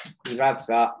obviously you've had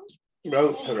that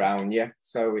rope around you,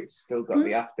 so it's still got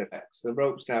the after effects. The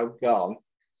rope's now gone,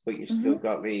 but you've still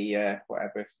got the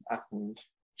whatever happened.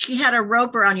 She had a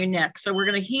rope around your neck, so we're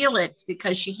going to heal it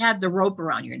because she had the rope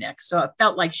around your neck, so it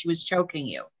felt like she was choking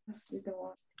you.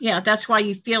 Yeah, that's why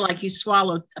you feel like you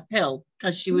swallowed a pill,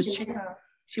 because she was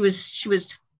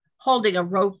holding a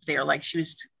rope there, like she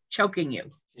was choking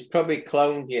you. She's probably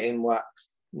cloned you in wax.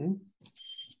 Is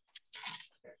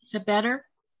it better?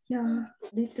 Yeah,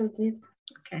 little bit.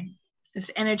 Okay. This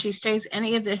energy stays,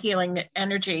 any of the healing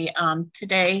energy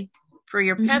today for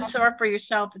your pets or for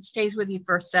yourself, it stays with you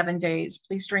for 7 days.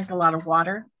 Please drink a lot of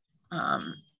water.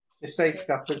 Just say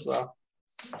stop as well.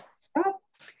 Stop.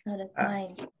 No, that's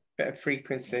fine. Bit of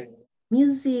frequency.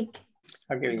 Music.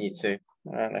 I'm giving you two.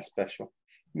 That's special.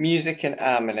 Music and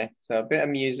harmony. So a bit of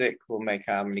music will make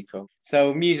harmony come.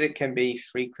 So music can be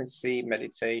frequency,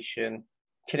 meditation,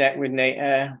 connect with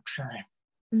nature.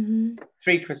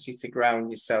 Frequency to ground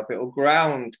yourself. It will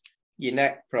ground your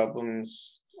neck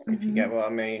problems, if you get what I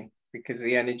mean, because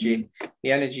the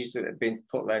energies that have been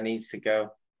put there needs to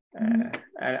go. And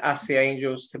ask the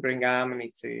angels to bring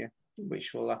harmony to you,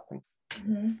 which will happen.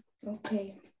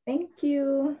 Okay. Thank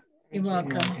you. You're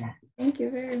welcome. Thank you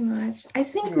very much. I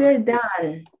think we're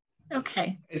done.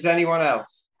 Okay. Is there anyone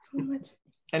else? So much.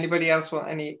 Anybody else want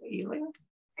any healing?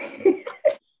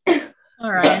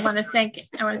 All right. I want to thank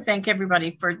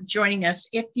everybody for joining us.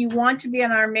 If you want to be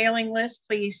on our mailing list,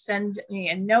 please send me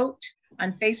a note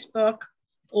on Facebook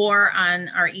or on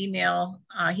our email,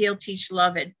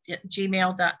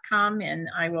 healteachlove@gmail.com, and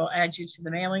I will add you to the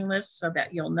mailing list so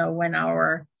that you'll know when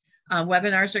our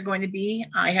webinars are going to be.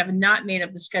 I have not made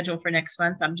up the schedule for next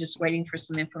month. I'm just waiting for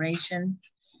some information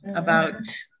about,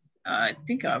 I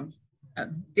think, a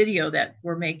video that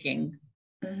we're making.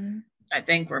 I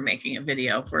think we're making a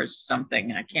video for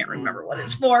something. I can't remember what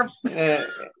it's for.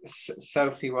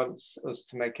 Sophie wants us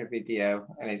to make a video,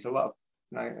 and it's a lot of,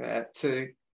 to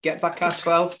get back our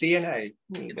 12 DNA.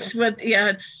 It's with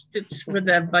it's with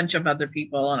a bunch of other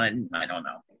people, and I don't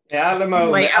know. Yeah, at the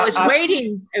moment. Wait, I was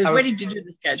waiting to do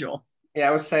the schedule. Yeah,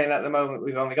 I was saying at the moment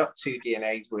we've only got 2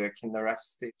 DNAs working. The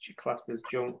rest is classed as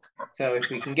junk. So if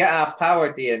we can get our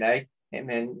power DNA, it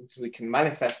means we can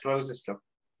manifest loads of stuff.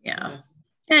 Yeah.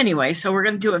 Anyway, so we're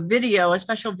going to do a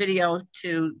special video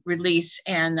to release,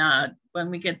 and when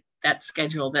we get that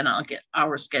schedule, then I'll get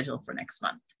our schedule for next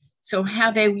month. So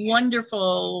have a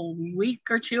wonderful week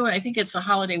or two. And I think it's a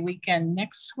holiday weekend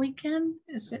next weekend.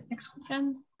 Is it next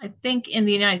weekend? I think in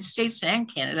the United States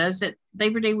and Canada. Is it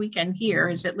Labor Day weekend here?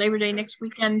 Is it Labor Day next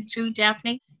weekend too,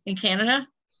 Daphne, in Canada?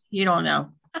 You don't know.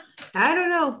 I don't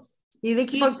know. They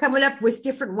keep on coming up with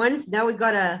different ones. Now we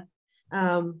got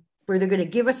where they're going to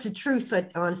give us the truth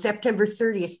on September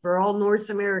 30th for all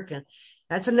North America.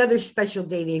 That's another special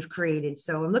day they've created.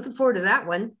 So I'm looking forward to that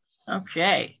one.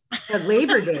 Okay. At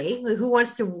Labor Day, who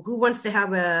wants to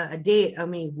have a day,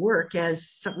 work as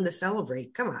something to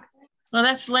celebrate? Come on. Well,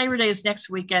 that's Labor Day is next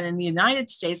weekend in the United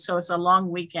States, so it's a long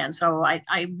weekend. So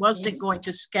I wasn't going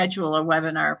to schedule a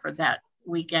webinar for that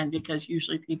weekend because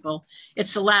usually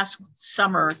it's the last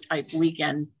summer type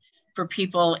weekend for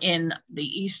people in the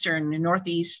eastern and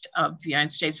northeast of the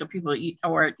United States. So people,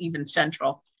 or even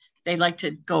central, they like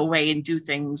to go away and do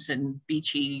things and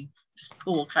beachy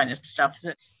pool kind of stuff.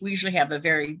 We usually have a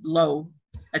very low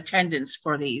attendance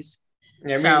for these.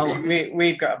 Yeah, so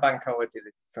we've got a bank holiday,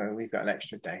 so we've got an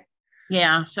extra day.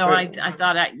 Yeah, so I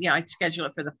thought I'd schedule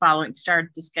it for the following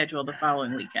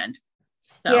weekend.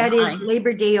 So yeah, it is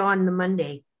Labor Day on the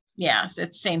Monday. Yes,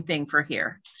 it's the same thing for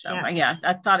here. So yeah,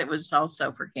 I thought it was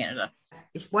also for Canada.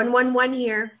 It's 111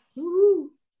 here. Woo-hoo.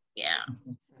 Yeah.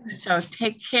 So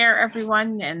take care,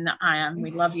 everyone, and we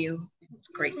love you. It's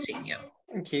great seeing you.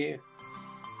 Thank you.